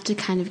I have to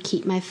kind of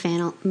keep my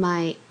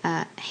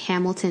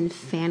Hamilton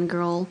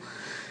fangirl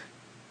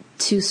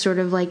to sort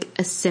of like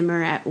a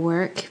simmer at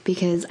work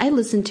because I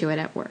listen to it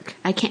at work.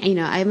 I can't,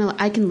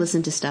 I can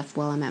listen to stuff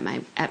while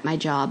I'm at my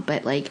job,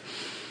 but like,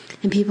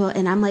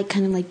 and I'm like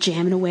kind of like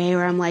jamming away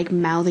or I'm like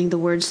mouthing the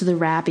words to the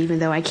rap even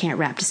though I can't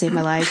rap to save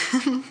my life.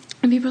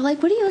 And people are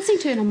like, what are you listening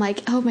to? And I'm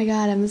like, oh my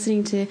God, I'm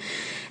listening to,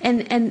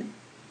 and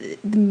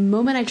the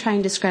moment I try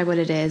and describe what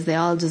it is, they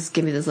all just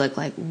give me this look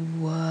like,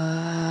 what?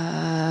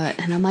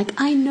 And I'm like,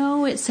 I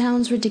know it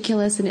sounds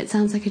ridiculous and it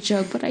sounds like a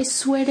joke, but I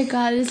swear to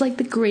God, it is like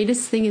the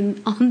greatest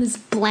thing on this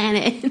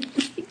planet.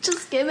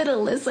 Just give it a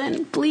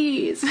listen,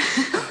 please.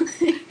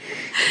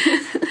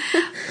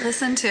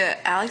 Listen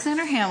to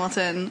Alexander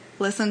Hamilton,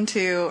 listen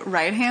to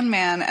Right Hand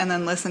Man, and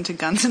then listen to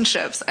Guns and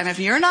Ships. And if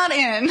you're not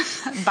in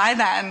by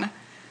then,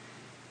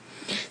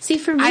 see,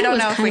 for me, I don't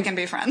know if we can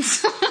be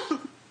friends.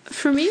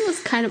 For me, it was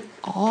kind of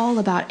all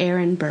about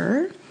Aaron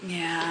Burr.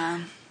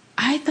 Yeah.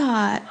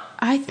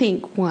 I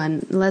think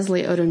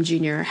Leslie Odom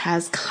Jr.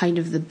 has kind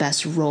of the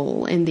best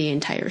role in the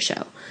entire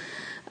show.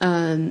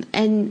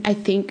 And I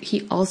think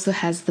he also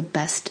has the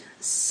best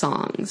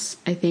songs.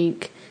 I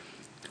think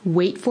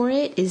Wait For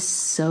It is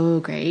so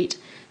great.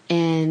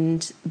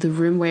 And The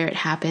Room Where It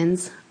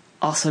Happens,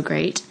 also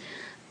great.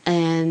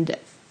 And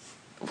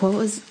what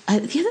was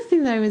the other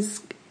thing that I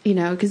was,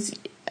 because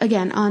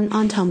again, on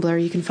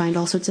Tumblr, you can find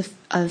all sorts of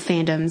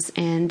fandoms.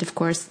 And of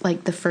course,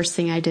 like the first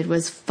thing I did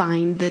was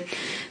find the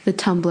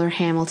Tumblr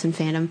Hamilton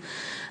fandom.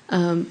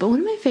 But one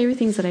of my favorite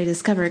things that I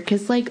discovered,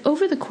 because like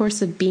over the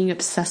course of being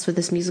obsessed with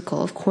this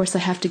musical, of course I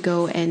have to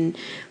go and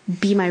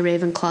be my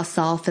Ravenclaw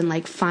self and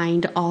like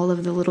find all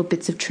of the little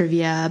bits of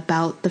trivia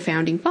about the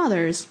founding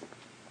fathers.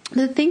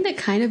 The thing that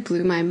kind of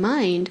blew my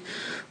mind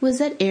was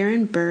that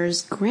Aaron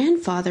Burr's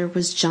grandfather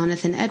was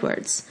Jonathan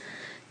Edwards,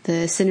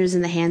 the Sinners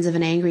in the Hands of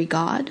an Angry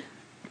God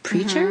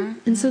preacher.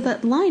 And so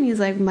that line is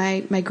like,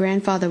 my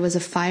grandfather was a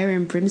fire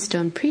and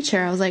brimstone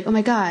preacher. I was like, oh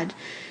my God,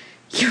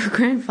 your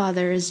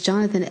grandfather is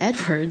Jonathan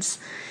Edwards.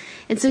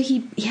 And so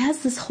he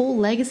has this whole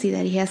legacy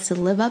that he has to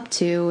live up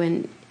to.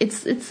 And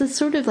it's this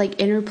sort of like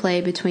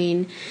interplay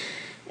between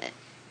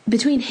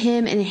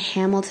him and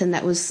Hamilton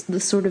that was the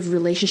sort of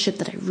relationship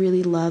that I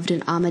really loved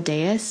in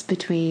Amadeus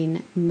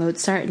between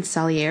Mozart and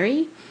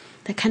Salieri.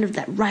 That kind of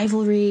that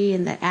rivalry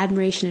and that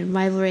admiration and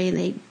rivalry, and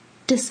they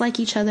dislike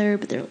each other,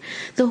 but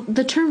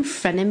the term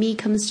frenemy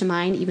comes to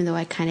mind, even though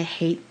I kind of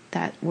hate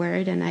that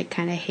word and I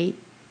kind of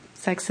hate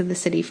Sex and the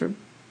City for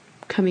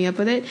coming up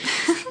with it.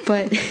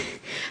 But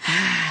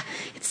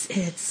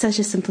it's such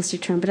a simplistic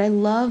term, but I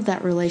love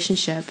that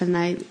relationship,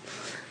 and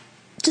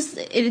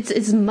it's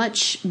as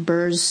much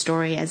Burr's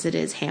story as it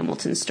is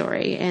Hamilton's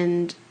story,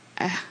 and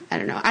I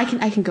don't know.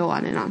 I can go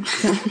on and on.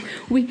 So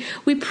we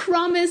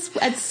promise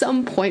at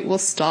some point we'll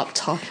stop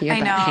talking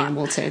about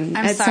Hamilton.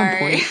 I'm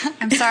sorry. Some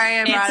point. I'm sorry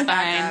I brought it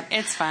back up.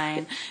 It's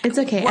fine. It's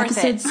okay.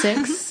 Episode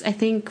 6. I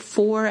think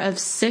 4 of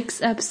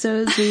 6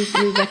 episodes we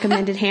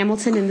recommended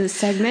Hamilton in this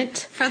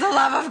segment. For the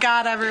love of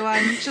God,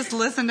 everyone, just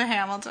listen to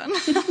Hamilton.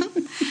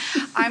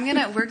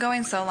 We're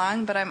going so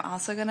long, but I'm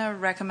also gonna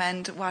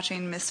recommend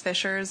watching Miss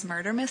Fisher's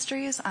Murder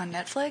Mysteries on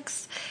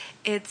Netflix.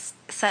 It's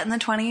set in the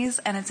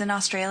 20s, and it's in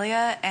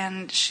Australia,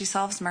 and she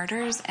solves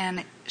murders,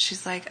 and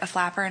she's like a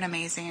flapper and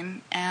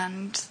amazing,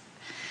 and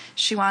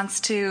she wants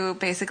to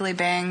basically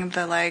bang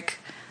the like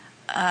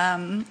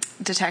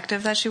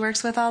detective that she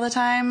works with all the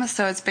time.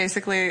 So it's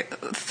basically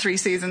 3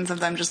 seasons of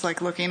them just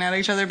like looking at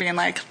each other being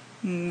like,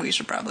 we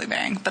should probably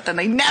bang, but then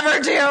they never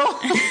do.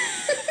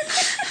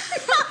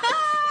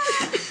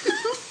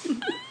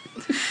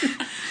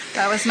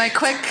 That was my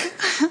quick.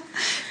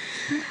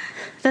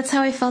 That's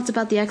how I felt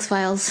about the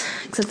X-Files,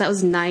 except that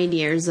was 9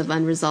 years of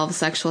unresolved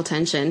sexual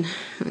tension.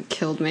 It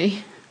killed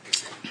me.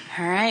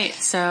 All right,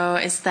 so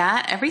is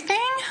that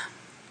everything?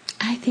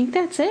 I think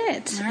that's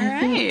it. All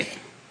right.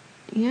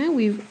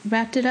 We've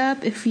wrapped it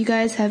up. If you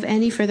guys have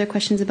any further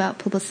questions about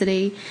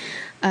publicity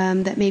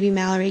that maybe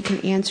Mallory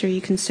can answer,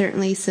 you can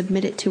certainly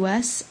submit it to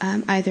us,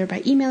 either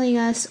by emailing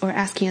us or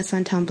asking us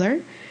on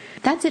Tumblr.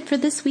 That's it for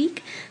this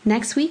week.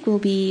 Next week we'll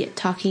be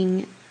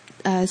talking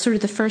sort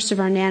of the first of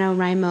our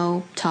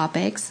NaNoWriMo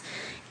topics,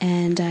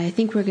 and I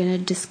think we're going to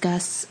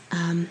discuss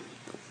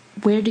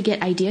where to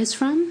get ideas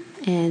from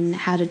and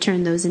how to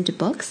turn those into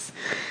books.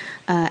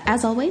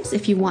 As always,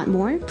 if you want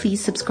more,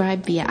 please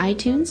subscribe via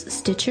iTunes,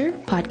 Stitcher,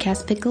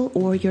 Podcast Pickle,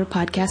 or your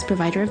podcast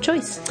provider of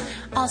choice.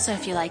 Also,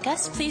 if you like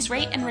us, please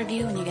rate and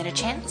review when you get a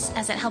chance,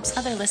 as it helps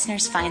other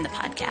listeners find the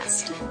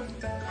podcast.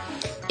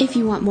 If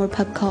you want more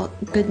pub cult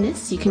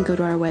goodness, you can go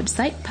to our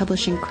website,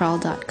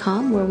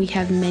 publishingcrawl.com, where we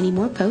have many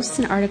more posts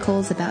and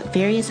articles about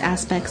various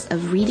aspects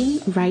of reading,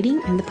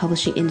 writing, and the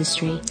publishing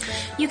industry.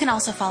 You can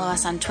also follow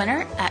us on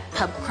Twitter at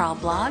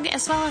PubCrawlBlog,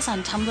 as well as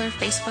on Tumblr,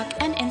 Facebook,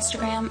 and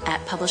Instagram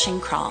at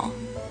PublishingCrawl.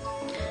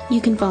 You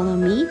can follow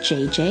me,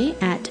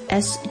 JJ, at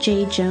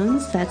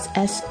SJJones, that's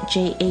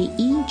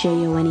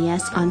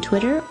SJAEJONES on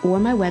Twitter, or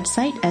my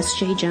website,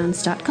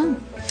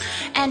 sjjones.com.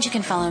 And you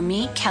can follow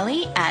me,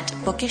 Kelly, at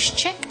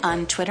BookishChick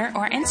on Twitter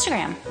or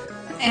Instagram.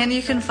 And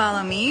you can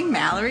follow me,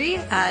 Mallory,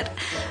 at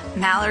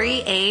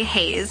Mallory A.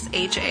 Hayes,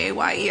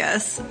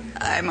 Hayes.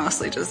 I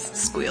mostly just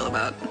squeal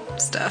about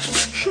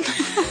stuff.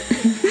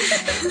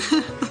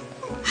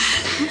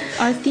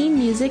 Our theme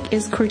music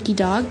is Quirky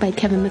Dog by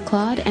Kevin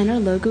MacLeod, and our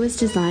logo is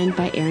designed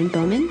by Aaron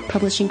Bowman,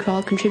 Publishing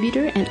Crawl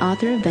contributor and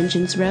author of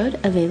Vengeance Road,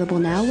 available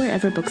now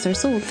wherever books are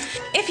sold.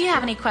 If you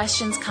have any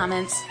questions,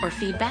 comments, or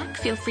feedback,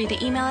 feel free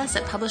to email us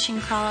at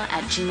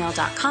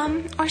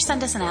publishingcrawl@gmail.com or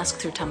send us an ask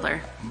through Tumblr.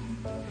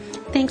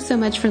 Thanks so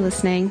much for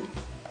listening.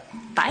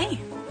 Bye.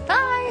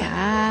 Bye.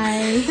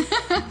 Bye.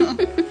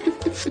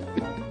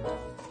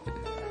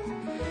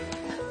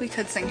 We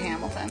could sing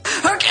Hamilton.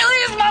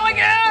 Hercules,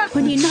 Mulligan!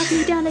 When you knock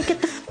me down, I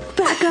get the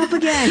back up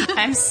again.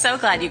 I'm so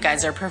glad you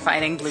guys are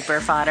providing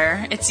blooper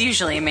fodder. It's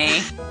usually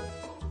me.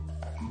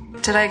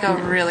 Did I go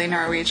really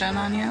Norwegian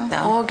on you?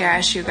 No. Oh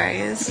gosh, you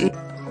guys.